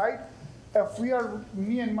do, right? If we are,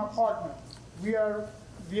 me and my partner, we are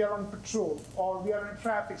on patrol or we are in a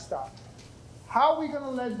traffic stop, how are we going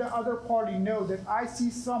to let the other party know that I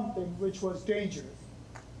see something which was dangerous?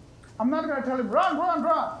 I'm not going to tell him, run, run,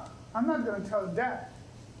 run. I'm not going to tell him that.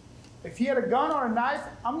 If he had a gun or a knife,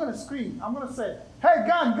 I'm going to scream. I'm going to say, hey,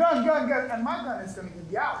 gun, gun, gun, gun, and my gun is going to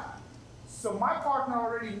be out. So my partner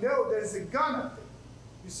already knows there's a gun up there.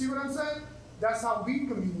 You see what I'm saying? That's how we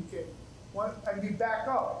communicate, and we back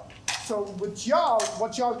up. So with y'all,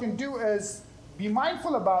 what y'all can do is be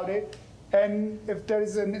mindful about it, and if there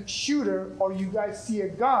is a shooter or you guys see a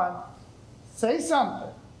gun, say something.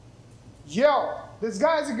 Yo, this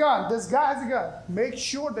guy has a gun, this guy has a gun. Make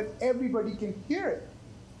sure that everybody can hear it.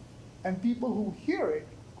 And people who hear it,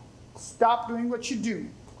 stop doing what you do.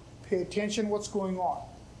 Pay attention what's going on.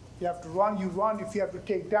 If you have to run, you run. If you have to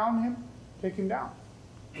take down him, take him down.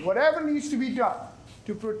 Whatever needs to be done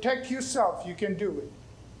to protect yourself, you can do it.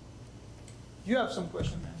 You have some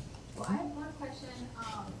question, man. Well, I have one question,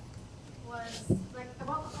 was like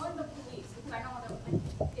about calling the police, because I know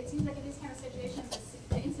that it seems like in these kind of situations,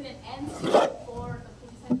 the incident ends before the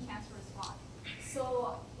police have a chance to respond.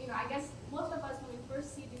 So, you know, I guess most of us, when we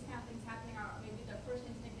first see these kind of things happening, maybe the first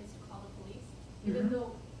instinct is to call the police, even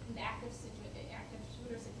though in the active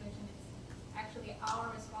shooter situation, it's actually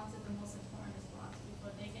our response is the most important response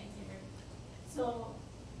before they get here. So,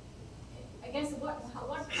 I guess what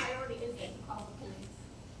priority is it to call the police?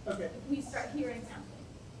 Okay. If we start hearing something.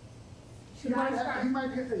 He might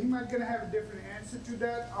gonna have a different answer to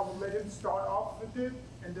that. I will let him start off with it,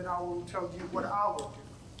 and then I will tell you what I will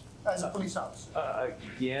do as a police officer.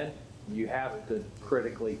 Again, you have to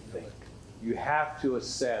critically think. You have to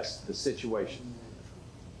assess the situation.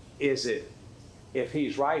 Is it, if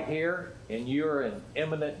he's right here and you're in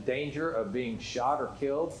imminent danger of being shot or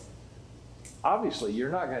killed, obviously you're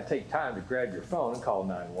not going to take time to grab your phone and call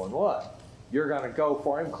 911. You're going to go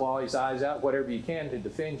for him, claw his eyes out, whatever you can to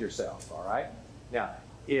defend yourself, all right? Now,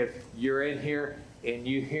 if you're in here and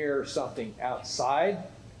you hear something outside,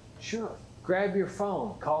 sure, grab your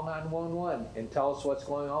phone, call 911 and tell us what's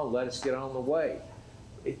going on, let us get on the way.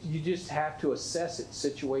 You just have to assess it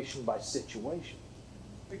situation by situation.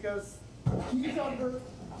 Because these are the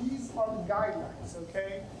guidelines,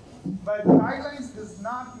 okay? But guidelines does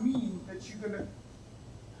not mean that you're gonna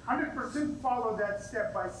 100% follow that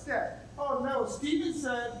step by step. Oh no, Steven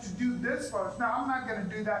said to do this first. Now I'm not gonna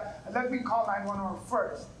do that. Let me call 911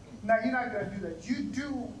 first. Now you're not gonna do that. You do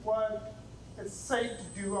what is safe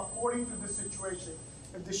to do according to the situation.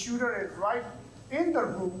 If the shooter is right in the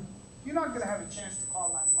room, you're not gonna have a chance to call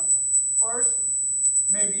 911. First,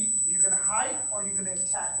 maybe you're gonna hide or you're gonna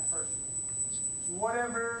attack the person.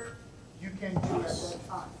 Whatever you can do at that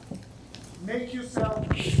time. Make yourself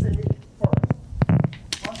safe first.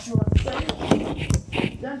 Once you are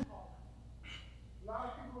safe, then call. A lot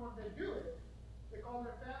of people, when they do it, they call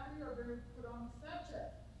their family or they put on Snapchat.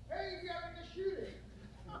 Hey, you got in a shooting.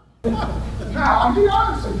 Now, I'll be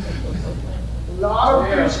honest with you. A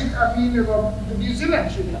lot of shooting, the New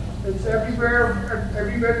Zealand shooting. It's everywhere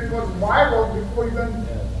it was viral before even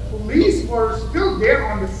police were still there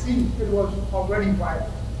on the scene. It was already viral.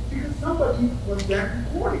 because somebody was there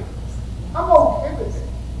recording. I'm okay with it,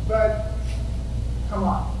 but come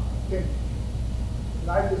on, okay.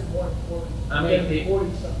 Life is more important I mean, than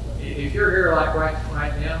recording something. if you're here like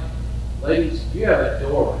right now, ladies, you have a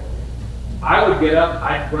door right here. I would get up,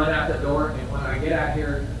 I'd run out the door, and when I get out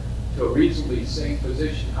here to a reasonably safe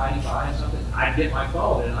position, hiding behind something, I'd get my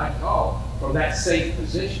phone and I'd call from that safe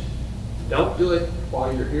position. Don't do it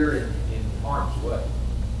while you're here in harm's way.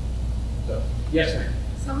 So, yes, ma'am.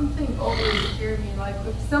 Something always scared me, like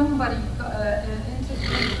if somebody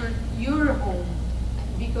entered your home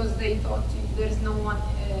because they thought there's no one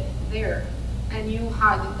there, and you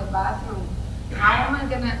hide in the bathroom, how am I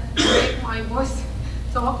gonna make my voice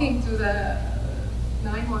talking to the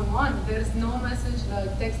 911? There's no message,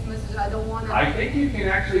 like text message. I don't want to. I think you can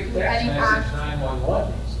actually text message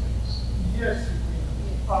 911 these days. Yes,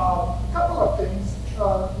 couple of things.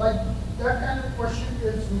 Like that kind of question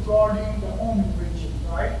is regarding the home invasion,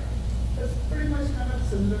 right? It's pretty much kind of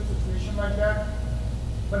similar situation like that.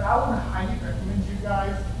 But I would highly recommend you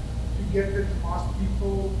guys to get with most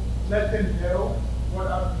people, let them know what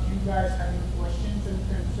are you guys having questions and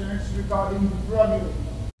concerns regarding the burglary.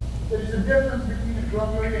 There is a difference between a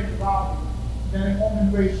burglary and a robbery than a home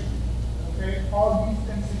invasion. Okay, all these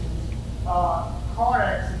incidents, car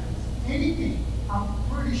accidents, anything. I'm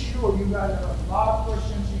pretty sure you guys have a lot of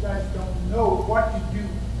questions. You guys don't know what to do,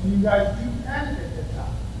 and you guys do panic at that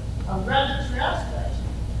time. I'm glad that you asked that.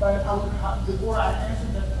 But I would, before I answer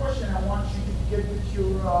that question, I want you to get with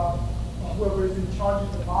your whoever is in charge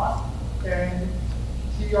of the boss, and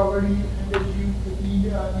he already handed you the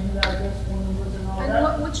email address, phone numbers, and all and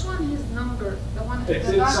that. And which one his number? The one. It's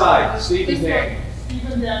the inside. Stephen Daniels.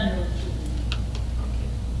 Stephen Daniels should be. Okay.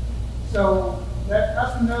 So let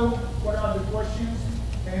us know what are the questions,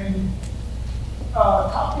 and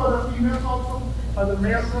talk to other females also, other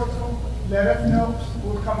males also. Let us know.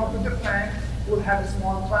 We'll come up with a plan. We'll have a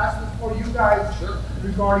small classes for you guys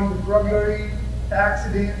regarding the burglary,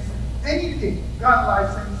 accidents, anything, gun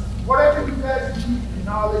license, whatever you guys need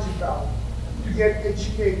knowledge about to get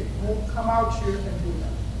educated. We'll come out here and do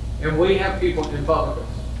that. And we have people in public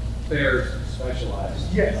affairs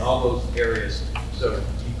specialized in all those areas. So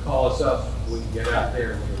you call us up, we can get out there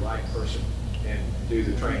with the right person and do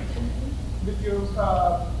the training. With your,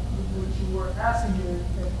 what you were asking is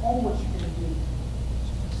at home what you can do.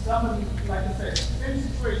 Somebody, like I said, same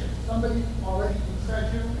situation, somebody already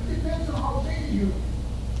inside you, it depends on how big you,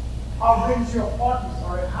 how big is your apartment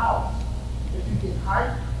or a house. If you can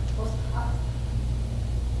hide, first hide.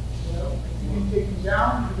 You know, if you can take them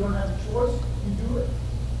down, you don't have a choice, you do it.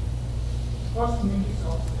 First, make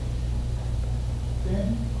yourself safe.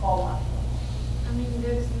 Then, call out. I mean,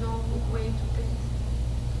 there's no way to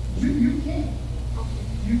get. You can't. Okay.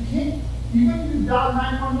 You can't. Even if you dial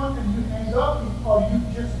 911 and you hang up, or you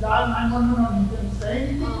just dial 911 and you didn't say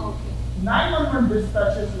anything, 911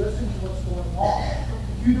 dispatchers listen to what's going on.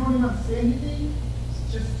 If you don't even say anything,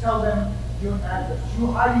 just tell them your address.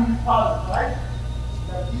 You're hiding in the closet, right?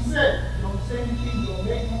 Like you said, don't say anything, don't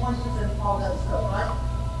make noises and all that stuff, right?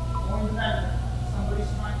 Don't even matter. Somebody's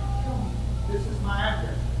trying to kill me. This is my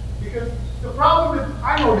address. Because the problem with,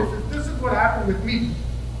 I noticed is this is what happened with me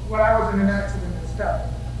when I was in an accident and stuff.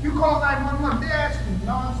 You call 911, they ask you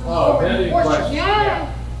nonsense, so many questions.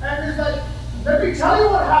 Yeah. And it's like, let me tell you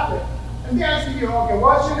what happened. And they ask you, okay,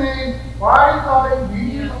 what's your name? Why are you calling? You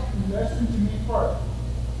need to listen to me first.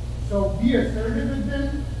 So be assertive with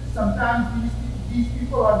them. Sometimes these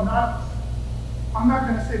people are not, I'm not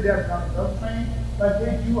going to say they're not well trained, but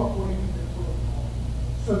they do according to the protocol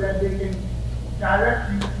so that they can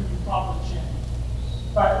direct you to the proper channel.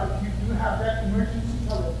 But if you do have that emergency,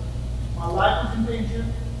 tell them, my life is in danger,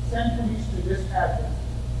 send police to this address.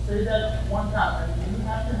 Say that one time, and if you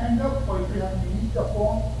have to hang up, or if you have to leave the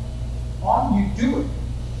phone on, you do it.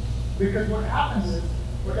 Because what happens is,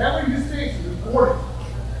 whatever you say is recorded.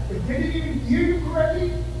 If they didn't even hear you correctly,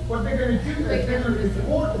 what they're going to do is they're going to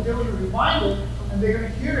record it, they're going to rewind it, and they're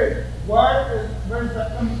going to hear it. Where is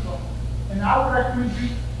that coming from? And I would recommend you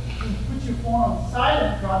to put your phone on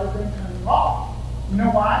silent rather than turn it off. You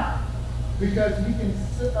know why? Because we can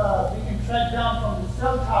track down from the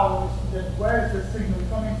cell towers that where is the signal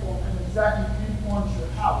coming from and exactly pinpoint your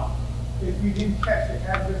house if we didn't catch the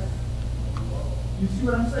address. You see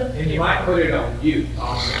what I'm saying? And you might put it on mute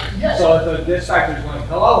also. Yes. So if the dispatcher's going,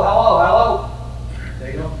 hello, hello, hello,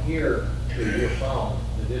 they don't hear through your phone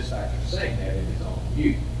the dispatcher saying that it is on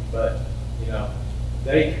mute. But, you know,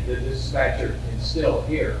 the dispatcher can still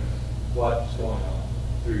hear what's going on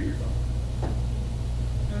through your phone.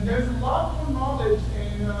 And there's a lot more knowledge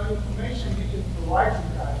and information we can provide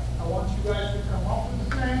you guys. I want you guys to come up with a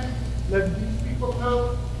plan, let these people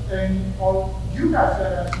know, and or you guys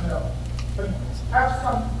let us know. But have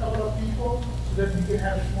some couple of people so that we can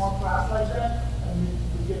have a small class like that and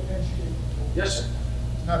we get educated. Yes, sir.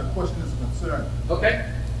 It's not a question, it's a concern.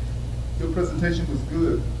 Okay. Your presentation was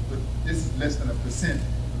good, but this is less than 1% of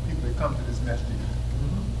the people that come to this masjid.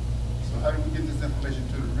 So how do we get this information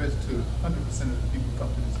to the rest, to 100% of the people who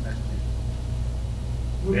come to this masjid?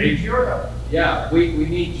 We need your help. Yeah, we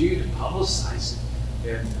need you to publicize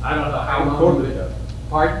it. And I don't know how long. recorded it.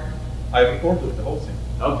 Pardon? I recorded the whole thing.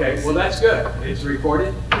 Okay, well that's good. It's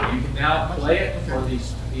recorded. You can now play it for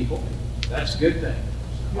these people. That's a good thing.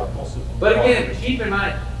 But again, keep in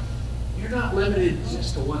mind, you're not limited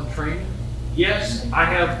just to one training. Yes, I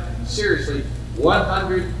have seriously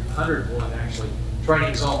 101 actually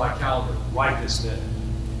trainings on my calendar right this minute.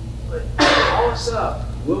 But call us up.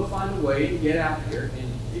 We'll find a way to get out here,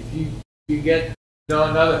 and if you get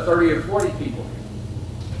another 30 or 40 people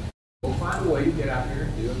here, we'll find a way to get out here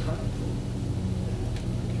and do a training.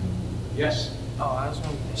 Yes? Oh, I just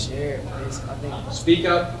wanted to share this. I think. Speak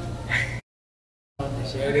up. I wanted to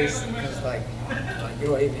share this because like you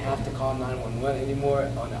don't even have to call 911 anymore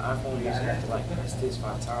on the iPhone. You just have to like press this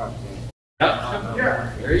 5 times.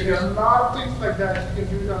 Yeah, there you there's go. a lot of things like that you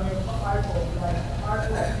can do it on your iPhone. Like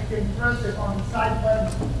iPhone, you can press it on the side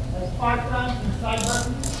button. There's 5 times in the side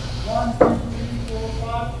button. 1, 2, 3, 4,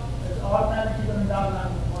 5. It's automatically going to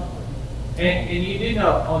download one button. And you do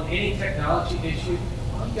know, on any technology issue,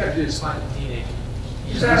 all you got to do is find a teenager.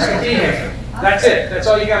 You just ask a teenager. That's it. That's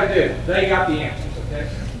all you got to do. They got the answers, okay?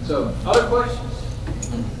 So, other questions?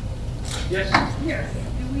 Yes? Yes.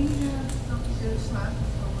 Do we have something to slash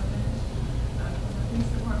for women from the police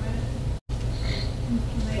department?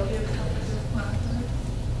 Can they give self-defense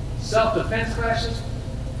classes? Self-defense classes?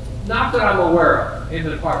 Not that I'm aware of in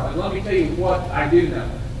the department. Let me tell you what I do know.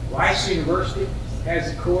 Rice University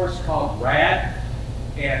has a course called RAD,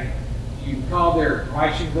 and you call their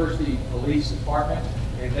Rice University Police Department,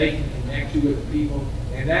 and they can connect you with the people.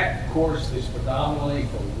 And that course is predominantly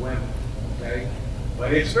for women, okay?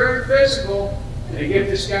 But it's very physical. They get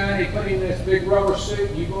this guy and they put him in this big rubber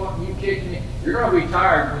suit, you go up and you kick him. You're going to be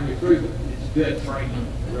tired when you're through, but it's good training.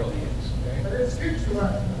 It really is, okay? But it's good to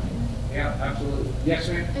run. Yeah, absolutely. Yes,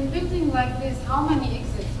 ma'am? In building like this, how many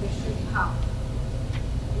exits we should have?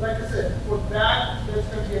 Like I said, for that, there's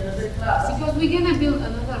going to be another class. Because we're going to build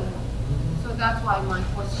another one. So that's why my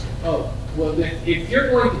question. Oh, well then, if you're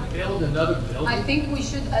going to build another building. I think we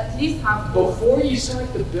should at least have. Before you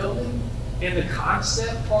start the building and the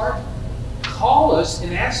concept part, call us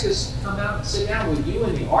and ask us to come out and sit down with you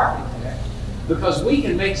and the architect, because we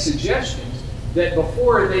can make suggestions that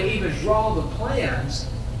before they even draw the plans,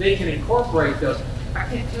 they can incorporate those. I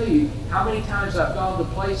can't tell you how many times I've gone to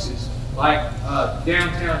places like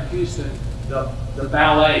downtown Houston, the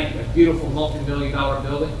ballet, a beautiful multi-million-dollar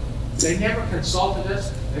building. They never consulted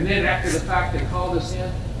us, and then after the fact they called us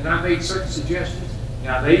in, and I made certain suggestions.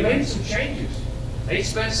 Now they made some changes. They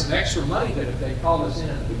spent some extra money that if they called us in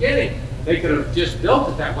at the beginning, they could have just built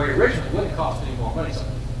it that way originally. It wouldn't cost any more money. So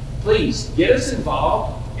please get us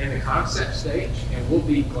involved in the concept stage, and we'll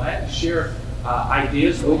be glad to share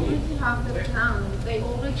ideas with you. We have the plan. They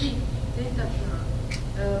already did the plan.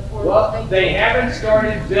 Well, they haven't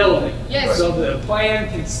started building, yes. So the plan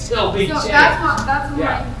can still be changed. So that's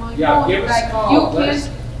yeah. my yeah, point. give us like a call.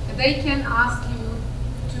 they can ask you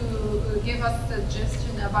to give us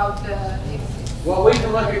suggestion about the exit. Well, we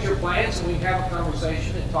can look at your plans and we can have a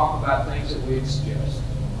conversation and talk about things that we'd suggest.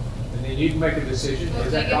 And then you can make a decision, So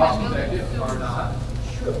is that cost effective or not?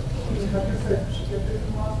 Sure. Like I said, get this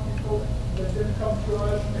amount of people, let them come to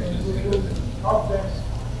us, and we will help them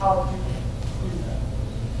how to do that.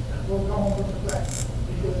 We'll come up with a plan.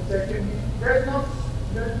 Because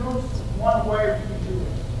there's no one way we can do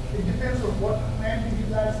it. It depends on what plan you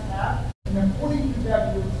guys have. And according to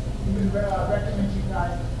that, we'll even recommend you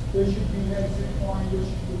guys, there should be an exit point, there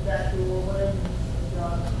should be a back door, whatever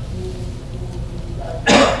you guys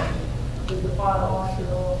with the fire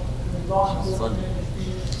marshal, the law enforcement,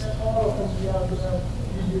 and all of them, we are going to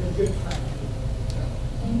give you a good plan.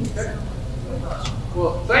 Thank you so much.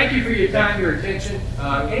 Well, thank you for your time, your attention.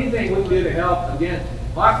 Anything we can do to help, again,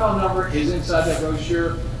 my phone number is inside that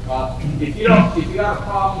brochure. If you got a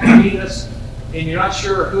problem, you need us, and you're not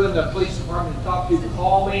sure who in the police department to talk to,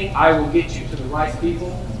 call me. I will get you to the right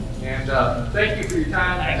people. And thank you for your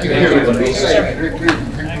time. Thank you, everybody.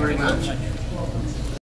 Thank you very much.